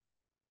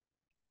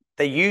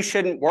 That you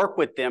shouldn't work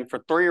with them for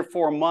 3 or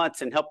 4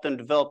 months and help them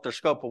develop their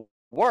scope of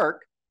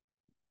work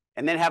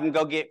and then have them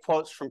go get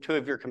quotes from 2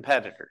 of your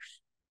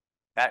competitors.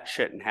 That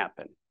shouldn't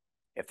happen.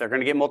 If they're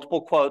going to get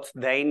multiple quotes,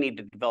 they need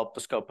to develop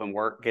the scope and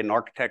work, get an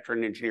architect or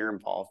an engineer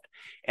involved,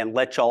 and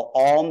let y'all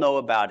all know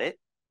about it.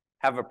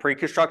 Have a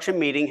pre-construction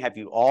meeting, have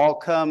you all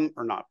come,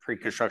 or not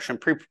pre-construction,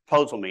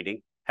 pre-proposal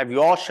meeting, have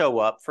you all show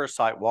up for a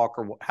site walk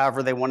or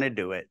however they want to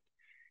do it.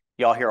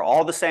 Y'all hear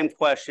all the same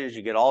questions,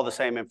 you get all the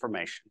same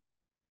information.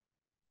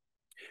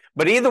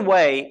 But either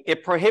way,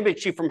 it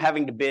prohibits you from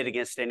having to bid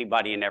against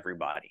anybody and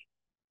everybody.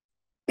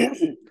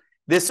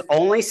 This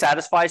only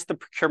satisfies the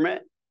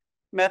procurement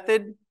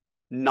method,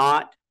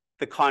 not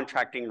the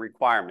contracting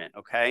requirement,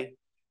 okay?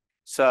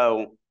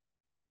 So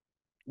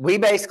we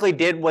basically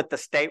did what the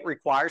state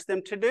requires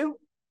them to do,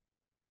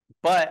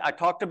 but I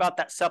talked about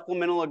that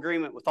supplemental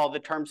agreement with all the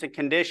terms and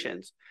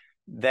conditions.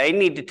 They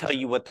need to tell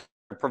you what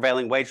the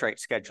prevailing wage rate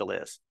schedule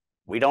is.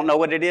 We don't know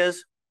what it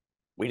is.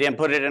 We didn't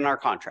put it in our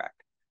contract.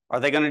 Are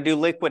they going to do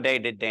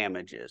liquidated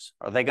damages?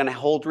 Are they going to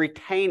hold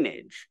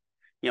retainage?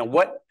 You know,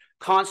 what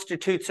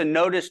constitutes a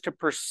notice to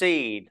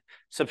proceed,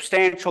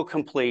 substantial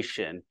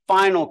completion,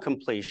 final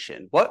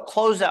completion? What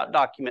closeout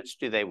documents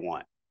do they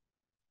want?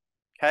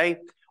 Okay,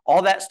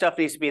 all that stuff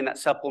needs to be in that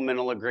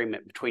supplemental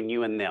agreement between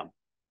you and them.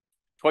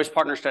 Choice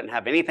Partners doesn't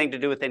have anything to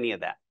do with any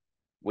of that.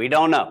 We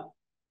don't know.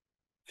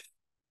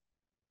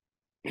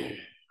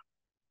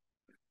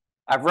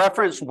 I've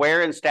referenced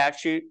where in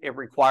statute it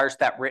requires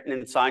that written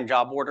and signed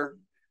job order.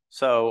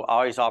 So I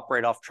always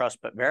operate off trust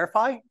but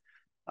verify.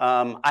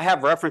 I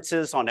have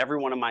references on every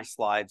one of my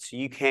slides, so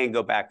you can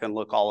go back and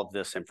look all of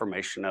this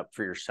information up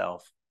for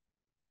yourself.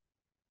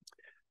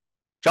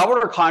 Job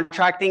order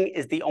contracting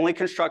is the only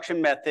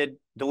construction method,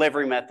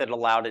 delivery method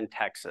allowed in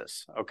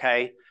Texas,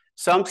 okay?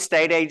 Some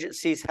state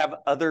agencies have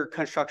other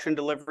construction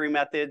delivery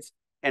methods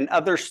and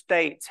other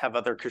states have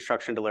other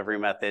construction delivery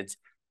methods.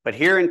 But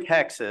here in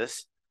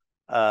Texas,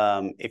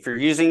 if you're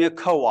using a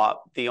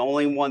co-op, the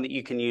only one that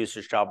you can use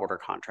is job order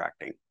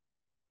contracting.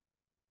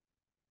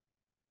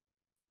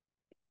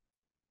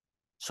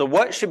 So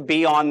what should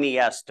be on the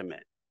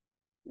estimate?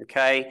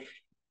 Okay,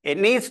 it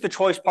needs the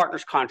Choice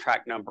Partners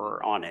contract number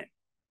on it.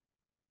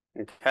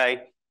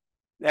 Okay,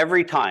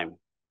 every time.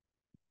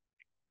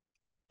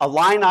 A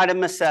line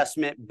item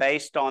assessment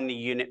based on the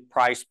unit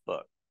price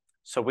book.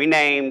 So we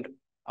named,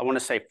 I want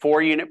to say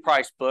 4 unit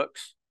price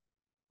books: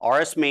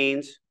 RS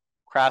Means,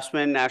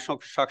 Craftsman National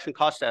Construction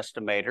Cost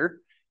Estimator,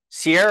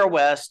 Sierra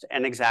West,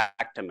 and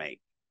Xactimate.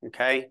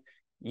 Okay,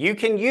 you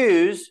can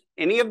use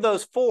any of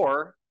those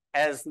 4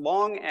 as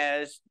long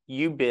as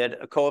you bid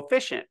a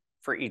coefficient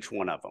for each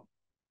one of them.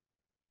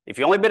 If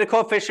you only bid a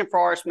coefficient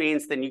for RS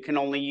Means, then you can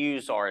only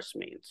use RS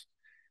Means.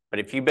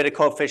 But if you bid a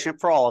coefficient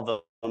for all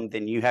of them,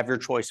 then you have your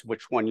choice of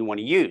which one you want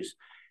to use.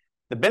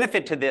 The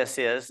benefit to this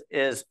is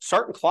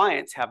certain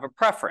clients have a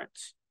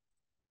preference.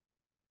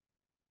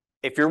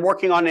 If you're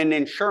working on an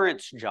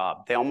insurance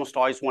job, they almost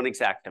always want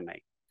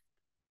Xactimate.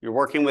 You're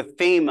working with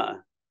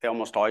FEMA, they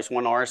almost always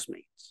want RS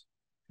Means.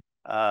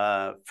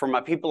 For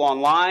my people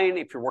online,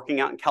 if you're working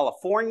out in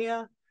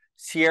California,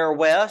 Sierra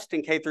West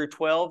and K through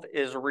 12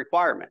 is a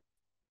requirement.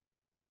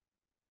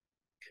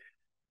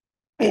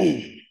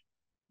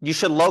 You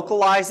should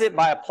localize it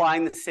by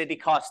applying the city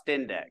cost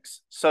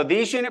index. So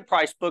these unit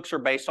price books are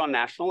based on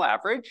national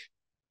average.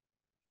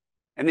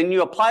 And then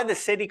you apply the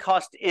city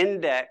cost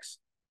index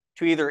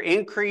to either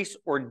increase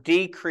or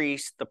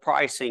decrease the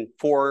pricing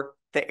for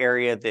the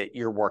area that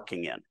you're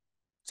working in.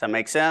 Does that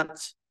make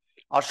sense?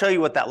 I'll show you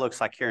what that looks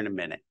like here in a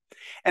minute.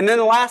 And then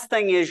the last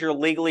thing is your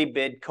legally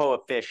bid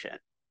coefficient.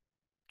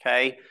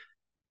 Okay.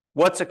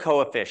 What's a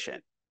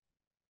coefficient?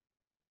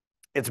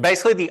 It's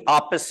basically the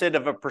opposite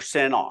of a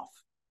percent off.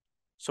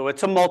 So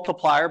it's a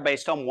multiplier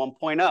based on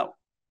 1.0.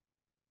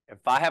 If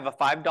I have a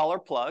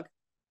 $5 plug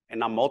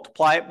and I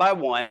multiply it by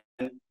 1,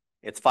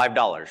 it's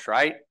 $5,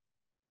 right?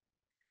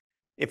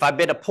 If I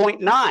bid a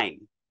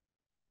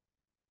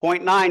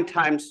 0.9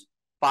 times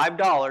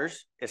 $5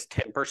 is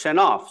 10%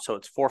 off, so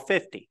it's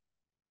 $4.50. If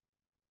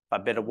I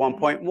bid a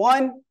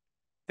 1.1,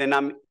 then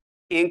I'm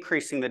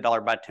increasing the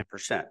dollar by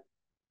 10%.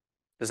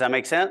 Does that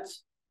make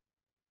sense?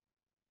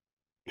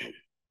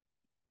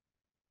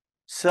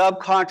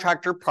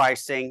 Subcontractor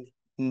pricing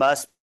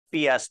must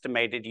be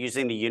estimated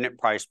using the unit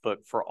price book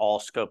for all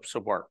scopes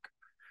of work.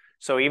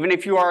 So even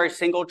if you are a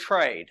single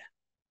trade,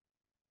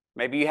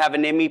 maybe you have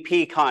an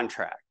MEP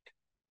contract,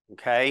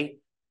 okay?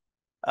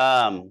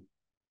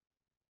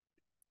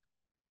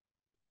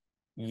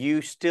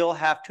 You still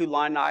have to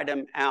line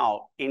item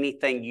out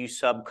anything you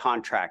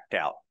subcontract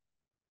out.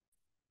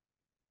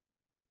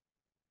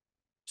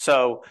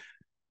 So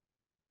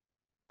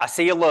I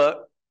see a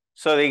look.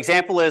 So the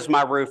example is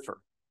my roofer.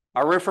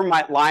 My roofer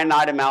might line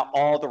item out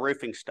all the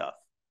roofing stuff,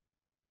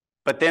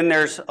 but then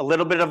there's a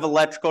little bit of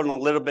electrical and a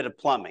little bit of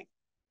plumbing.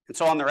 And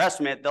so on their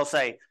estimate, they'll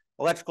say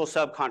electrical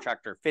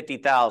subcontractor,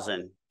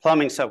 50,000,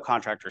 plumbing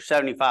subcontractor,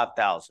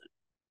 75,000.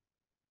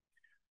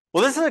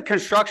 Well, this is a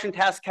construction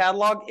task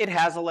catalog. It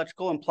has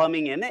electrical and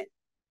plumbing in it.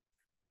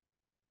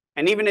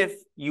 And even if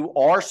you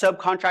are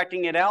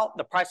subcontracting it out,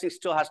 the pricing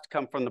still has to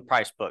come from the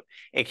price book.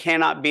 It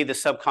cannot be the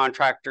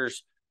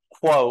subcontractor's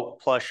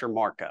quote plus your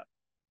markup.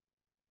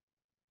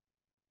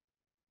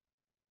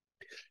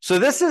 So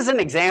this is an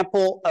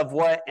example of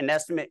what an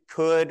estimate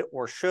could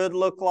or should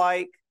look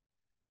like.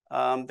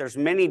 There's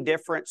many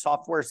different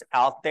softwares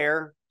out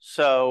there.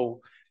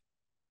 So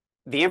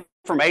the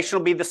information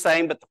will be the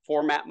same, but the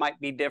format might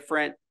be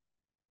different.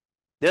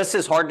 This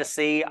is hard to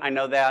see. I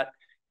know that.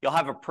 You'll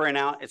have a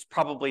printout. It's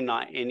probably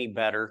not any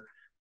better.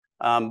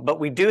 But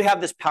we do have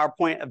this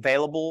PowerPoint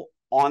available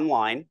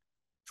online,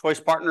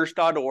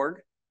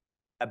 choicepartners.org,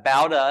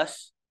 about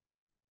us,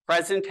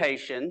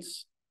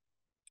 presentations,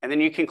 and then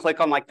you can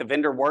click on like the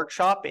vendor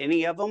workshop,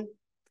 any of them,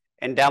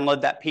 and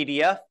download that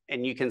PDF,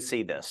 and you can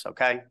see this,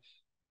 okay?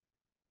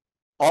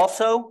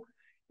 Also,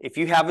 if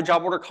you have a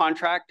job order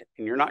contract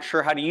and you're not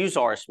sure how to use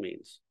RS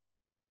means,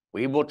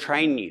 we will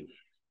train you.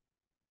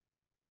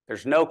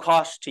 There's no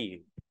cost to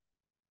you.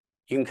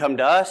 You can come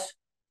to us,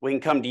 we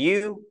can come to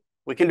you,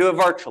 we can do it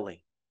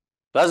virtually.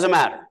 Doesn't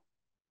matter.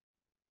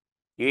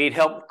 You need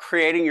help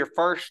creating your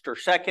first or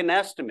second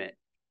estimate,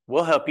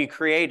 we'll help you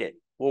create it.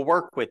 We'll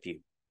work with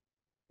you.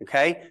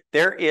 Okay?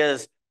 There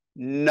is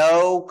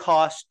no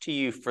cost to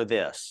you for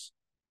this.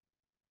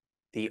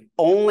 The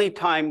only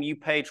time you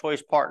pay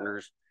Choice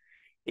Partners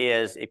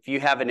is if you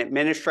have an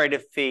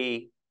administrative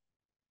fee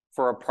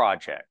for a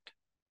project.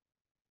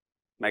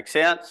 Make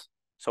sense?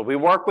 So we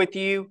work with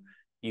you.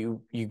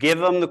 You give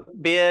them the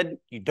bid.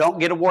 You don't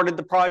get awarded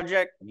the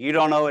project. You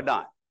don't owe a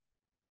dime.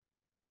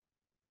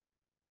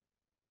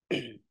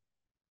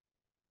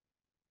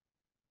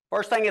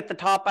 First thing at the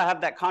top, I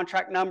have that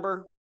contract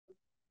number.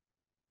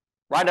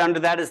 Right under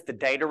that is the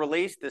data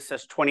release. This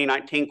says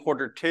 2019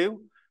 Q2.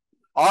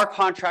 Our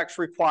contracts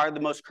require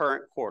the most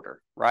current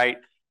quarter, right?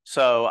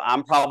 So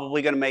I'm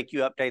probably going to make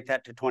you update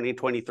that to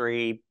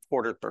 2023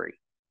 Q3.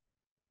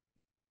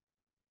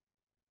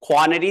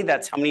 Quantity,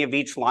 that's how many of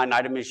each line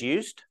item is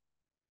used.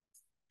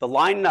 The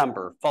line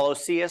number follows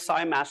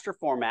CSI master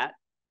format.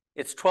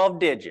 It's 12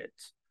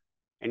 digits.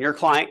 And your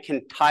client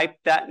can type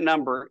that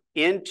number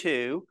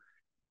into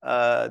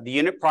the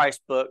unit price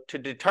book to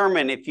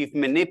determine if you've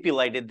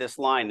manipulated this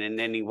line in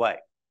any way.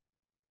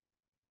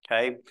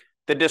 Okay.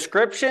 The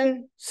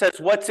description says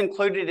what's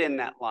included in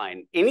that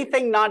line.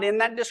 Anything not in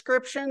that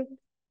description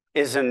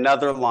is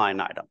another line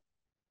item.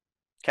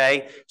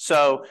 Okay.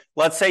 So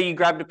let's say you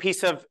grabbed a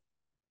piece of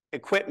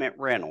equipment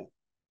rental.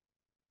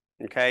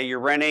 Okay. You're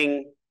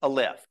renting a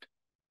lift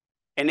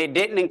and it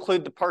didn't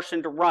include the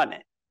person to run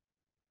it.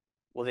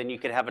 Well, then you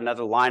could have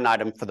another line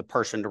item for the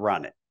person to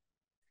run it.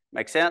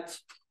 Make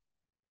sense?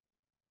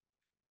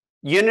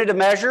 Unit of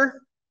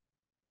measure.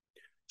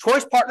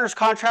 Choice Partners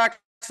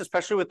contracts,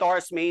 especially with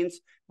RS means,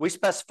 we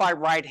specify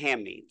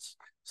right-hand means.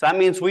 So that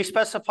means we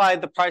specify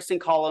the pricing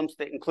columns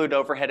that include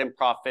overhead and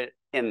profit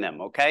in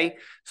them, okay?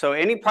 So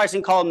any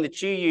pricing column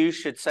that you use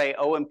should say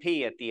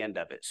O&P at the end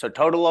of it. So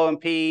total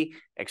O&P,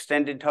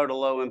 extended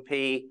total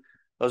O&P,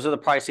 those are the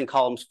pricing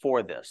columns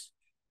for this.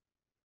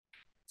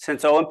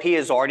 Since O&P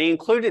is already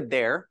included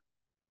there,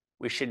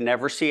 we should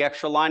never see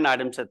extra line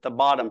items at the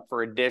bottom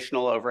for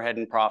additional overhead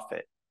and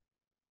profit.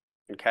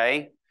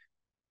 Okay,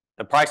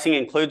 the pricing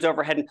includes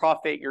overhead and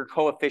profit. Your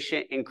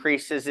coefficient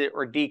increases it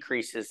or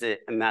decreases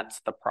it, and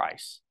that's the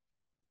price.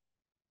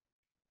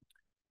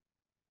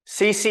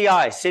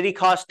 CCI, City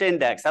Cost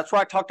Index. That's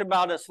where I talked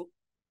about us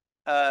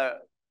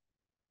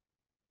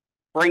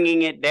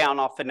bringing it down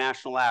off the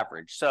national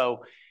average.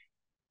 So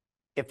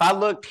if I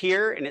looked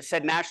here and it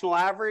said national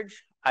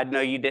average, I'd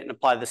know you didn't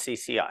apply the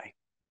CCI.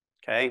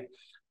 Okay,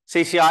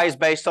 CCI is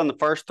based on the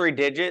first 3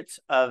 digits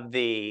of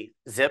the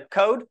zip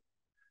code.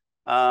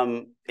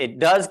 It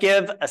does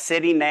give a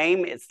city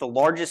name. It's the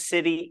largest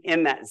city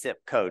in that zip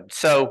code.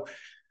 So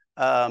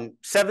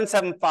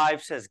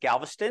 775 says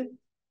Galveston,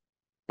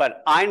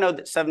 but I know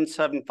that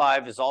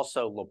 775 is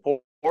also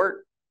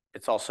LaPorte.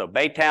 It's also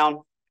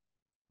Baytown.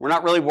 We're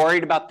not really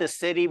worried about this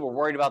city. We're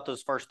worried about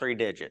those first 3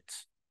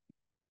 digits.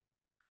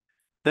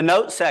 The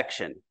note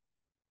section,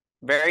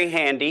 very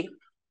handy.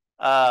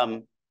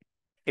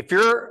 If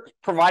you're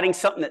providing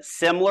something that's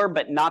similar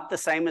but not the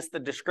same as the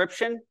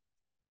description,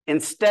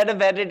 instead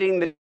of editing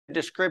the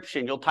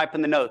description, you'll type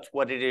in the notes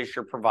what it is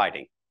you're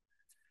providing.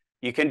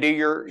 You can do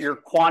your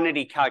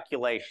quantity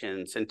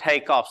calculations and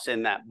takeoffs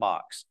in that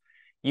box.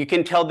 You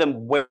can tell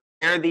them where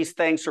these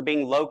things are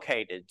being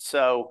located.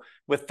 So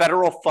with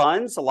federal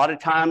funds, a lot of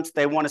times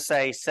they want to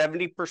say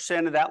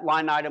 70% of that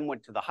line item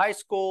went to the high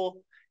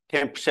school,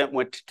 10%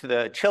 went to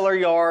the chiller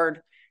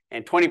yard,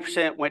 and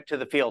 20% went to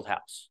the field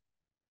house.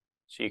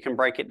 So you can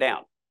break it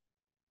down.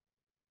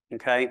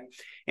 Okay.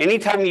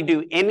 Anytime you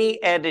do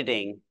any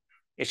editing,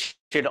 it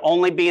should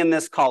only be in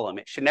this column.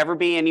 It should never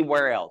be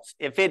anywhere else.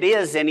 If it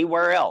is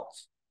anywhere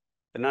else,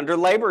 then under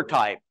labor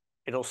type,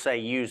 it'll say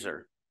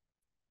user.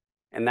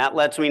 And that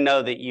lets me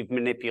know that you've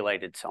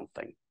manipulated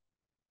something.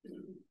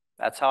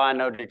 That's how I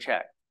know to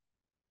check.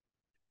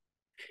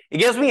 It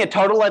gives me a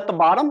total at the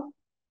bottom,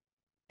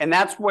 and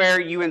that's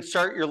where you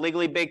insert your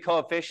legally big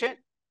coefficient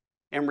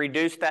and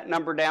reduce that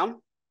number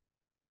down.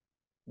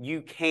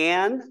 You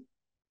can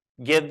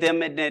give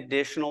them an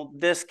additional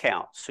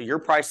discount. So your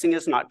pricing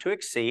is not to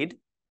exceed.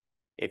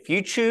 If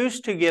you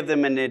choose to give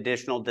them an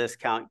additional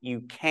discount,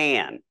 you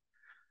can.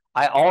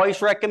 I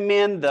always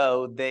recommend,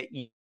 though, that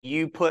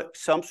you put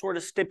some sort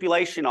of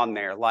stipulation on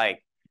there,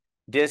 like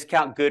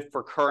discount good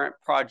for current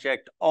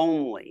project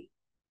only,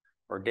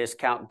 or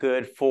discount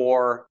good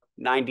for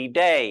 90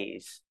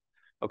 days,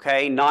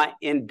 okay? Not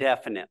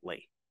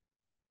indefinitely.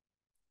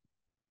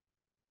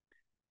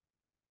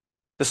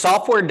 The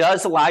software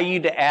does allow you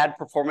to add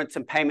performance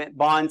and payment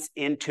bonds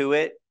into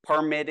it,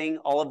 permitting,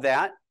 all of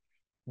that,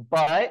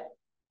 but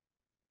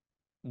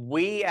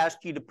we ask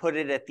you to put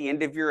it at the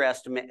end of your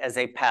estimate as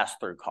a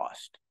pass-through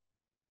cost.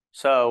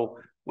 So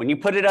when you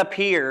put it up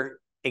here,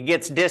 it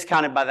gets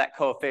discounted by that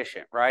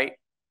coefficient, right?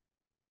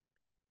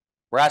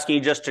 We're asking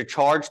you just to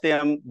charge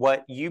them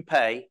what you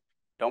pay.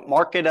 Don't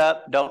mark it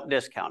up, don't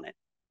discount it.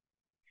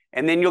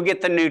 And then you'll get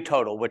the new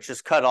total, which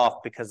is cut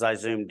off because I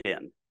zoomed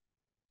in.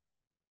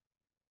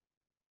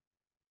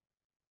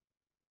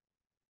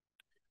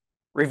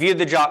 Review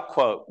the job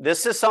quote.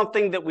 This is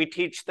something that we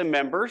teach the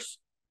members.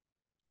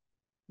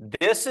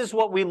 This is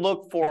what we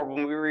look for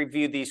when we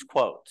review these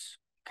quotes.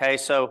 Okay,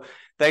 so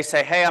they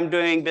say, hey, I'm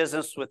doing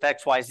business with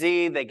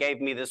XYZ. They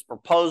gave me this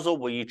proposal.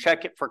 Will you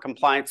check it for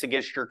compliance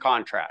against your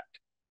contract?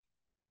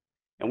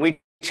 And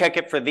we check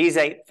it for these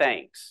 8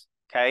 things.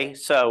 Okay,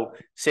 so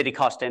city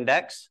cost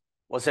index.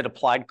 Was it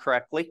applied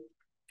correctly?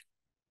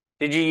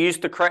 Did you use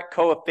the correct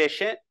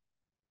coefficient?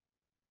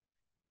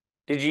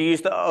 Did you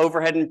use the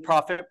overhead and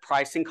profit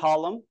pricing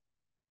column?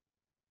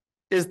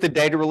 Is the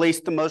data release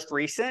the most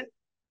recent?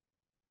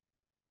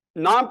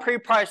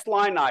 Non-pre-priced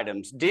line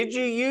items, did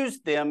you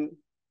use them?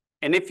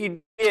 And if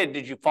you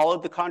did you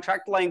follow the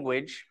contract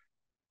language?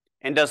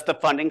 And does the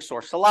funding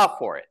source allow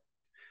for it?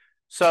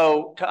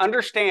 So to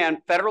understand,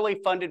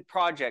 federally funded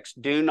projects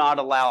do not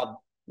allow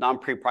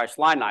non-pre-priced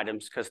line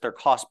items because they're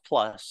cost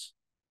plus.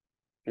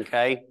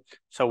 Okay,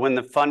 so when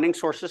the funding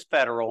source is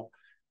federal,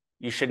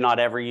 you should not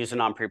ever use a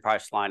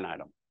non-pre-priced line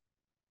item.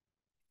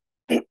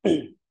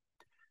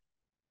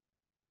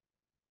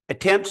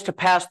 Attempts to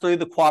pass through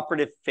the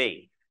cooperative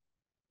fee.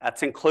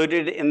 That's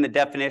included in the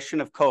definition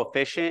of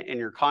coefficient in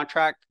your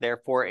contract.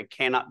 Therefore, it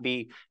cannot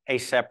be a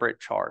separate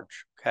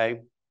charge,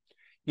 okay?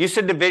 Use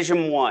of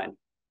Division 1.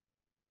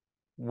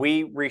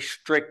 We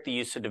restrict the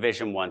use of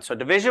Division 1. So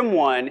Division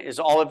 1 is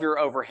all of your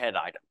overhead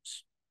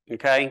items,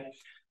 okay?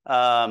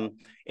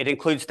 It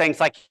includes things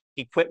like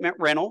equipment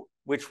rental,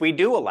 which we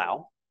do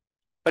allow,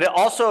 but it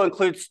also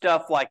includes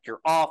stuff like your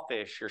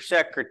office, your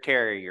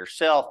secretary, your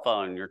cell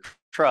phone, your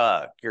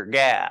truck, your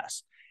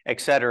gas, et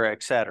cetera,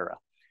 et cetera.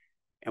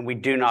 And we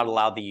do not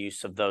allow the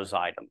use of those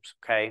items,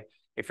 okay?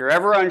 If you're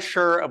ever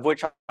unsure of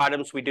which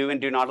items we do and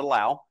do not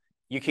allow,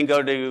 you can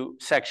go to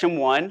Section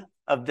 1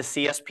 of the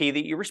CSP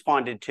that you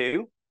responded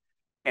to,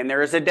 and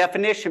there is a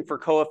definition for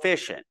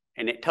coefficient,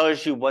 and it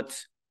tells you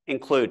what's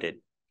included.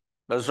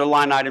 Those are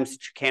line items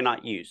that you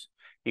cannot use.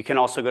 You can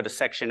also go to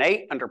Section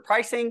 8 under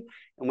pricing,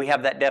 and we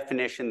have that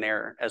definition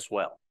there as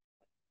well.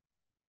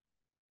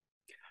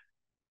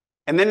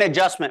 And then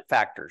adjustment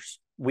factors.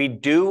 We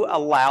do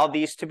allow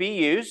these to be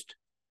used,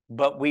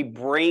 but we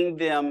bring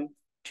them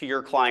to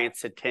your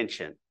client's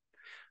attention.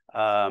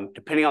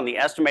 Depending on the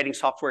estimating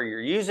software you're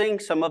using,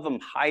 some of them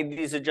hide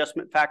these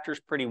adjustment factors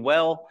pretty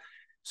well.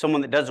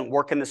 Someone that doesn't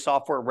work in the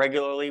software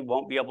regularly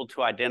won't be able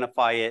to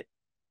identify it.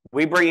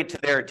 We bring it to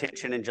their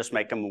attention and just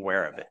make them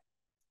aware of it.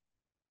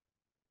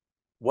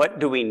 What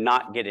do we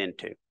not get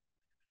into?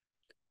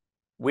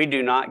 We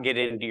do not get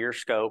into your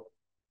scope,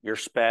 your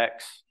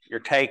specs,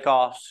 your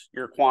takeoffs,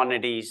 your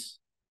quantities.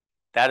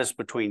 That is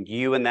between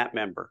you and that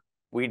member.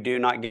 We do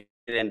not get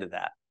into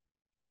that.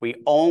 We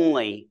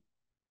only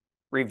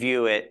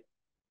review it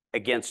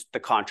against the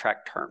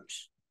contract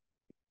terms.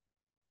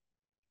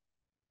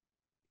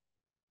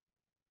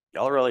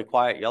 Y'all are really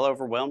quiet. Y'all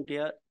overwhelmed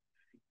yet?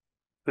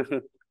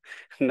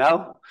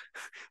 No?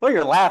 Well,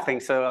 you're laughing,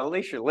 so at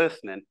least you're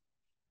listening.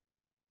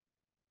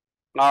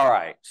 All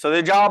right. So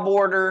the job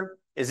order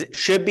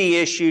should be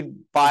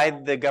issued by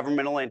the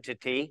governmental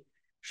entity,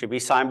 should be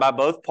signed by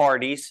both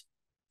parties.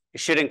 It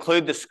should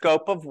include the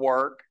scope of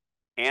work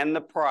and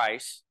the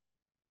price,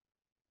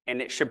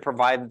 and it should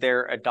provide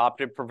their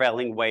adopted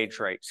prevailing wage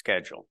rate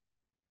schedule.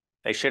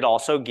 They should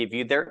also give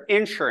you their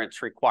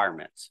insurance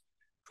requirements.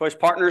 Choice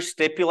Partners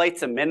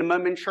stipulates a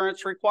minimum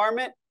insurance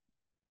requirement,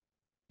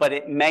 but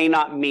it may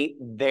not meet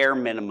their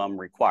minimum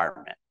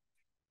requirement.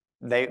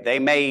 They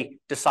may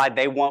decide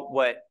they want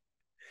what.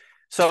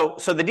 So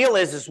the deal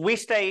is we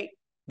state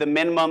the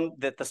minimum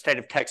that the state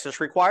of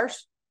Texas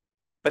requires,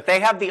 but they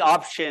have the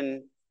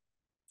option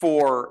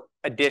for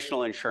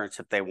additional insurance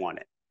if they want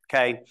it,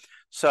 okay?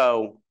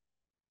 So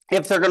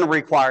if they're going to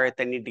require it,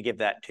 they need to give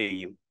that to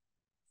you.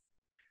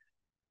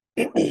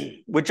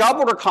 With job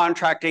order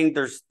contracting,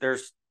 there's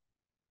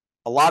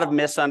a lot of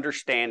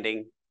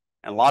misunderstanding,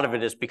 and a lot of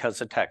it is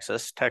because of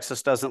Texas.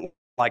 Texas doesn't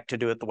like to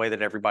do it the way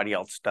that everybody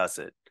else does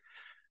it.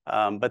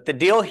 But the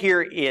deal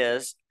here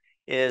is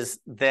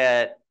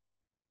that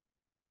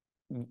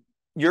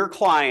your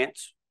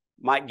clients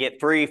might get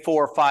 3,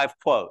 4, 5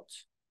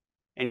 quotes.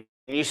 And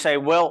you say,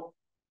 well,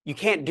 you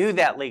can't do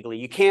that legally.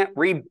 You can't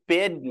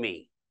rebid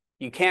me.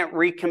 You can't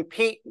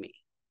recompete me.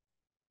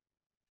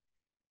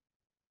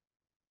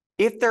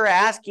 If they're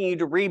asking you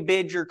to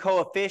rebid your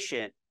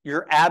coefficient,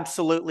 you're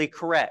absolutely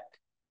correct.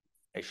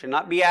 They should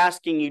not be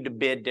asking you to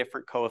bid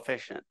different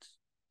coefficients.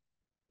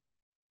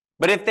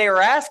 But if they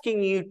are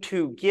asking you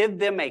to give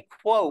them a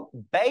quote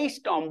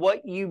based on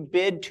what you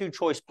bid to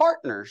Choice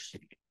Partners,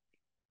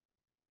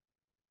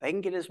 they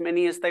can get as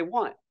many as they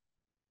want.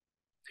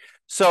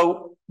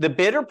 So the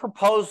bidder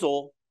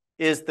proposal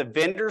is the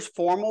vendor's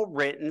formal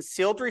written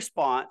sealed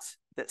response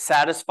that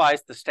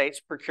satisfies the state's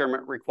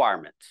procurement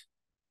requirements.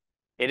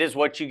 It is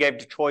what you gave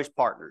to Choice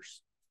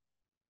Partners.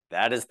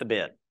 That is the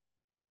bid.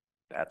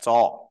 That's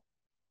all.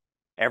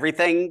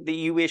 Everything that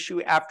you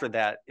issue after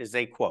that is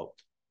a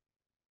quote.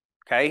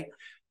 Okay?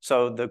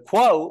 So the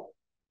quote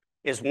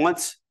is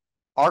once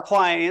your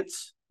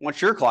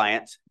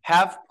clients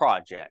have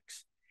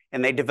projects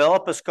and they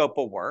develop a scope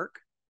of work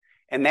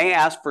and they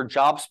ask for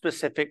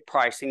job-specific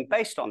pricing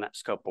based on that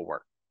scope of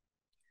work.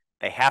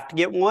 They have to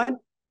get one.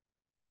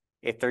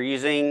 If they're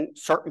using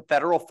certain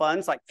federal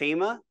funds like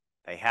FEMA,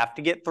 they have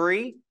to get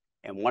 3.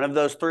 And one of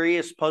those 3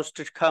 is supposed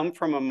to come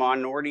from a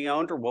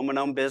minority-owned or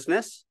woman-owned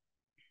business,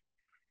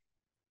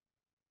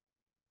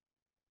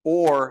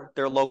 or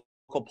their local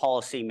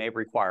policy may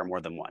require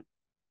more than one.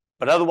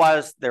 But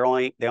otherwise, they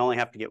only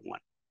have to get one.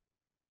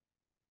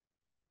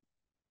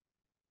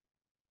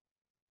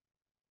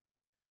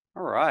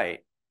 All right.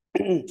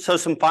 So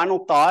some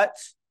final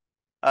thoughts.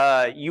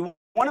 You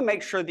want to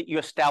make sure that you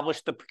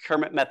establish the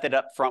procurement method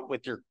up front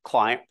with your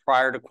client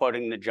prior to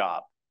quoting the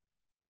job.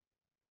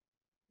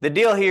 The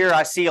deal here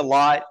I see a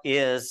lot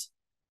is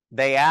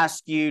they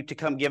ask you to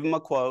come give them a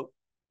quote.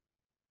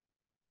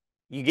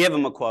 You give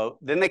them a quote.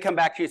 Then they come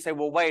back to you and say,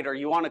 well, wait, are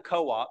you on a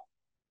co-op?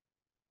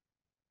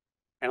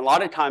 And a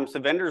lot of times the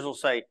vendors will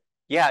say,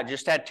 yeah,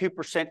 just add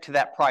 2% to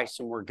that price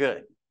and we're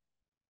good.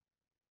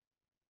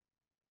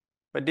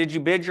 But did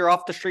you bid your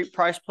off-the-street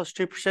price plus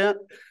 2%?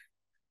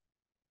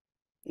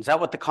 Is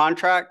that what the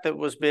contract that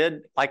was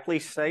bid likely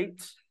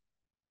states?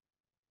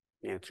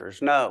 The answer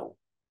is no.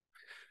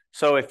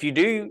 So if you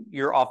do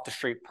your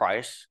off-the-street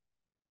price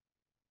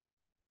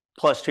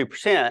plus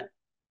 2%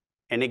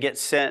 and it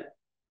gets sent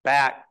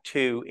back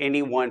to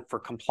anyone for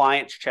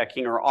compliance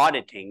checking or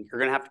auditing, you're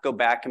going to have to go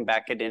back and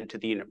back it into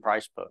the unit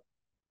price book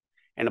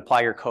and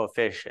apply your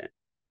coefficient.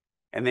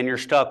 And then you're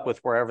stuck with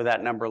wherever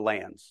that number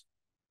lands.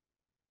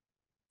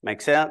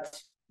 Make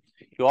sense?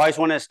 You always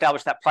want to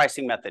establish that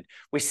pricing method.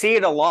 We see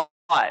it a lot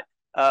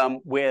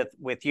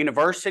with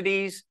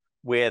universities,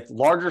 with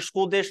larger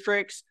school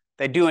districts.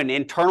 They do an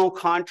internal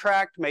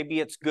contract. Maybe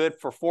it's good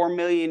for $4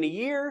 million a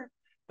year,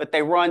 but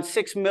they run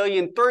 $6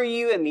 million through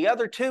you, and the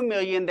other $2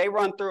 million they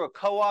run through a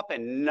co-op,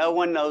 and no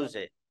one knows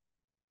it.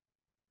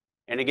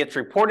 And it gets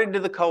reported to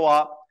the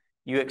co-op.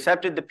 You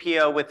accepted the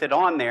PO with it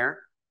on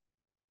there,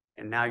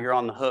 and now you're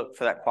on the hook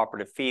for that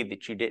cooperative fee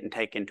that you didn't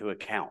take into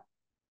account.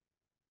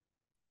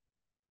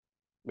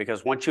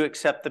 Because once you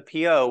accept the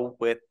PO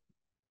with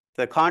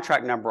the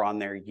contract number on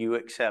there, you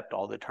accept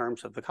all the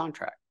terms of the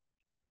contract.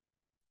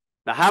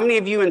 Now, how many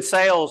of you in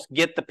sales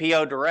get the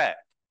PO direct?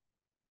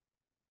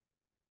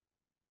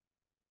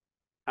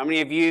 How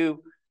many of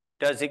you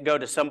does it go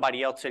to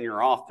somebody else in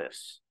your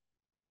office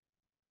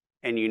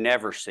and you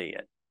never see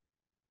it?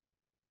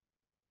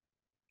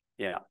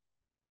 Yeah.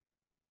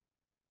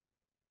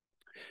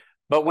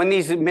 But when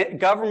these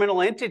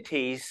governmental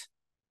entities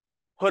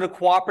put a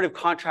cooperative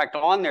contract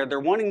on there, they're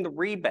wanting the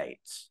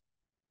rebates.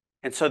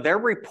 And so they're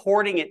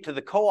reporting it to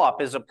the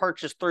co-op as a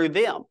purchase through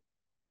them.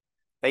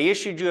 They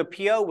issued you a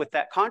PO with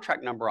that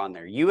contract number on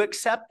there. You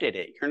accepted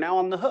it. You're now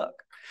on the hook.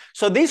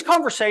 So these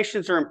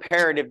conversations are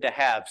imperative to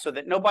have so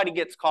that nobody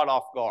gets caught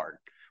off guard.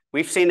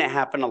 We've seen it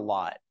happen a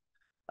lot.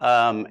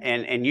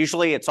 And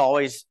usually it's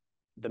always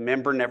the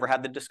member never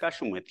had the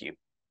discussion with you.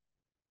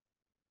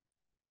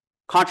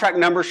 Contract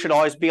number should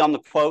always be on the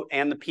quote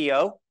and the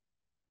PO.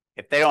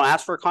 If they don't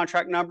ask for a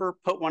contract number,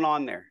 put one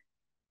on there.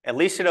 At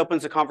least it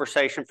opens a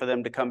conversation for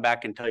them to come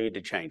back and tell you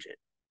to change it,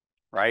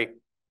 right?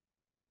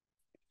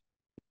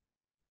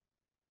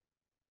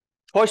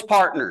 Choice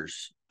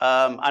partners.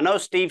 I know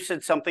Steve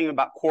said something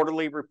about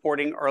quarterly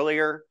reporting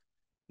earlier.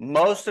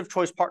 Most of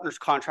Choice Partners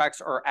contracts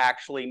are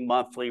actually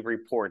monthly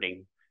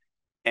reporting,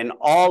 and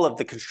all of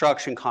the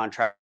construction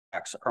contracts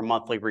are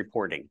monthly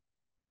reporting.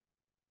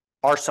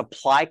 Our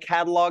supply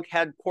catalog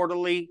had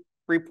quarterly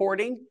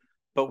reporting,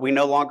 but we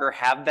no longer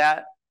have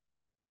that.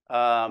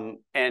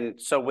 And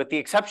so with the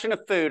exception of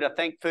food, I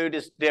think food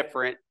is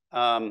different.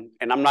 And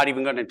I'm not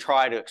even going to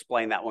try to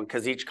explain that one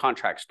because each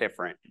contract's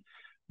different.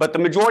 But the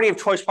majority of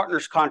Choice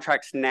Partners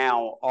contracts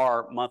now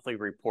are monthly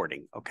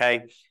reporting,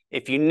 okay?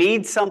 If you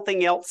need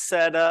something else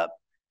set up,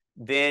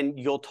 then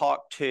you'll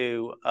talk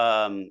to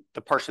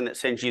the person that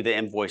sends you the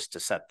invoice to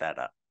set that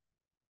up.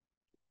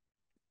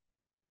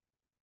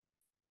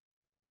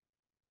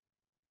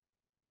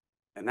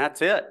 And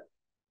that's it.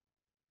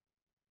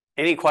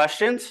 Any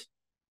questions?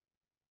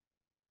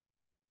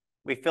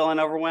 We feeling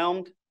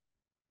overwhelmed?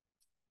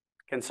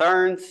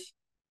 Concerns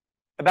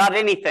about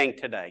anything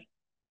today?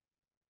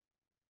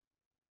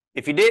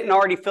 If you didn't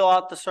already fill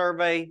out the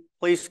survey,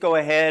 please go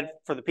ahead.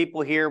 For the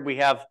people here, we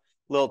have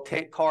little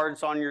tent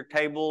cards on your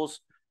tables.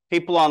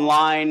 People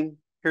online,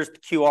 here's the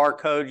QR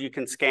code. You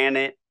can scan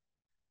it.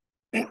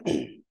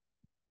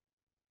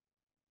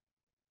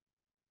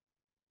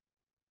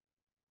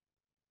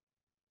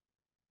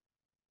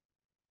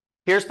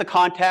 Here's the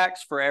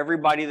contacts for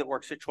everybody that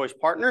works at Choice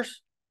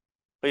Partners.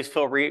 Please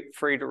feel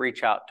free to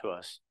reach out to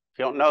us. If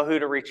you don't know who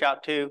to reach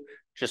out to,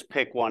 just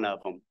pick one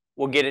of them.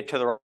 We'll get it to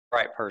the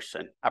right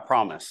person, I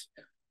promise.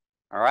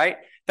 All right.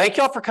 Thank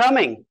y'all for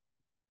coming.